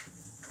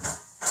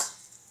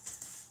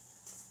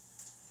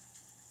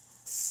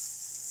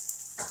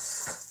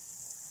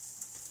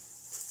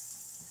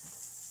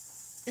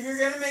 If you're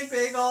gonna make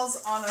bagels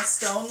on a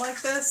stone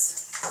like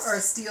this, or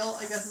a steel,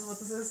 I guess is what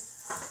this is,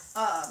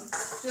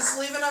 just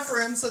leave enough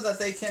room so that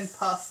they can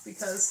puff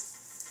because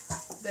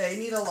they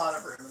need a lot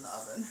of room in the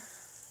oven.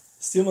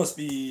 Steel must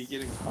be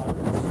getting hotter.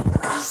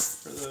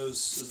 For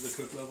those, is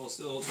the cook level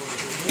still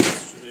 24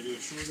 minutes? Should I do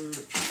it shorter?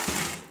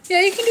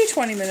 Yeah, you can do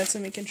 20 minutes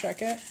and we can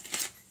check it.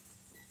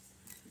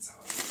 It's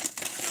hot.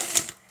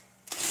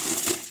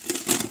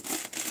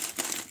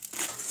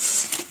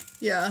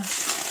 Yeah.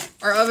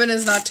 Our oven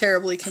is not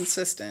terribly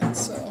consistent,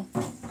 so...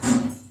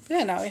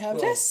 Yeah, now we have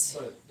this.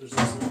 But there's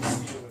also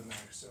steel in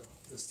there, so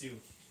the steel...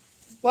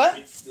 What?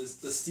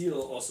 The steel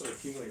also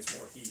accumulates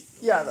more heat.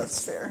 Yeah,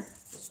 that's fair.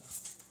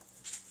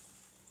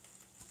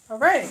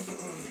 Alright.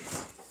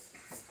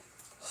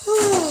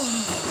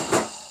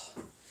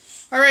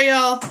 Alright,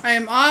 y'all. I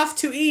am off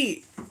to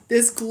eat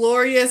this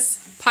glorious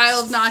pile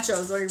of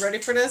nachos. Are you ready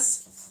for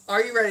this?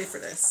 Are you ready for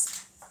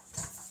this?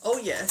 Oh,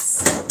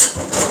 yes.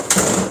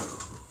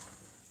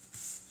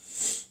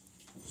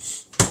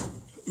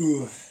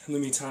 Ooh,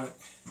 let me taunt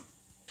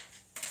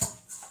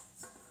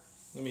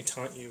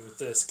you with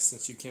this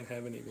since you can't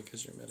have any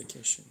because of your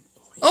medication.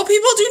 Oh,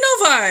 people do know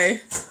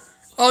Vi.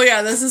 Oh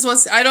yeah, this is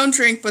what I don't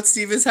drink, but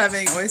Steve is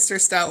having oyster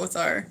stout with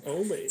our.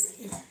 Oh baby,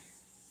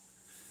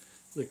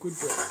 liquid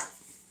bread.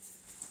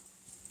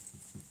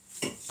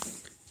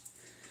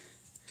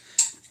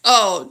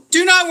 Oh,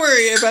 do not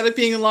worry about it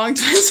being a long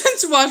time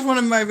since you watched one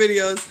of my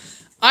videos.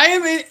 I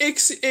am an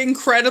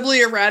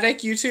incredibly erratic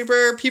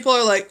YouTuber. People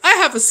are like, I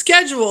have a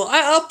schedule,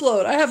 I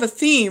upload, I have a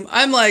theme.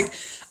 I'm like,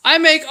 I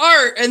make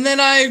art, and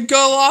then I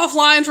go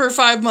offline for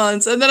 5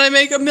 months, and then I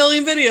make a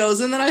million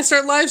videos, and then I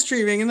start live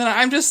streaming, and then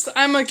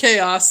I'm a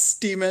chaos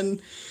demon.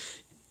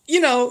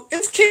 You know,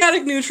 it's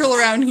chaotic neutral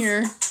around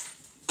here.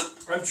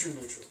 I'm true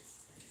neutral.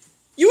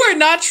 You are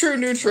not true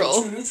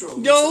neutral. I'm true neutral.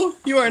 No,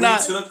 you are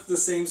not. We took the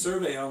same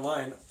survey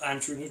online. I'm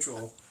true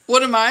neutral.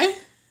 What am I?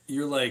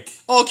 You're like...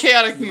 Oh,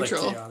 chaotic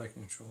neutral. Like chaotic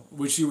neutral.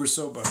 Which you were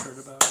so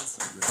butthurt about.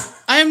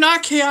 I am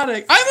not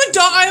chaotic.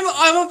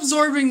 I'm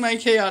absorbing my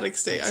chaotic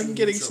state. I'm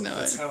getting to know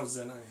That's it. how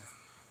Zen I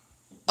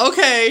am.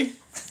 Okay.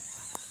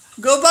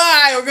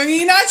 Goodbye. We're going to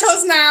eat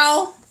nachos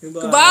now.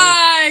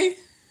 Goodbye.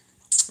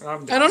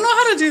 I don't know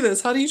how to do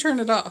this. How do you turn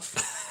it off?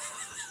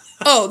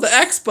 Oh, the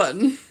X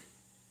button.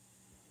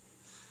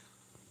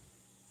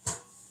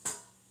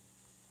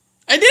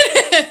 I did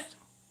it.